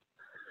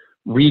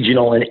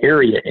regional and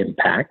area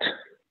impact,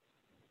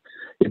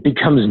 it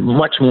becomes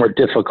much more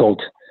difficult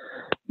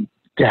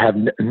to have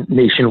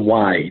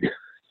nationwide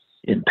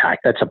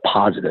impact. That's a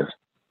positive.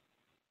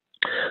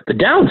 The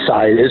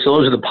downside is, so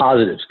those are the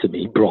positives to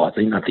me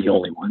broadly, not the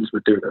only ones,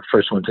 but they're the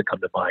first ones that come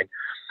to mind.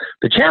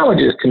 The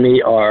challenges to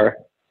me are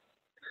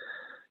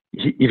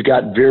you've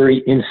got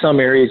in some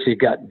areas, you've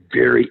got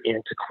very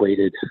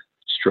antiquated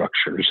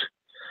structures.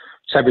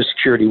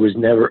 Cybersecurity was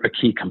never a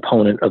key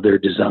component of their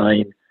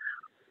design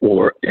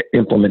or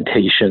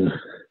implementation.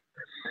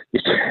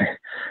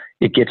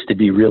 It gets to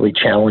be really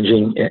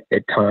challenging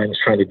at times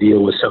trying to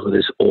deal with some of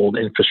this old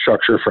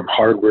infrastructure from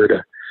hardware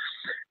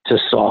to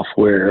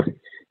software.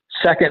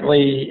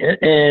 Secondly,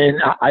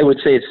 and I would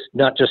say it's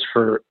not just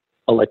for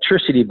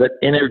electricity, but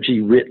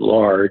energy writ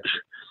large.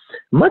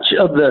 Much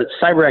of the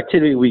cyber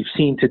activity we've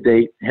seen to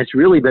date has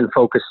really been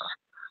focused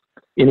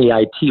in the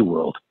IT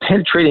world,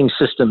 penetrating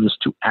systems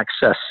to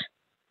access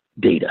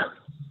data,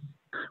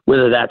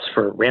 whether that's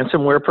for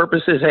ransomware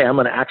purposes. Hey, I'm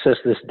going to access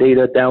this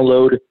data,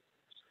 download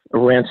a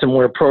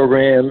ransomware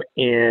program,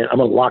 and I'm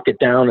going to lock it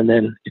down and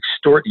then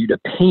extort you to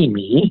pay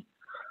me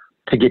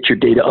to get your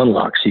data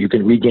unlocked so you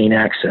can regain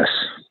access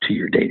to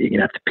your data. You're going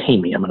to have to pay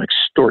me. I'm going to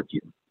extort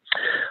you.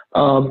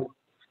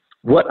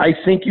 What I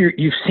think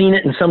you've seen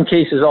it in some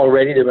cases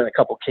already. There have been a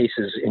couple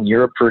cases in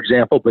Europe, for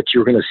example, but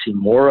you're going to see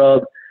more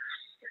of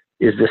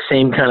is the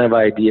same kind of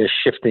idea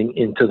shifting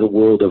into the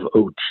world of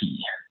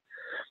OT.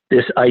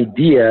 This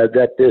idea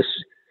that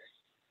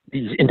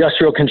these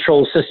industrial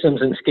control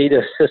systems and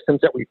SCADA systems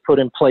that we've put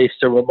in place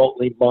to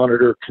remotely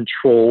monitor,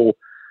 control,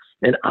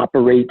 and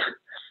operate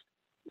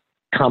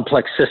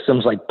complex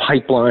systems like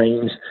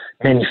pipelines,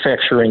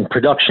 manufacturing,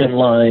 production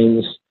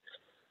lines,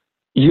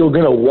 you'll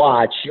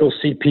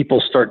see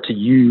people start to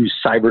use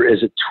cyber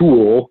as a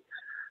tool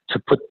to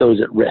put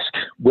those at risk.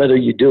 Whether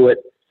you do it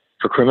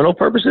for criminal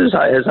purposes,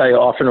 as I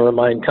often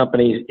remind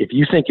companies, if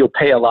you think you'll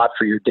pay a lot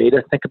for your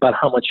data, think about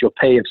how much you'll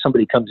pay if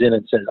somebody comes in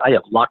and says, I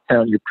have locked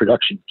down your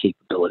production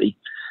capability.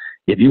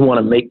 If you want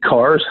to make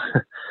cars,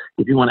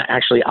 if you want to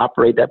actually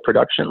operate that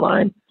production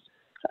line,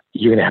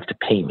 you're going to have to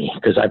pay me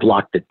because I've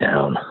locked it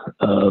down.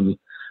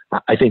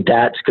 I think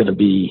that's going to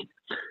be,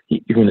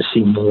 you're going to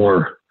see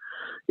more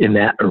in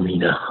that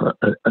arena,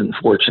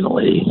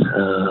 unfortunately.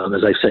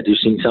 As I said, you've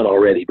seen some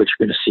already, but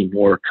you're going to see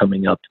more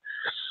coming up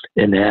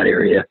in that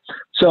area.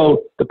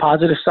 So the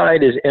positive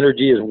side is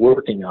energy is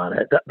working on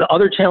it. The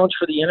other challenge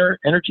for the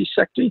energy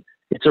sector,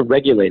 it's a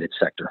regulated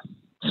sector.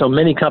 So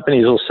many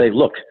companies will say,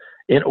 look,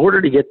 in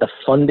order to get the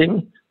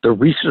funding, the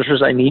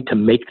resources I need to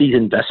make these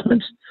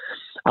investments,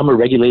 I'm a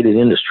regulated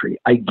industry.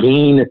 I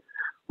gain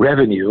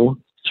revenue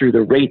through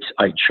the rates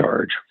I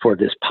charge for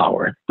this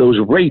power. Those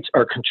rates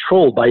are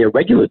controlled by a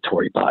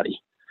regulatory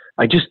body.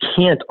 I just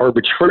can't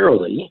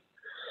arbitrarily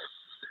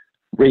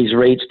raise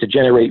rates to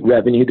generate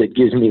revenue that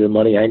gives me the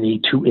money I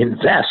need to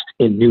invest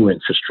in new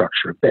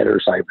infrastructure, better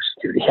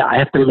cybersecurity. I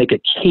have to make a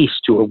case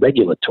to a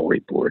regulatory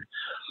board.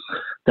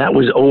 That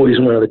was always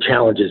one of the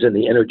challenges in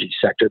the energy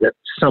sector that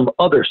some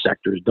other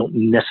sectors don't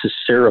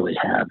necessarily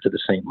have to the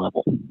same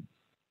level.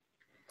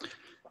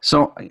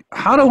 So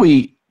how do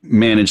we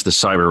manage the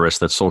cyber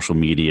risk that social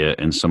media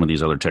and some of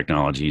these other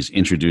technologies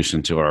introduce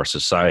into our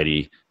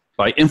society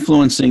by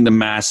influencing the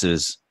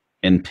masses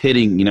and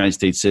pitting United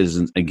States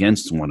citizens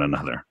against one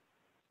another?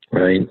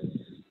 Right.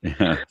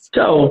 Yeah.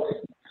 So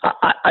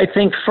I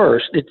think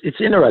first, it's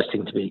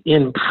interesting to me.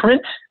 In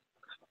print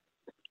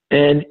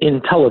and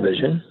in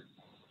television,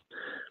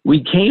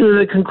 we came to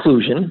the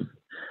conclusion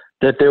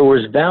that there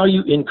was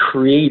value in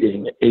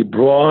creating a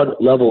broad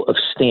level of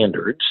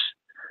standards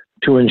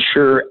to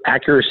ensure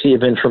accuracy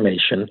of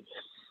information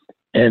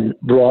and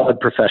broad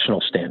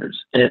professional standards.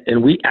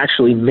 And we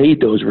actually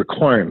made those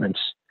requirements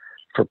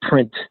for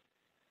print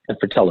and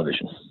for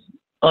television.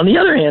 On the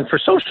other hand, for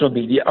social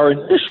media, our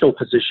initial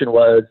position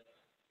was,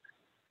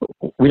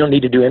 we don't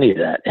need to do any of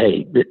that.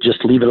 Hey,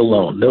 just leave it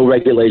alone. No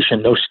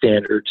regulation, no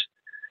standards,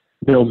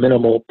 no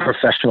minimal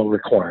professional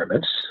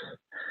requirements.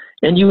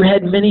 And you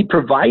had many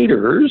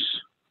providers,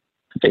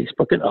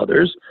 Facebook and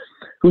others,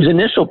 whose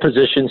initial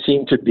position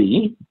seemed to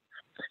be,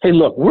 hey,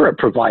 look, we're a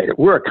provider.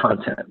 We're a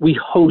content. We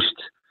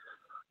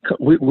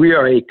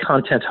are a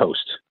content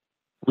host.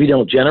 We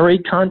don't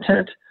generate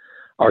content.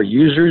 Our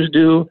users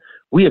do.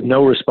 We have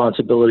no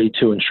responsibility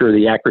to ensure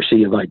the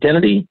accuracy of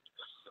identity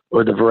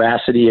or the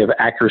veracity of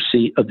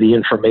accuracy of the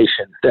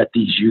information that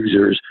these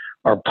users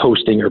are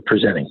posting or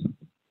presenting.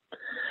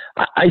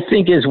 I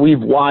think as we've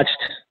watched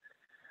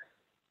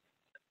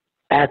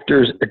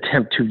actors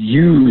attempt to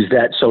use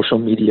that social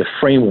media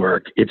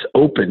framework, its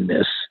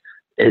openness,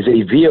 as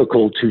a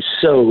vehicle to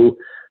sow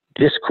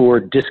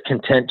discord,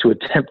 discontent, to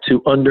attempt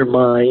to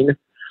undermine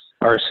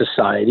our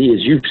society,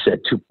 as you've said,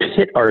 to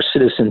pit our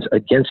citizens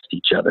against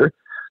each other,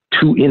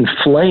 to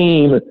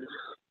inflame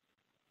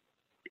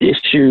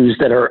issues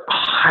that are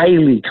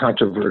highly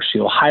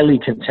controversial, highly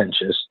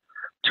contentious,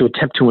 to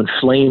attempt to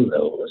inflame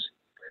those.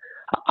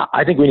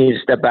 I think we need to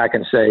step back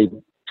and say,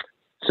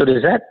 so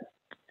does that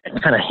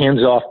kind of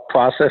hands-off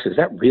process, is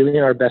that really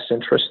in our best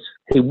interest?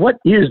 Hey, what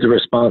is the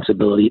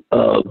responsibility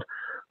of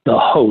the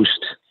host,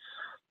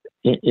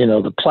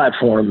 the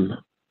platform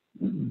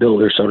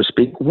builder, so to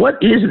speak? What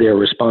is their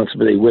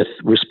responsibility with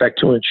respect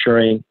to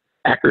ensuring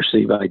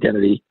accuracy of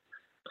identity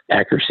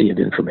accuracy of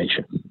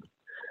information.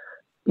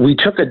 We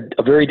took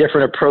a very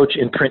different approach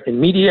in print and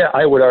media.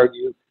 I would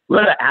argue we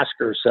got to ask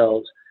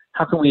ourselves,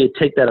 how can we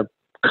take that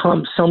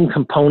some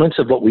components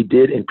of what we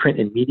did in print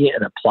and media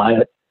and apply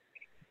it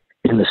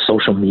in the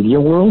social media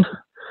world?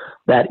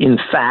 That in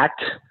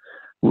fact,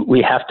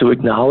 we have to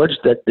acknowledge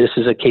that this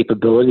is a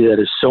capability that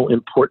is so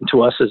important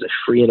to us as a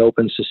free and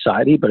open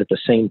society, but at the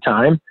same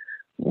time,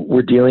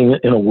 we're dealing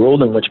in a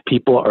world in which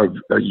people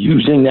are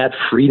using that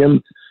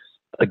freedom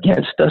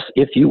against us,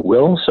 if you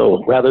will.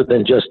 So rather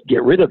than just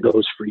get rid of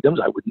those freedoms,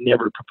 I would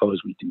never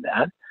propose we do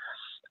that.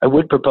 I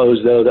would propose,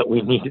 though, that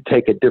we need to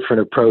take a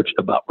different approach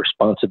about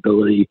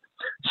responsibility,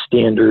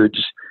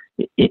 standards,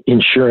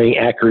 ensuring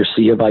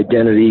accuracy of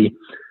identity.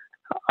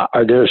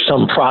 Are there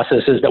some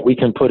processes that we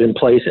can put in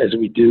place as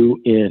we do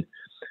in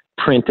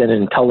print and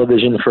in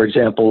television, for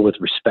example, with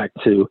respect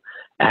to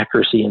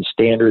accuracy and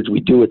standards? We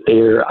do it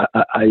there.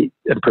 I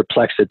am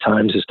perplexed at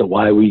times as to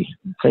why we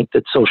think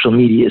that social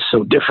media is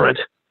so different.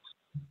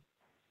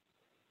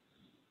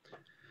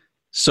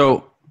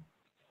 So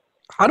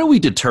how do we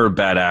deter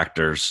bad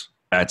actors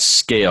at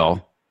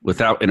scale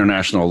without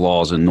international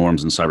laws and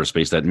norms in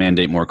cyberspace that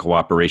mandate more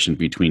cooperation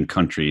between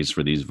countries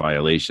for these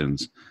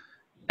violations?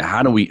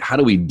 How do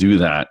we do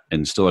that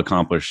and still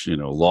accomplish,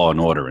 law and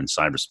order in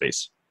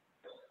cyberspace?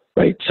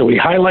 Right. So we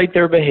highlight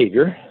their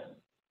behavior.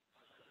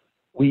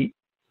 We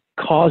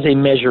cause a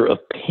measure of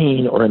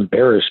pain or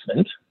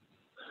embarrassment.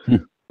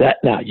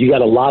 Now, you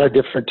got a lot of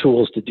different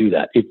tools to do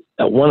that.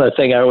 One of the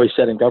things I always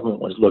said in government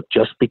was, look,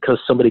 just because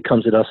somebody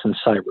comes at us in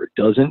cyber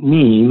doesn't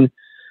mean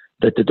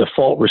that the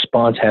default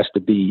response has to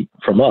be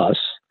from us,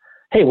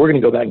 hey, we're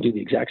going to go back and do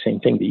the exact same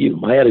thing to you.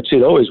 My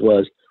attitude always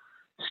was,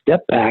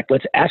 step back,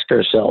 let's ask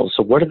ourselves,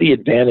 so what are the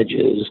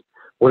advantages?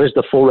 What is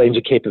the full range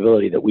of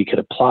capability that we could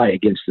apply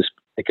against this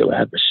particular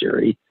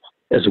adversary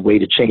as a way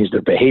to change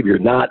their behavior?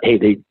 Not, hey,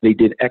 they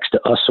did X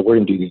to us, so we're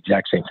going to do the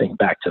exact same thing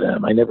back to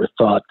them. I never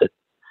thought that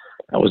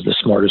was the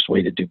smartest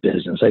way to do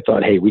business. I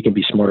thought, hey, we can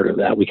be smarter than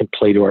that. We can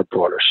play to our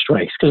broader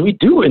strengths, because we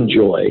do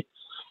enjoy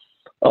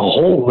a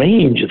whole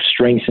range of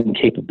strengths and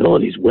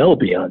capabilities well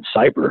beyond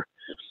cyber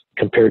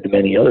compared to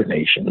many other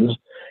nations.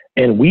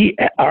 And we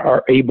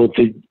are able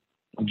to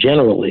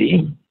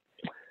generally,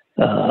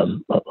 a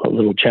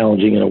little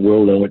challenging in a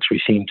world in which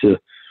we seem to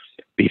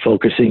be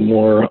focusing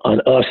more on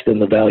us than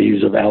the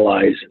values of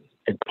allies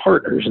and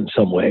partners in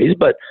some ways.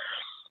 But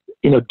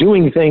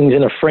doing things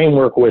in a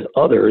framework with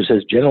others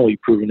has generally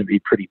proven to be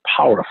pretty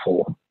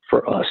powerful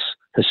for us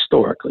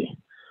historically.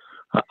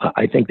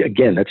 I think,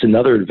 again, that's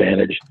another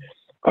advantage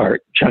our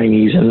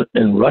Chinese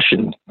and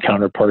Russian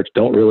counterparts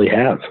don't really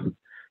have.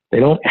 They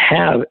don't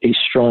have a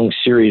strong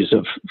series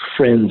of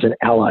friends and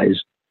allies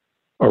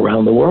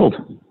around the world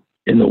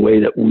in the way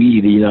that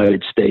we, the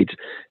United States,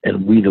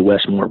 and we, the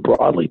West, more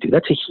broadly do.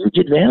 That's a huge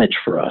advantage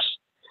for us.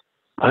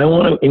 I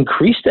want to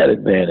increase that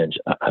advantage.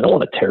 I don't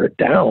want to tear it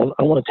down.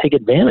 I want to take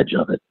advantage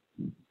of it.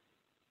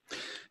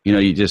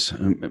 You just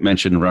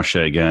mentioned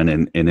Russia again,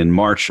 and in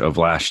March of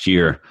last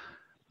year,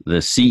 the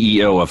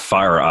CEO of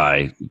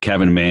FireEye,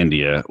 Kevin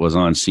Mandia, was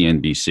on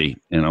CNBC,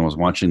 and I was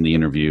watching the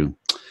interview,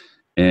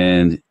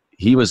 and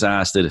he was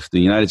asked that if the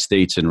United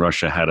States and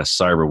Russia had a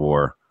cyber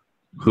war,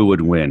 who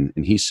would win?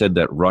 And he said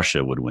that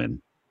Russia would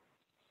win.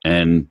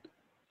 And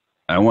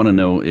I want to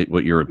know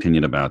what your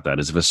opinion about that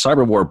is. If a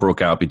cyber war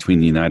broke out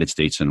between the United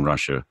States and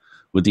Russia,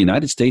 would the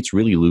United States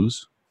really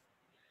lose?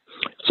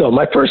 So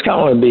my first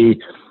comment would be,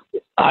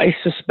 I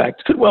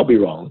suspect, could well be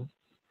wrong,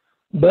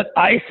 but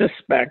I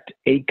suspect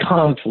a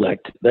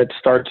conflict that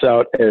starts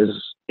out as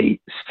a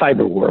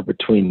cyber war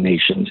between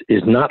nations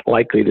is not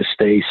likely to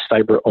stay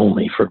cyber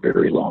only for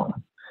very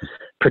long,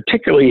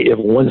 particularly if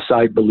one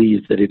side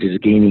believes that it is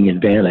gaining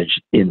advantage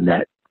in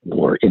that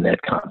war, in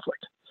that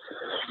conflict.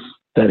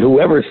 That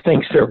whoever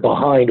thinks they're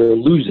behind or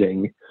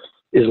losing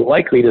is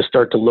likely to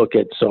start to look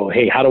at, so,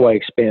 hey, how do I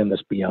expand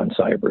this beyond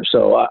cyber?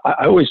 So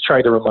I always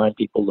try to remind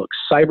people, look,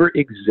 cyber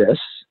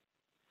exists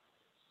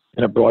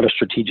in a broader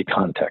strategic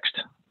context.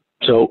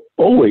 So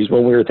always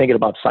when we were thinking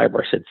about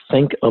cyber, I said,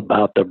 think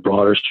about the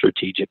broader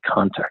strategic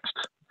context.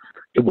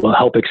 It will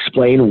help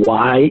explain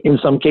why, in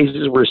some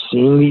cases, we're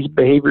seeing these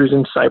behaviors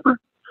in cyber.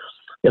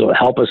 It'll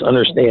help us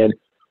understand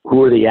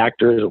who are the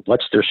actors,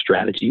 what's their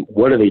strategy,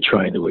 what are they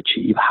trying to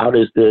achieve, how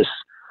does this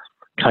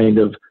kind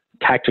of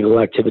tactical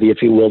activity,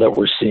 if you will, that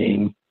we're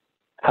seeing,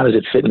 how does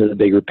it fit into the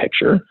bigger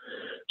picture?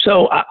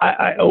 So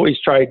I always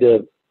tried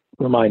to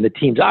remind the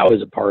teams I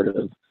was a part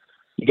of,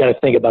 you got to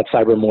think about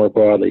cyber more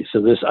broadly.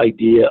 So this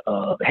idea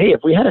of, hey,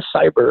 if we had a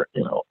cyber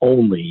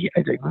only,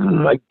 I think,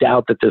 I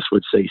doubt that this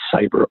would say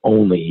cyber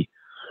only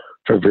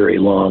for very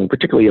long,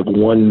 particularly if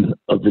one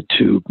of the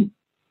two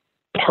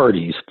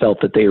parties felt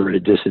that they were at a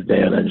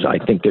disadvantage.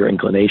 I think their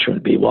inclination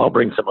would be, well, I'll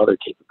bring some other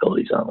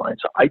capabilities online.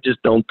 So I just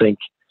don't think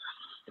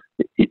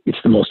it's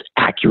the most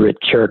accurate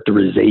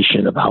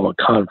characterization of how a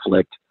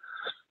conflict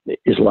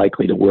is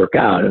likely to work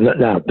out. And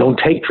now, don't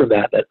take from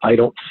that I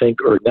don't think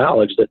or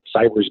acknowledge that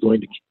cyber is going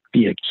to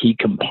be a key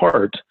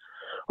part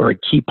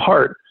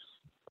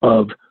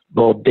of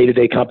both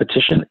day-to-day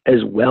competition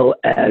as well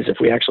as if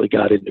we actually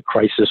got into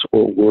crisis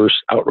or worse,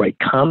 outright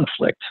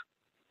conflict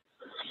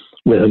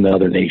with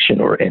another nation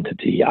or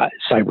entity.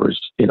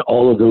 Cyber's in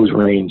all of those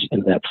range,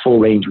 in that full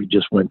range we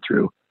just went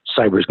through.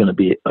 Cyber is going to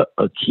be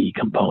a key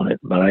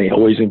component. But I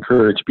always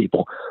encourage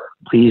people,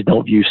 please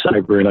don't view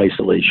cyber in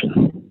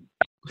isolation.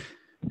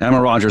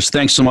 Admiral Rogers,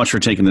 thanks so much for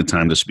taking the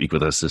time to speak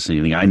with us this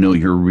evening. I know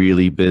you're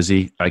really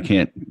busy. I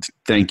can't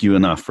thank you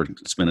enough for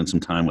spending some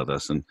time with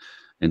us and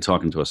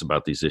talking to us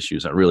about these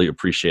issues. I really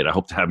appreciate it. I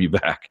hope to have you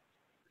back.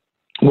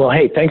 Well,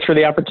 hey, thanks for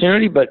the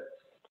opportunity. But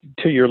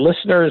to your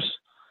listeners,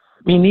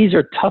 I mean, these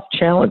are tough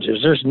challenges.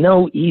 There's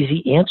no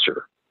easy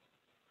answer.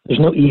 There's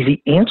no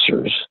easy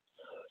answers.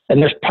 And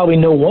there's probably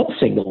no one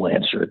single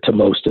answer to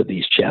most of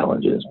these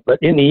challenges. But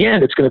in the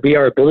end, it's going to be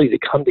our ability to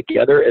come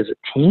together as a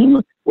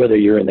team, whether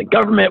you're in the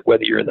government,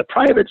 whether you're in the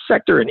private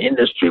sector and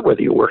industry,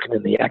 whether you're working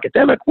in the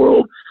academic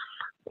world,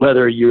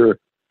 whether you're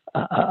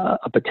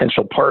a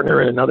potential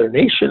partner in another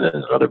nation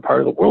in another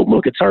part of the world.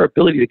 Look, it's our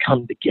ability to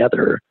come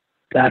together.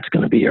 That's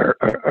going to be our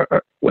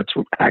what's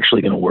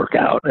actually going to work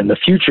out. And the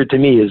future to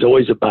me is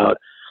always about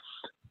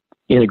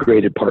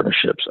integrated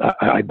partnerships.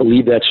 I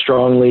believe that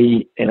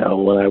strongly. You know,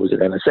 when I was at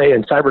NSA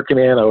and Cyber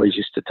Command, I always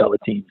used to tell the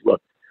team,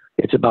 look,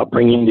 it's about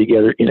bringing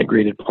together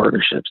integrated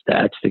partnerships.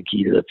 That's the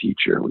key to the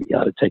future. We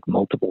got to take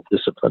multiple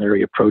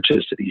disciplinary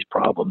approaches to these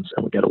problems,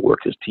 and we got to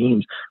work as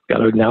teams. We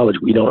got to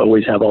acknowledge we don't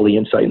always have all the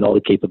insight and all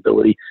the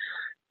capability,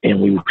 and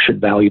we should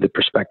value the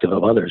perspective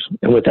of others.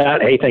 And with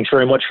that, hey, thanks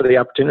very much for the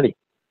opportunity.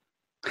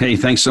 Hey,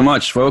 thanks so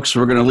much, folks.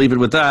 We're going to leave it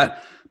with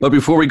that. But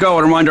before we go,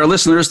 I remind our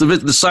listeners to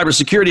visit the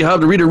Cybersecurity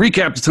Hub to read a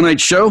recap of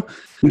tonight's show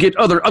and get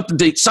other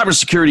up-to-date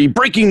cybersecurity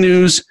breaking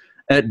news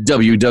at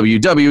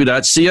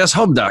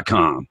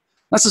www.cshub.com.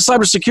 That's the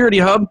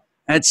Cybersecurity Hub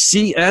at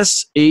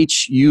cshub.com.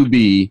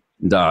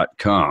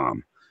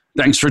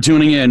 Thanks for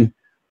tuning in.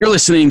 You're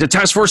listening to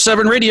Task Force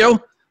 7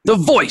 Radio, the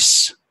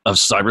voice of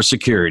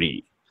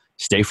cybersecurity.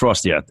 Stay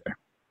frosty out there.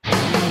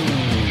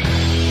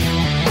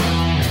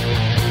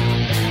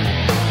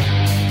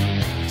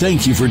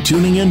 Thank you for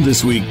tuning in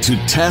this week to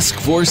Task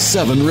Force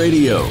 7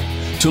 Radio.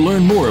 To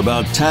learn more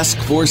about Task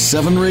Force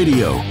 7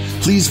 Radio,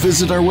 please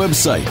visit our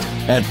website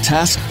at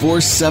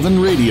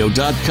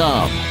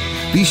taskforce7radio.com.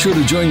 Be sure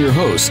to join your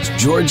host,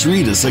 George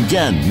Reedus,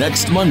 again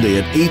next Monday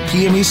at 8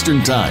 p.m.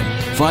 Eastern Time,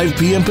 5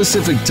 p.m.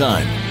 Pacific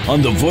Time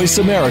on the Voice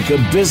America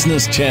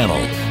Business Channel.